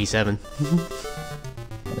just go to D7.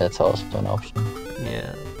 That's also an option.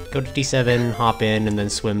 Yeah. Go to D7, hop in, and then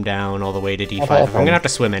swim down all the way to D5. Okay, I'm gonna have to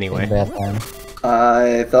swim anyway. Bad time.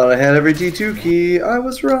 I thought I had every D2 key. I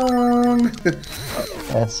was wrong.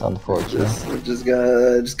 That's unfortunate. We're just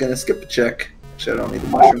gonna skip a check. Actually, I don't need the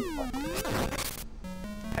mushroom.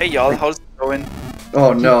 Hey y'all, how's it going?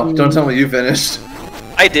 Oh no! Don't tell me you finished.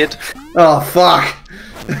 I did. Oh fuck!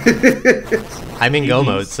 I'm in go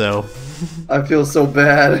mode, so. I feel so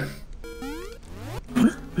bad.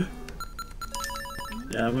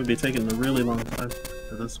 Yeah, I'm gonna be taking a really long time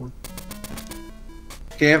for this one.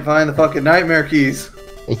 Can't find the fucking nightmare keys.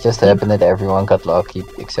 It just happened that everyone got lucky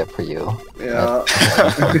except for you. Yeah.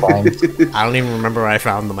 I don't even remember where I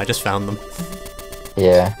found them, I just found them.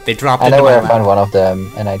 Yeah. They dropped I into know my where I lap. found one of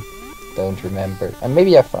them, and I don't remember. And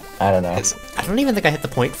maybe I found. I don't know. Yes. I don't even think I hit the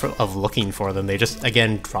point of looking for them, they just,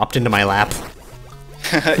 again, dropped into my lap.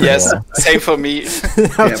 Yes, Yeah. same for me. I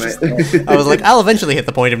Damn was, it. I was like, I'll eventually hit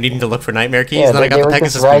the point of needing to look for nightmare keys, Yeah, then I got they the were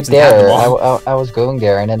Pegasus just right boots and had them there. all. I was going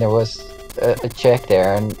there, and then there was a check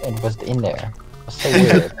there, and it was in there. It was so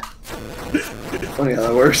weird. Funny how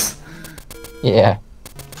that works. Yeah.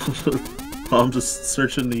 I'm just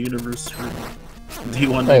searching the universe for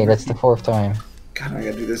D1. Hey, that's the 4th time. God, I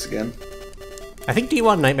gotta do this again. I think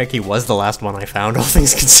D1 Nightmare Key was the last one I found, all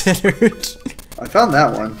things considered. I found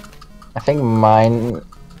that one. I think mine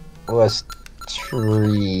was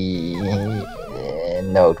 3.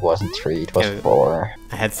 No, it wasn't 3, it was Yeah. 4.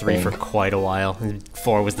 I had 3 for quite a while, and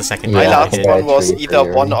 4 was the second. Yeah, My one I last did. one was Three either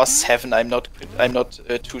for 1 Yuri. or 7. I'm not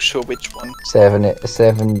too sure which one. 7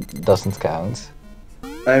 doesn't count.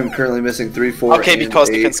 I am currently missing 3, 4, Okay, and because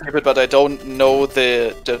 8. you can skip it, but I don't know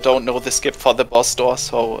the skip for the boss door.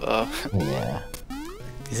 So Yeah.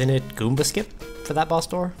 Isn't it Goomba Skip for that boss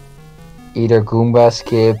door? Either Goomba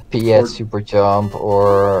skip, Or- PS super jump,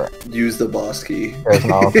 or Use the boss key. there's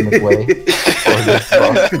an alternate way. Or the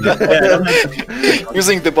boss key.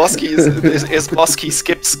 using the boss key is boss key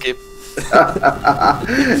skip.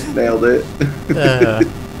 Nailed it.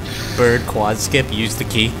 Bird quad skip, use the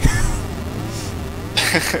key.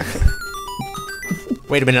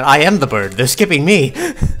 Wait a minute, I am the bird. They're skipping me.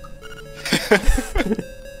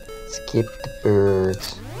 Skip the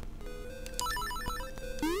birds.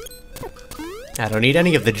 I don't need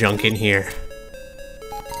any of the junk in here.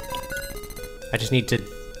 I just need to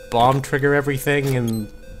bomb trigger everything and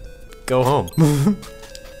go home.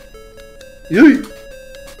 Yay!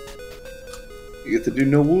 You get to do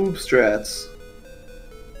no whoop strats.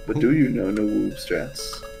 But do you know no whoop strats?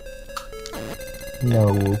 No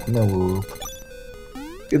whoop, no whoop.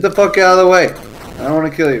 Get the fuck out of the way! I don't want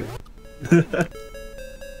to kill you.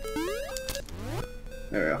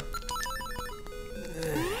 There we go.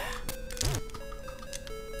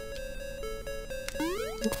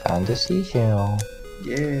 Found a seashell.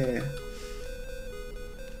 Yeah.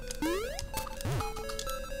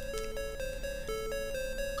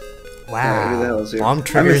 Yeah, who the hell Wow, is here? bomb I'm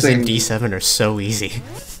triggers in missing- D7 are so easy.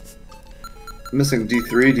 I'm missing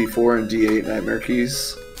D3, D4, and D8 nightmare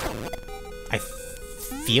keys. I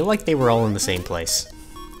feel like they were all in the same place.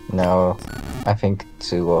 No, I think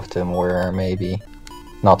 2 of them were maybe.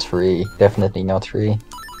 Not 3, definitely not 3.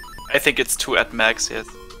 I think it's 2 at max. Yes.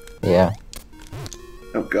 Yeah.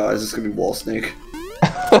 Oh god, is this gonna be Wall Snake?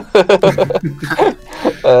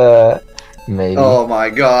 Maybe. Oh my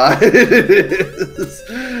god. It is.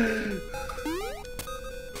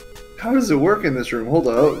 How does it work in this room? Hold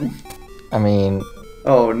up. I mean,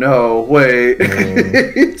 Oh no, wait.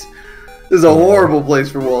 This is a horrible place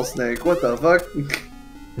for Wall Snake. What the fuck?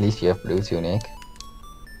 at least you have blue tunic.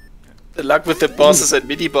 The luck with the bosses and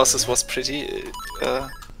mini bosses was pretty.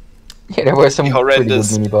 Yeah, there were some pretty good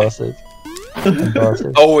Horrendous. mini bosses.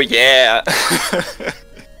 Oh yeah.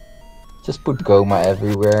 Just put Goma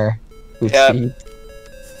everywhere. With Yeah. feet.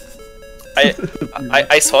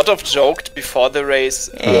 I sort of joked before the race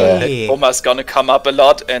that Hey. Oma's gonna come up a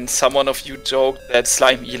lot, and someone of you joked that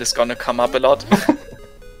Slime Eel is gonna come up a lot.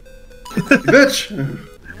 Bitch!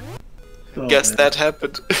 Oh, Guess man. that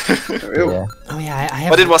happened. There we go. Yeah. Oh yeah, I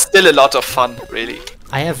have. But it was still a lot of fun, really.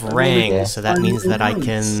 I have Rang, Yeah. so that means that I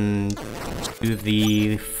can do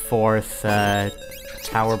the 4th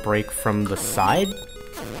tower break from the side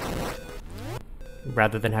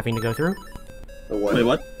rather than having to go through. The what? Wait,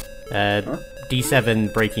 what?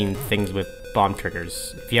 D7 breaking things with bomb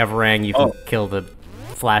triggers. If you have Rang, you can Oh. kill the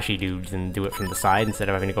flashy dudes and do it from the side instead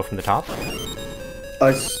of having to go from the top.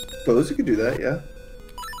 I suppose you could do that, yeah.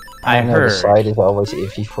 I don't know, heard. the side is always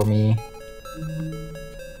iffy for me.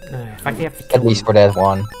 In fact, you have to kill At least them. for that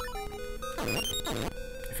one.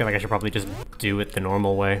 I feel like I should probably just do it the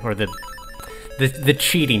normal way, or the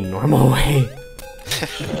cheating normal way.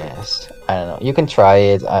 Yes. I don't know. You can try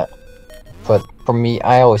it, but for me,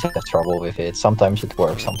 I always have trouble with it. Sometimes it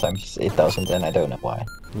works, sometimes it doesn't, and I don't know why.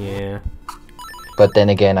 Yeah. But then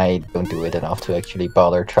again, I don't do it enough to actually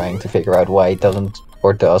bother trying to figure out why it doesn't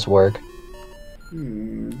or does work.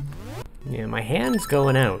 Yeah, my hand's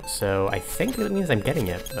going out, so I think that means I'm getting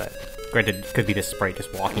it, but granted, it could be this sprite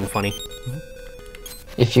just walking funny.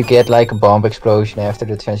 If you get like a bomb explosion after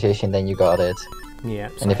the transition, then you got it. Yeah.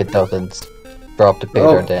 And if it doesn't drop the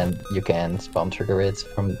pillar, Oh. then you can bomb trigger it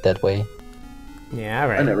from that way. Yeah,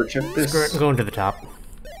 alright. I never checked this. Screw it, I'm going to the top.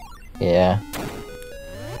 Yeah.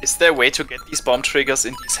 Is there a way to get these bomb triggers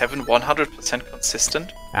in D7 100%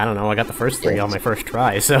 consistent? I don't know, I got the first 3 Yes. on my first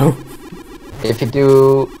try, so... If you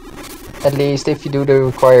do, at least if you do the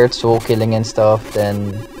required soul killing and stuff,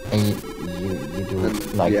 then and you do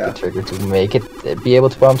like yeah. the trigger to make it be able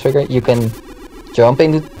to bomb trigger, you can jump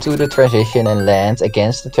into the transition and land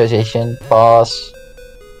against the transition, pause,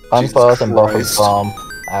 Jesus unpause, and buffer Christ. bomb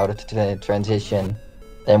out of the transition.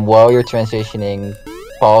 Then while you're transitioning,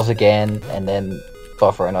 pause again, and then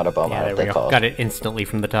buffer another bomb Yeah, out there of we that go. pause. Got it instantly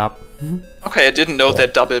from the top. Okay, I didn't know Yeah.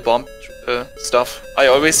 that double bomb stuff. I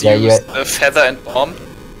always Yeah, use you feather and bomb.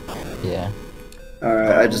 Yeah.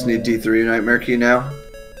 Alright, I just need D3 nightmare key now.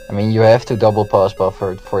 I mean, you have to double pause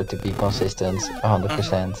buffer for it to be consistent,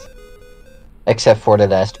 100%. Except for the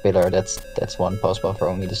last pillar, that's one pause buffer,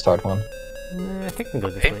 only the start one. I think I can go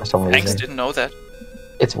this Okay. way. For some Thanks, reason. didn't know that.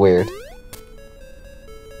 It's weird.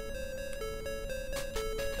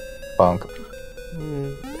 Bonk.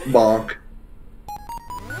 Bonk.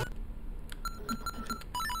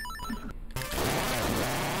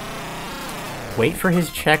 Wait for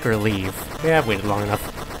his check or leave. Yeah, I've waited long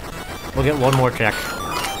enough. We'll get one more check.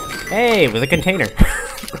 Hey, with a container.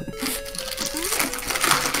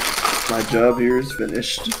 My job here is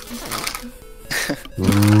finished.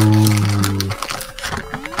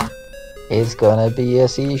 It's gonna be a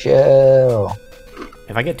seashell.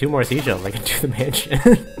 If I get 2 more seashells, I can do the mansion.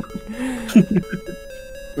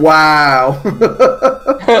 Wow.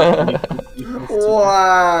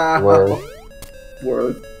 Wow.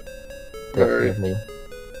 Worth. Definitely.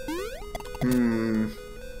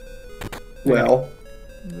 Well.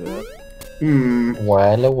 Well.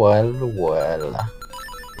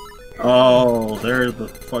 Oh, there the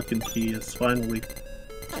fucking key is finally.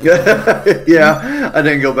 Yeah, I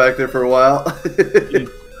didn't go back there for a while.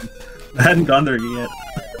 I hadn't gone there yet.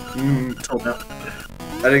 Until now.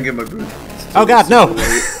 I didn't get my boot. Oh god, no!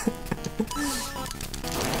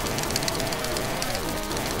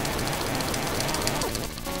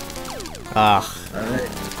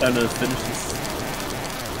 Alright, time to finish this.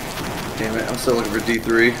 Damn it, I'm still looking for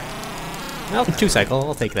D3. Well, 2 cycle,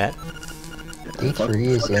 I'll take that. D3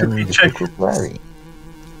 is in the Check. Kukulari.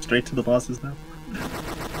 Straight to the bosses now.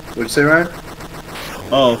 What'd you say, Ryan?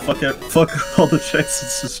 Oh, fuck it. Fuck all the checks,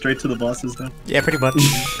 it's just straight to the bosses now. Yeah, pretty much.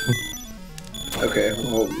 Okay,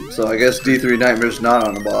 well, so I guess D3 Nightmare's not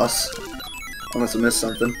on the boss. Unless I missed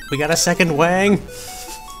something. We got a second Wang!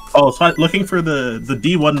 Oh, looking for the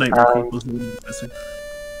D1 nightmare was missing.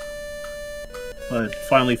 But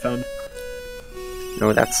finally found.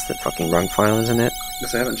 No, that's the fucking wrong file, isn't it?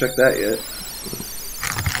 Guess I haven't checked that yet.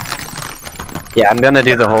 Yeah, I'm gonna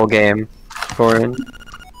do the whole game for him.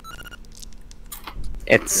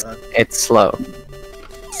 It's slow.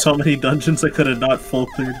 So many dungeons I could have not full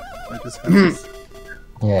cleared. I just had this.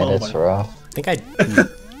 Yeah, Oh that's my- rough. I think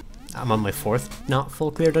I'm on my 4th not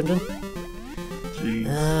full clear dungeon. Jeez.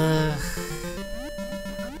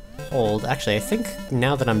 Hold. Actually, I think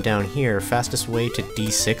now that I'm down here, fastest way to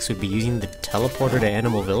D6 would be using the teleporter to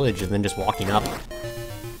Animal Village and then just walking up.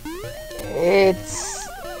 It's...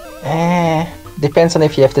 depends on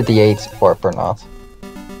if you have the D8 warp or not.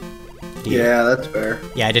 Yeah, that's fair.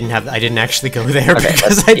 Yeah, I didn't actually go there Okay,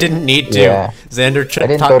 because I didn't need to. Yeah. Xander I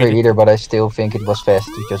didn't taught go me there to- either, but I still think it was fast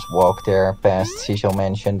to just walk there past Seashell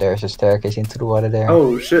Mansion. There's a staircase into the water there.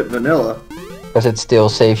 Oh shit, vanilla. Because it still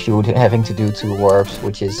saves you having to do 2 warps,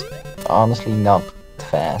 which is honestly not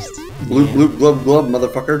fast. Bloop bloop blub blub,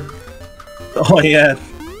 motherfucker. Oh yeah,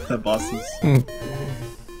 the bosses.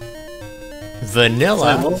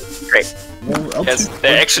 Vanilla. Great. Yes,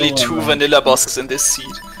 there are actually 2 vanilla bosses in this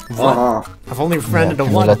seed. Uh-huh. I've only friended a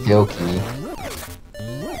Vanilla one. Yoki.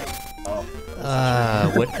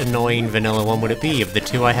 What annoying vanilla one would it be of the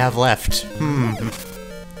 2 I have left?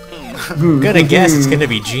 Gonna guess it's gonna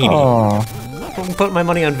be Genie. Oh, I'm putting my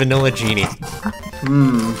money on Vanilla Genie. I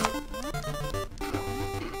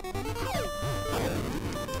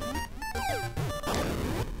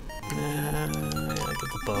get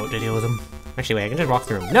the boat to deal with him. Actually, wait, I can just walk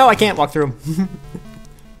through him. No, I can't walk through him.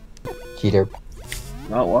 cheater.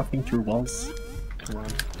 Not walking through walls. Come on.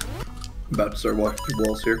 About to start walking through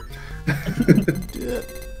walls here.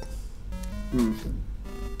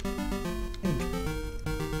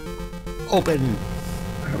 Open.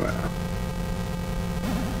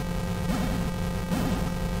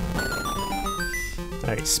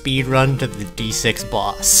 Alright, speed run to the D6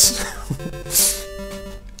 boss.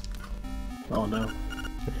 Oh no.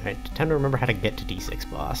 Alright, time to remember how to get to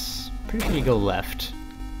D6 boss. Pretty sure you go left.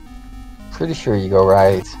 Pretty sure you go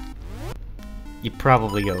right. You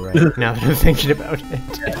probably go right, now that I'm thinking about it.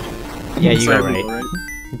 Yeah, you go Sadly, right.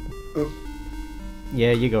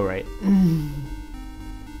 Yeah, you go right.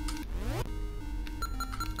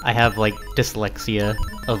 I have, like, dyslexia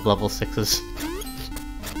of level 6s.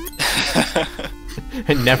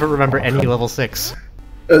 I never remember any level 6.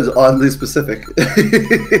 That is oddly specific.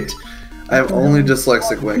 I am only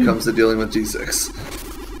dyslexic when it comes to dealing with D6.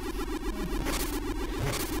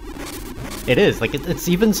 It is, like, it's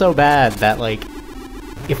even so bad that, like,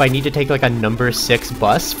 if I need to take, like, a number 6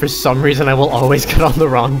 bus, for some reason I will always get on the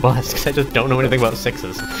wrong bus, because I just don't know anything about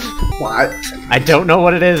 6s. What? I don't know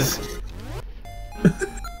what it is.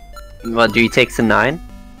 Well, do you take the 9?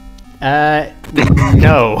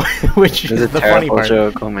 No, which It's is a the funny terrible part.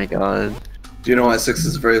 joke, oh my god. Do you know why 6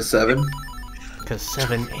 is afraid of 7? Because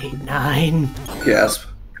 7, 8, 9... Gasp.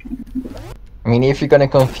 I mean, if you're gonna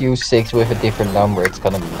confuse 6 with a different number, it's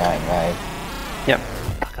gonna be 9, right? Yep.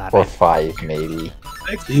 God, Or 5, maybe.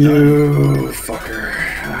 You fucker.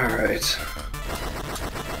 Alright.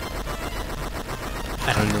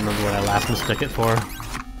 I don't even remember what I last mistook it for.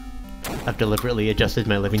 I've deliberately adjusted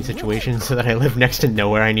my living situation so that I live next to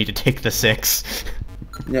nowhere I need to take the 6.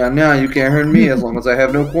 Yeah, no, you can't hurt me as long as I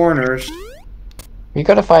have no corners. You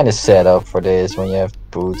gotta find a setup for this when you have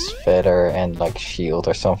boots, feather, and like shield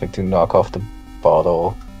or something to knock off the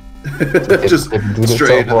bottle. Just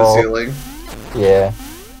straight into the ceiling. Yeah.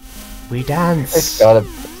 We dance. It's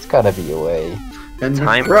gotta be a way. And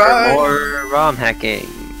time for more ROM hacking.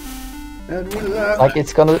 And we laugh. Like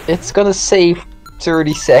it's gonna save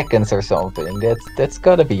 30 seconds or something. That's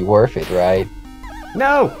gotta be worth it, right?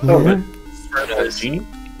 No! Genie?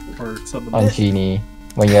 Or something. On Genie,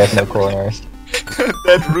 when you have no corners.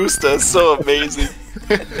 That rooster is so amazing.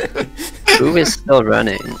 Who is still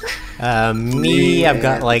running? Me, I've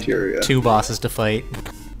got like Materia. 2 bosses to fight.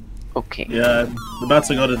 Okay. Yeah, I'm about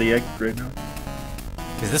to go to the egg right now.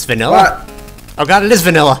 Is this vanilla? What? Oh god, it is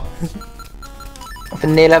vanilla!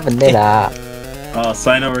 Vanilla.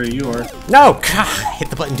 Sign over you are. No! God, hit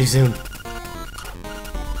the button too soon.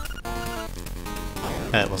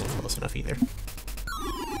 That wasn't close enough either.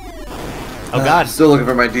 Oh god. Still looking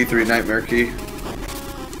for my D3 Nightmare key.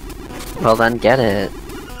 Well then, get it.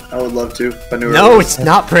 I would love to. If I knew where No, it was. it's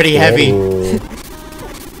not pretty heavy.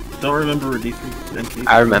 Don't remember where D3 and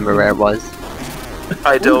I remember where it was.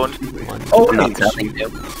 I don't. Oh, I'm not telling you.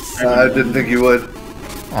 I didn't think you would.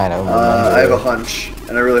 I don't remember. I have a hunch,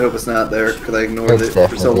 and I really hope it's not there because I ignored It's it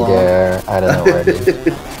for so definitely long. there. I don't know where it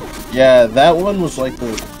is. Yeah, that one was like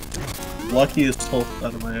the luckiest pull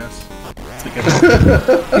out of my ass.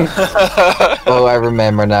 Oh, I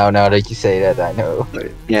remember now. Now that you say that, I know.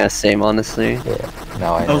 Yeah, same honestly. Yeah.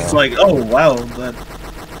 Now I I know. was like, oh wow, that.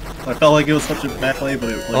 I felt like it was such a bad play, but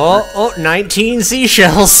it was like. Oh, 19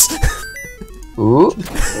 seashells! Ooh.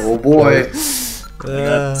 Oh boy. I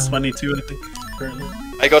got 22, I think, currently.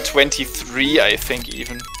 I got 23, I think,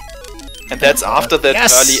 even. And that's after that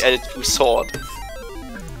Yes! early L2 sword.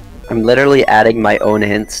 I'm literally adding my own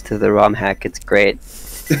hints to the ROM hack. It's great.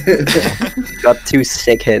 Got 2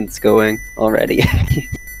 sick hints going already.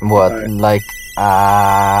 What? Alright. Like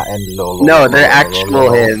and lol. No, they're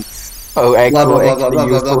actual hints. Oh, Blah blah actual, blah blah blah actually blah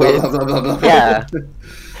useful blah blah hints. blah blah. Yeah.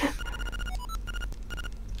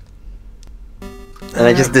 And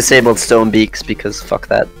I just disabled stone beaks because fuck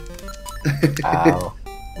that. Ow.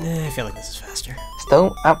 I feel like this is faster.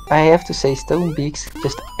 Stone. I have to say, stone beaks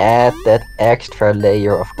just add that extra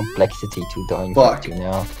layer of complexity to doing Fuck. it, you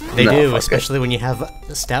know. They No, do, okay. especially when you have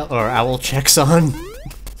stout or owl checks on.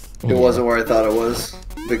 It wasn't where I thought it was.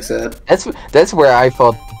 Big sad. That's where I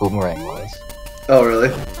thought boomerang was. Oh really?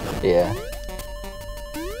 Yeah.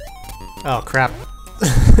 Oh crap.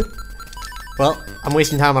 Well, I'm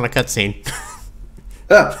wasting time on a cutscene.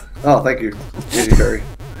 Ah. Oh, thank you, Easy Fairy.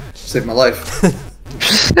 Saved my life.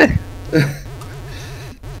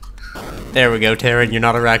 There we go, Taryn, you're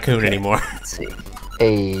not a raccoon ananymore. Let's see.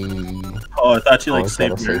 Hey. Oh, I thought you like Always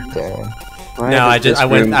gotta saved your. save there. Why No, does I this I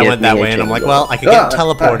went room I give went that me a way and I'm like, jingle? well, I could get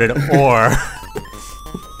teleported or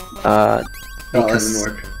Oh, that Because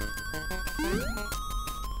didn't work.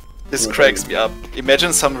 This cracks me up.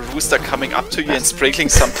 Imagine some rooster coming up to you and sprinkling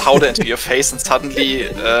some powder into your face, and suddenly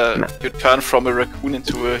you turn from a raccoon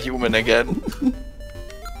into a human again.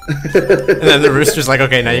 and then the rooster's like,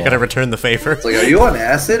 okay, now you gotta return the favor. It's like, are you on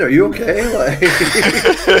acid? Are you okay? Like,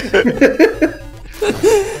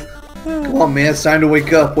 come on, man, it's time to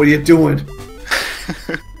wake up. What are you doing?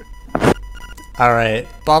 Alright,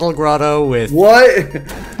 Bottle Grotto with What?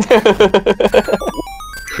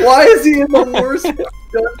 Why is he in the worst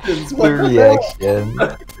dungeons? What The the hell?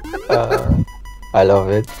 reaction. I love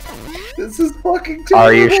it. This is fucking terrible.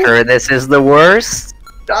 Are you sure this is the worst?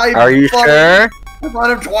 Are you sure? I've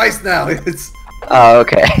run him twice now. It's. Oh,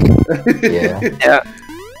 okay. Yeah. Yeah.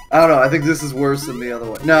 I don't know. I think this is worse than the other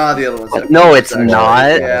one. Nah, the other one's. No, it's actually.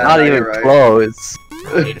 not. Yeah, not no, even you're right. close.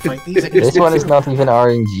 I need to fight these. This one is not even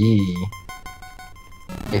RNG.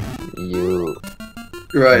 If you.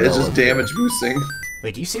 You're right. It's No, just damage boosting.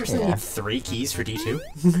 Wait, do you seriously Yeah. need 3 keys for D2?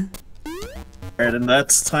 Alright, and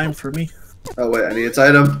that's time for me. Oh wait, I need its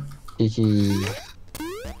item. Hee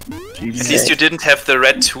At least you didn't have the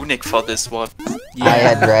red tunic for this one. Yeah. I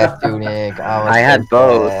had red tunic. I had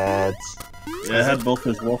both. Bad. Yeah, I had both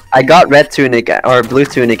as well. I got red tunic or blue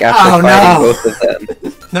tunic after Oh, fighting no. both of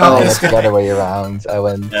them. No, Oh, I this went the guy. other way around. I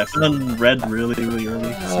went. Yeah, I found red really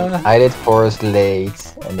early. So. I did forest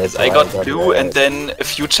late, and that's I how got blue, red. and then a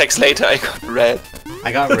few checks later I got red.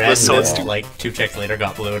 I got red, So and it's then, like 2 checks later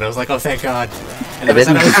got blue, and I was like, oh, thank God. And I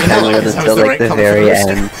then didn't I was download because I was until the like right the color very first.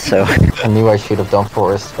 end, so I knew I should have done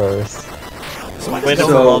forest first. Wait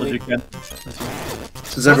until all that you can.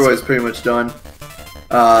 Since everybody's pretty much done,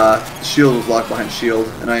 shield was locked behind shield,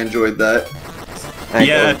 and I enjoyed that.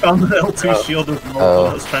 Yeah, I found the L2 shield as well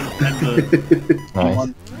when I was trying to find the Nice.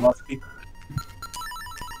 Muskie.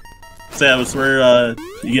 So yeah, that's where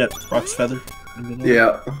you get Rock's Feather.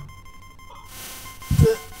 Yeah.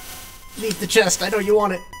 Leave the chest, I know you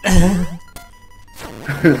want it.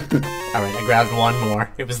 Alright, I grabbed one more.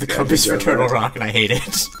 It was the compass for Turtle Rock, and I hate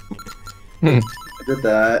it. I did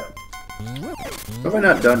that. Am I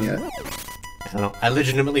not done yet? I don't know. I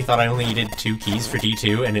legitimately thought I only needed 2 keys for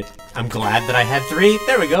D2, and I'm glad that I had 3.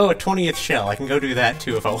 There we go, a 20th shell. I can go do that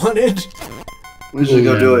too if I wanted. We should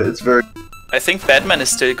go do it. It's very. I think Batman is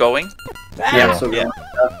still going. Yeah. So Yeah.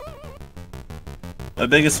 My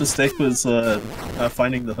biggest mistake was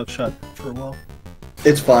finding the hookshot for a while.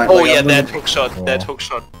 It's fine. Oh like, yeah, I'm that gonna- hook shot. That hook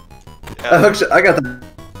shot. I got the.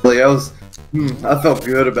 Like, I was. I felt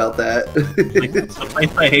good about that.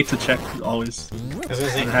 I hate to check always. I was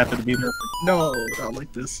gonna say, I happen to be there. Like, no, not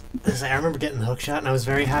like this. I remember getting the hook shot, and I was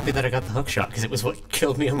very happy that I got the hook shot, because it was what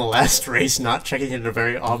killed me on the last race, not checking it in a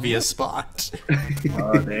very obvious spot.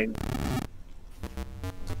 Oh, dang.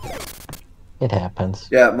 It happens.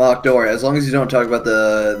 Yeah, Mock, don't worry. As long as you don't talk about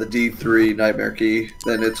the D3 Nightmare Key,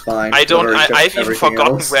 then it's fine. I don't. already checked I've even everything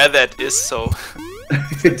forgotten else. where that is. So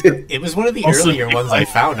It was one of the Also, earlier ones I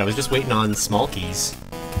found. I was just waiting on small keys.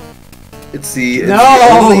 It's the No,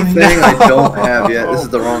 only thing I no. don't have yet. This is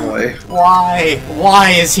the wrong way. Why?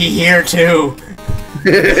 Why is he here too?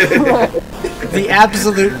 The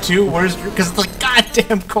absolute 2 worst, because it's the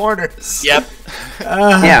goddamn corners. yep,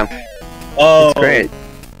 Yeah, Oh, great.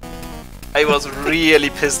 I was really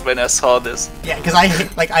pissed when I saw this. Yeah, because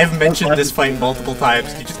I've mentioned this fight multiple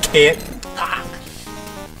times. You just can't.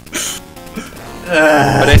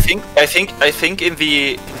 But I think in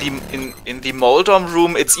the Moldom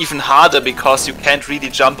room it's even harder because you can't really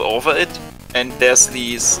jump over it, and there's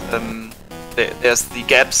these there's the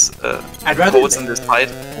gaps I'd rather holes in this fight.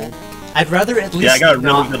 I'd rather at least yeah, I got really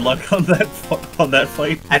not. good luck on that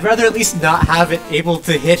fight. I'd rather at least not have it able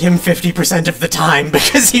to hit him 50% of the time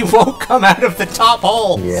because he won't come out of the top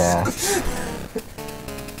hole. Yeah.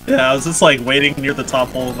 Yeah, I was just like waiting near the top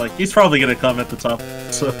hole, like he's probably gonna come at the top.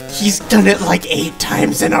 So He's done it like 8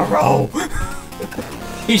 times in a row.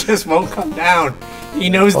 He just won't come down. He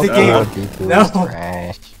knows the game. D2 No. is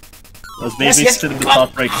trash. I was Yes, babysitting yes. the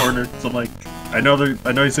top right corner, so I'm like, I know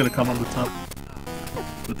he's gonna come on the top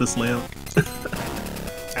with this layout.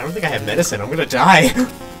 I don't think I have medicine. I'm gonna die.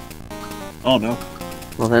 Oh no.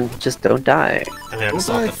 Well then, just don't die. I'm gonna have to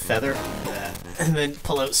swap the feather and then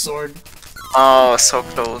pull out sword. Oh, so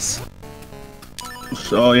close.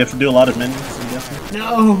 So you have to do a lot of menus, I'm guessing.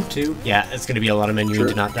 No! 2. Yeah, it's gonna be a lot of menuing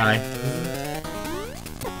to not die.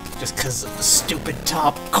 Just because of the stupid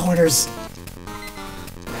top corners.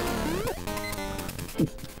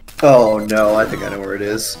 Oh no, I think I know where it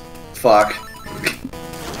is. Fuck.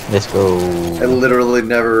 Let's go. I literally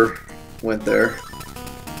never went there.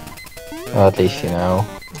 Well, at least you know.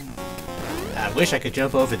 I wish I could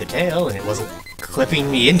jump over the tail and it wasn't clipping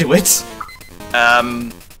me into it.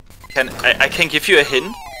 I can give you a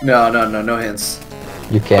hint? No hints.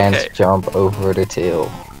 You can't Okay. jump over the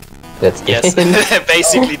tail. That's the Yes, hint.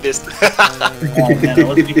 basically this. Oh man, I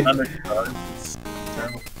wasn't even under It's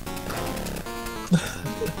terrible.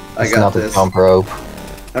 I It's got not this. a jump rope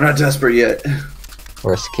I'm not desperate yet.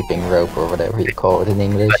 or a skipping rope or whatever you call it in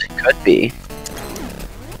English. Could be.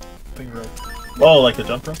 Oh, like a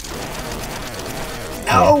jump rope?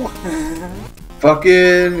 No!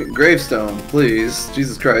 Fucking gravestone, please.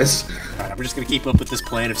 Jesus Christ. Alright, I'm just gonna keep up with this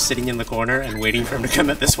plan of sitting in the corner and waiting for him to come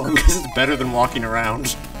at this one because it's better than walking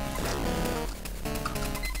around.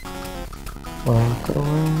 Walk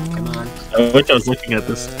around. Come on. I wish I was looking at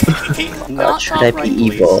this. Okay, not Should I top be right,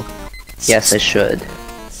 please. evil? Yes, I should.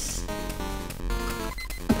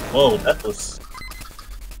 Whoa, that was...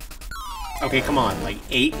 Okay, come on, like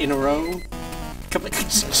 8 in a row? Come,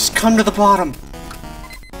 just come to the bottom!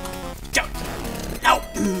 No!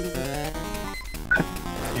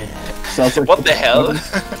 Sounds like What the hell?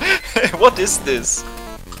 What is this?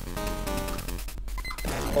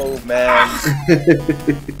 Oh man.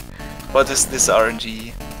 What is this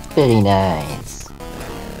RNG? Very nice.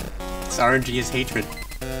 This RNG is hatred.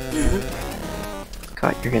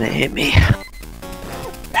 God, you're gonna hit me.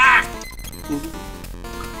 Ah!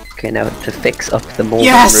 Okay, now to fix up the molding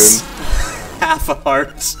Yes! room. Half a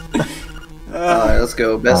heart. Alright, let's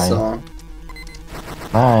go. Best Fine. song.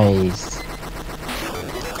 Nice.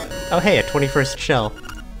 Oh hey, a 21st shell.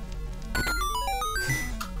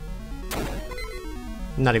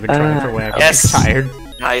 I'm not even trying for way. I'm Yes. tired.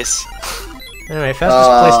 Nice. Alright, fastest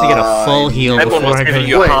place to get a full heal I'm before almost I go. giving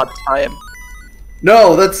you a hard time.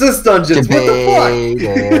 No, that's this dungeon.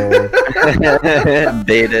 Debated.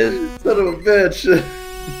 Baited. Son of a bitch.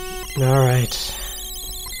 Alright.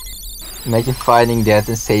 Imagine finding that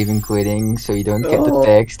and saving quitting so you don't get the Oh,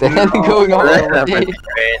 text and no. going on That all day. would be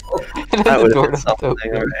great. And then That the would door have been doesn't something,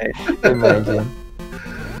 open. alright. Imagine.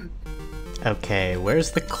 Okay,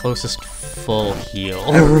 where's the closest full heal?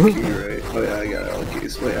 Right. Oh yeah, I got all the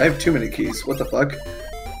keys. Wait, I have too many keys. What the fuck?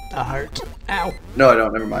 A heart. Ow. No, I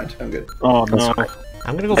don't. Never mind. I'm good. Oh no.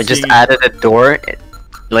 I'm gonna go I just see- added a door,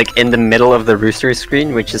 like in the middle of the rooster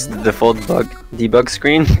screen, which is the default debug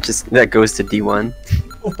screen, just that goes to D1.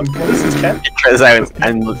 What is this cat? Because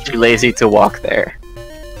I'm too lazy to walk there.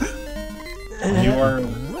 You are.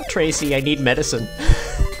 Tracy, I need medicine.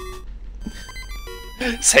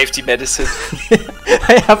 Safety medicine.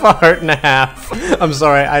 I have a heart and a half. I'm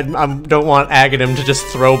sorry, I don't want Aghanim to just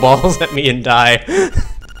throw balls at me and die.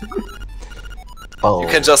 Oh. You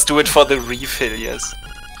can just do it for the refill, yes.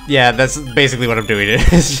 Yeah, that's basically what I'm doing.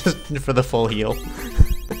 It's just for the full heal.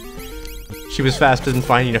 She was faster than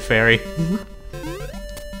finding a fairy.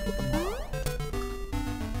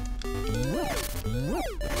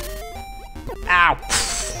 Ow!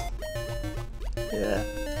 Yeah.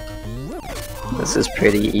 This is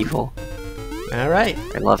pretty evil. Alright.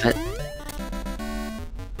 I love it.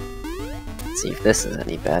 Let's see if this is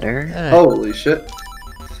any better. Holy shit.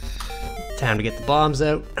 Time to get the bombs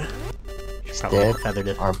out. Should probably Dead. have feathered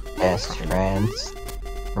it. Our best friends.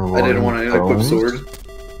 I didn't want an unequipped sword.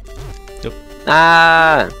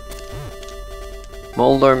 Ah!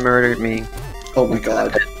 Moldor murdered me. Oh my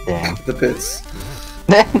god. Damn. The pits.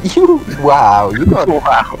 Wow, you got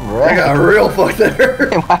Wow. I got real fucked there.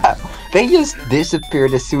 Wow. They just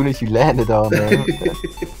disappeared as soon as you landed on them.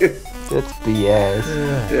 That's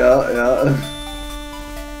BS. Yeah.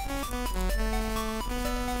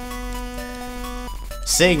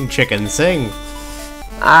 Sing, chicken, sing!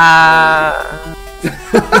 Ah!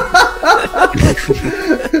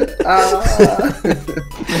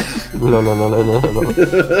 La, la, la, la, la, la.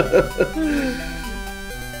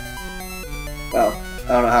 Wow.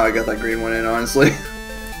 I don't know how I got that green one in, honestly.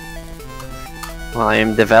 Well, I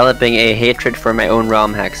am developing a hatred for my own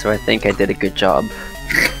ROM hack, so I think I did a good job.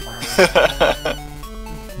 I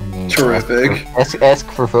mean, Terrific. Ask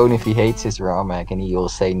for Vone if he hates his ROM hack, and he will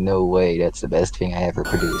say, "No way, that's the best thing I ever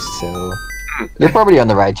produced." So you're probably on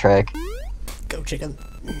the right track. Go, chicken.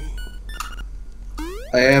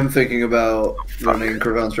 I am thinking about running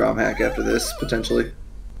Craven's ROM hack after this, potentially.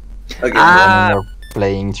 Again. Ah! When you're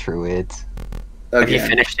playing through it. Have you Again.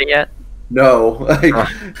 finished it yet? No.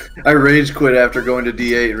 I rage quit after going to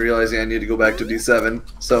D8 and realizing I need to go back to D7,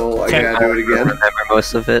 so I gotta do it I again. remember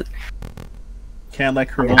most of it. Can't let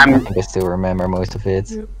I Cravon. think I still remember most of it.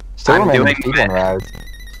 Still I'm remember the doing speedrun route.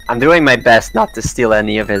 I'm doing my best not to steal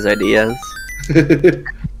any of his ideas.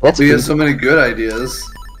 That's We have so many good ideas.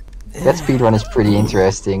 That speedrun is pretty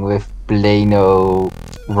interesting with Blano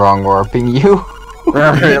wrong warping you.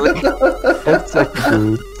 Really? That's so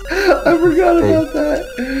good. I forgot about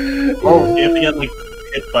that. Oh, you have to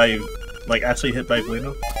get actually hit by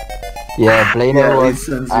Blano. Yeah, Blano Yeah, he was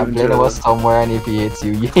sends you into Blano was somewhere, and if he hits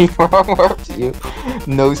you, he wrong warps you.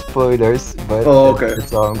 No spoilers, but Oh, okay.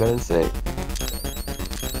 that's all I'm gonna say.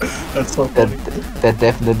 That's so That funny. that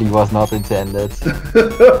definitely was not intended.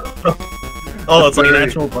 Oh, it's like an Very-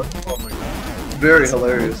 actual button. Oh my god. Very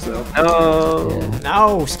hilarious, though. No. Yeah.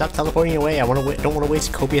 No! Stop teleporting away. I don't want to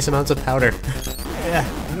waste copious amounts of powder. Yeah.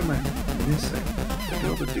 What am I missing? Do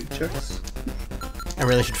all the dig checks? I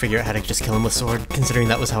really should figure out how to just kill him with sword, considering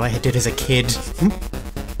that was how I did as a kid.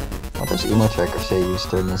 What does Emo Tracker say you're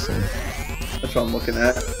still missing? That's what I'm looking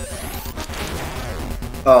at.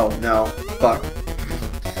 Oh, no. Fuck.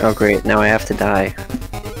 Oh great, now I have to die.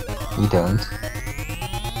 You don't.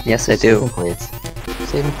 Yes, I Save do. and quit.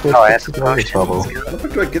 Save and quit. Oh, I have fix to it all your potion. trouble. How the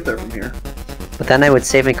fuck do I get there from here? But then I would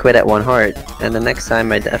save and quit at 1 heart, and the next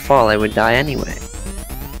time I fall, I would die anyway.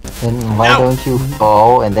 Then why don't you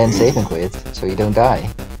fall and then save and quit so you don't die?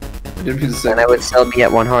 I didn't mean to say. Then I would still be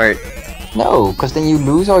at 1 heart. No, because then you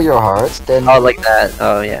lose all your hearts. Then Oh, like that.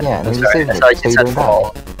 Oh, yeah. Yeah, I'm then you sorry. save That's it, how I so just you said don't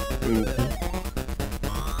fall.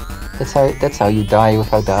 that's how you die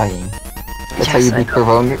without dying. That's how Yes, you I beat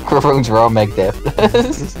Craven's raw mag death.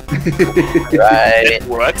 Right.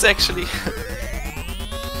 Words actually.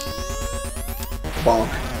 Bonk.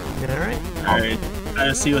 Alright. Alright.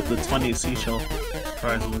 I see what the 20 seashell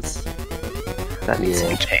prize was. That needs to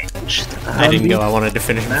be Yeah. changed. I didn't go. I wanted to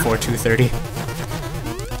finish before 2:30.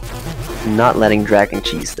 I'm not letting Dragon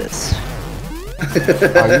cheese this.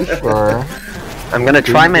 Are you sure? I'm gonna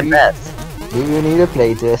try my best. Do you need a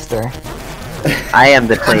playtester? I am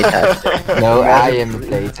the playtester. No, I am the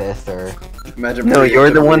playtester. Imagine. No, playing you're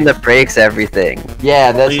with the one me. that breaks everything.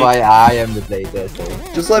 Yeah, that's why I am the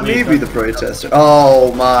playtester. Just let me be the playtester.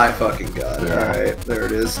 Oh my fucking god! Yeah. All right, there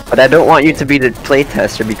it is. But I don't want you to be the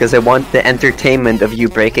playtester because I want the entertainment of you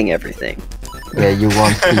breaking everything. Yeah, you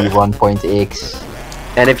want the 1.x.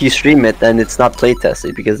 And if you stream it, then it's not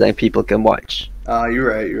playtested because then people can watch. You're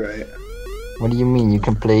right. You're right. What do you mean? You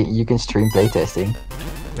can stream playtesting.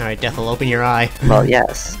 Alright, Death will open your eye. Well,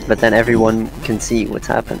 yes, but then everyone can see what's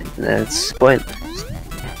happening. And then it's spoilers.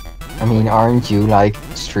 I mean, aren't you like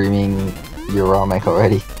streaming your ROM hack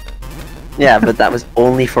already? Yeah, but that was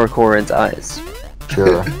only for Corin's eyes.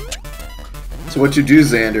 Sure. So what you do,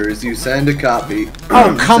 Xander, is you send a copy.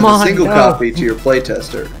 Oh, you come send on, a single no. copy to your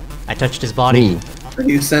playtester. I touched his body. Me. Then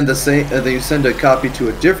you send then you send a copy to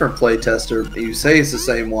a different playtester. And you say it's the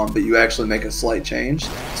same one, but you actually make a slight change.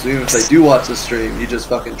 So even if they do watch the stream, you just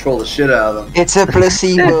fucking troll the shit out of them. It's a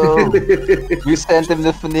placebo. You sent them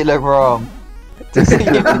the vanilla ROM. To see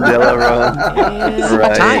if Vanilla ROM.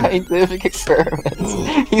 Right. scientific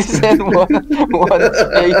experiments. You send one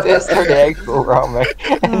playtester the actual ROM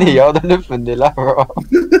hack, and the other the vanilla ROM.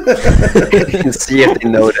 You can see if they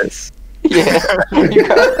notice. Yeah, you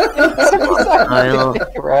got I'll-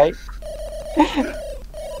 right.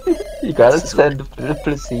 You gotta send the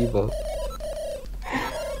placebo.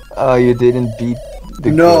 Oh, you didn't beat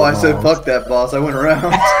the No, girl I said moms. fuck that, boss. I went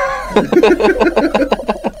around.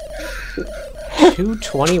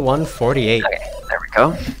 221.48. Okay, there we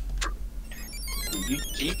go.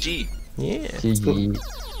 GG. Yeah. GG.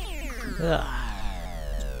 Ugh.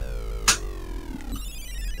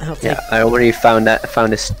 I'll take. Yeah, I already found a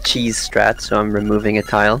cheese strat, so I'm removing a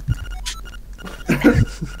tile.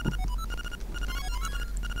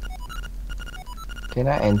 Can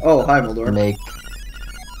I Oh, hi, Moldor. make?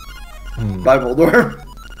 Bye, Moldor.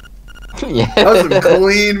 Yeah. That was some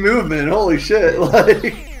clean movement. Holy shit!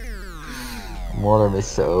 Like, Mordor is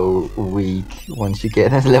so weak once you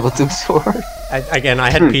get a level 2 sword. Again,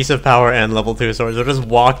 I had Piece of Power and level 2 swords. I just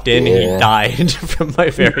walked in and he Yeah. died from my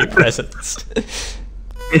very presence.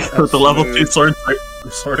 With the level 2 sword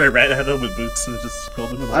I ran at him with boots and just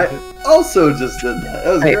killed him with I it. also just did that.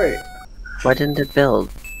 That was Hey. great. Why didn't it build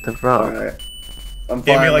the rock? Alright. I'm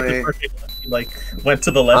Gave me like finally. the perfect, like, went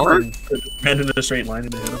to the left Huh? and ran in a straight line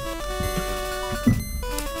and hit him.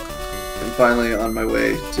 I'm finally on my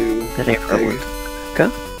way to. That ain't Pig. problem.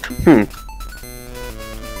 Okay.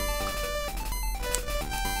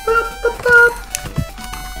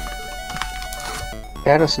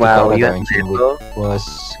 That was the Wow, color you have dungeon, which Limbo?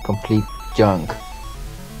 was complete junk.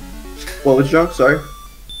 What was junk? Sorry.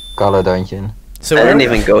 Color dungeon. So I where- didn't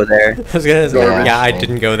even go there. I was gonna say, Yeah. yeah, I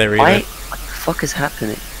didn't go there either. Why? What the fuck is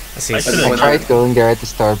happening? Let's see. I I should've- just I went tried going there at the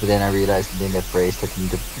start, but then I realized I didn't get bracelet in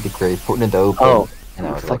the grave, putting it open. Oh, and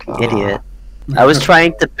I was like, fucking idiot. I was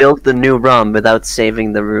trying to build the new ROM without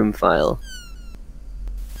saving the room file.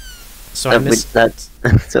 So I missed.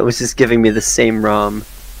 So it was just giving me the same ROM.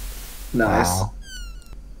 Nice. Wow.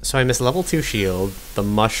 So I missed level 2 shield, the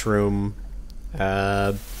mushroom,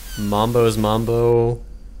 Mambo's Mambo,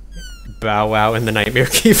 Bow Wow, and the Nightmare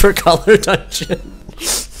Key for Color Dungeon.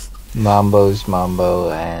 Mambo's Mambo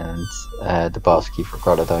and the boss key for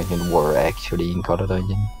Color Dungeon were actually in Color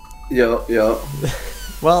Dungeon. Yo.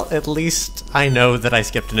 Well, at least I know that I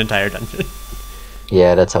skipped an entire dungeon.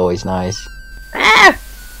 Yeah, that's always nice.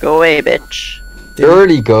 Go away, bitch. The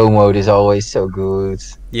early go mode is always so good.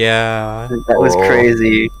 Yeah. That was Oh.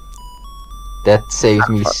 crazy. That saves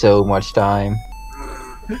me so much time.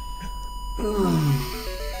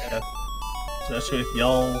 Especially with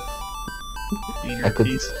y'all being I your could.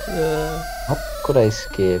 piece. What could I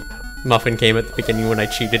skip? Muffin came at the beginning when I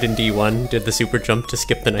cheated in D1, did the super jump to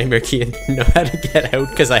skip the Nightmare Key and didn't know how to get out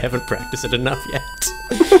because I haven't practiced it enough yet.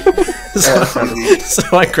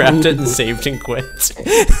 so I grabbed it and saved and quit.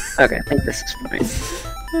 Okay, I think this is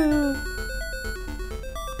fine.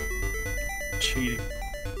 Cheating.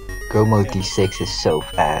 Go mode D6 is so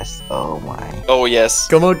fast. Oh my. Oh yes.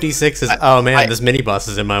 Go mode D6 is. Oh man, I- this mini boss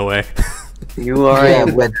is in my way. You are. Yeah,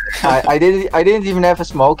 but I didn't even have a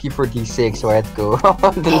small key for D6, so I had to go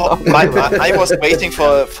on the long I was waiting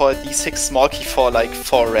for a D6 small key for like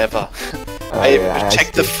forever. I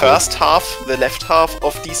checked the first half, the left half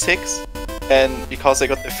of D6, and because I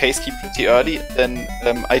got the face key pretty early, then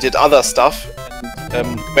I did other stuff.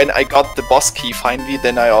 And when I got the boss key finally,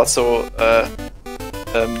 then I also got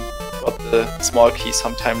the small key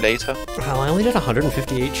sometime later. Well, I only did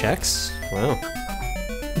 158 checks. Wow.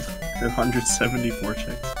 174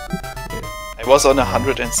 checks. I was on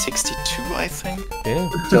 162, I think. Yeah.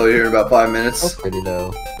 Till you're in about 5 minutes. That's pretty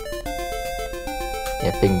low.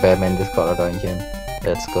 Yeah, Pink Batman Discolor Dungeon.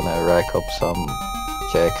 That's gonna rack up some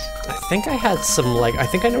checks. I think I had some, like, I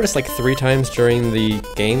think I noticed like 3 times during the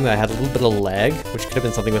game that I had a little bit of lag, which could have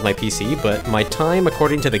been something with my PC, but my time,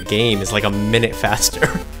 according to the game, is like a minute faster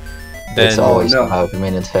than... It's always about a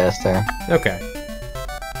minute faster. Okay.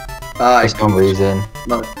 For some reason.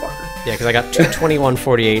 Motherfucker. Yeah, because I got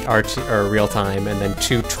 2:21:48 RT or real time, and then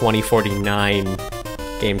 2:20:49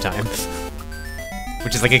 game time,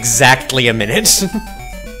 which is like exactly a minute.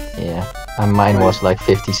 Yeah, and mine was like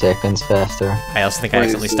 50 seconds faster. I also think I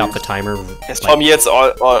accidentally stopped the timer. Yes, for me it's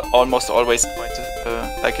almost always quite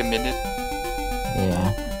like a minute.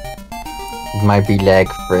 Yeah. It might be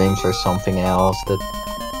lag frames or something else that...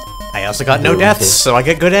 I also got no deaths, so I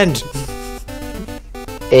get good end.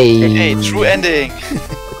 Hey, true ending!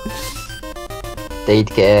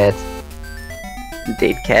 Date Cat.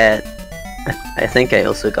 Date Cat. I think I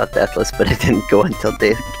also got Deathless, but I didn't go until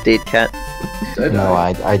Date Cat. No,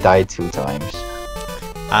 I died 2 times.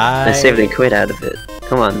 I saved a quid out of it.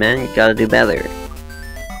 Come on, man, you gotta do better.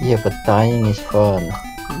 Yeah, but dying is fun.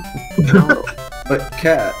 No. But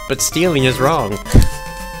Cat. But stealing is wrong.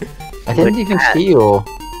 I didn't even steal.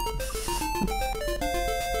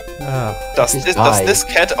 Does this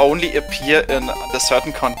cat only appear in under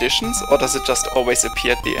certain conditions, or does it just always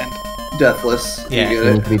appear at the end? Deathless. Yeah. You You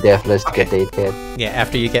get need it. to be deathless to get Date Cat. Yeah,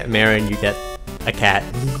 after you get Marin, you get a cat.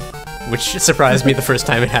 Which surprised me the first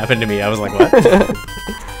time it happened to me. I was like, what?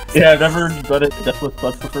 Yeah, I've never got it Deathless.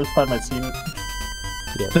 That's the first time I've seen it.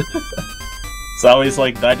 Yeah. So I always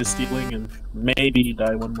like die to stealing and maybe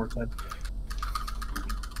die one more time.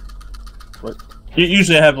 But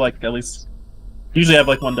usually I have like at least. Usually I have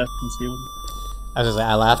like 1 death from stealing. As I say,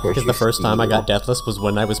 I laughed because the first time I got Deathless was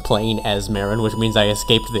when I was playing as Marin, which means I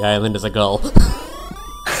escaped the island as a gull.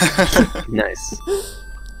 Nice.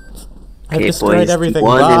 I've Okay, destroyed boys, everything.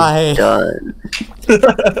 one Bye. is done.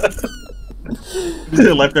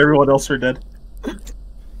 Left everyone else for dead.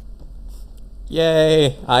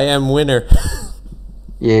 Yay! I am winner.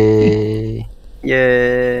 Yay.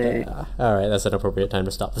 Yay. Alright, that's an appropriate time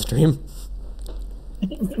to stop the stream.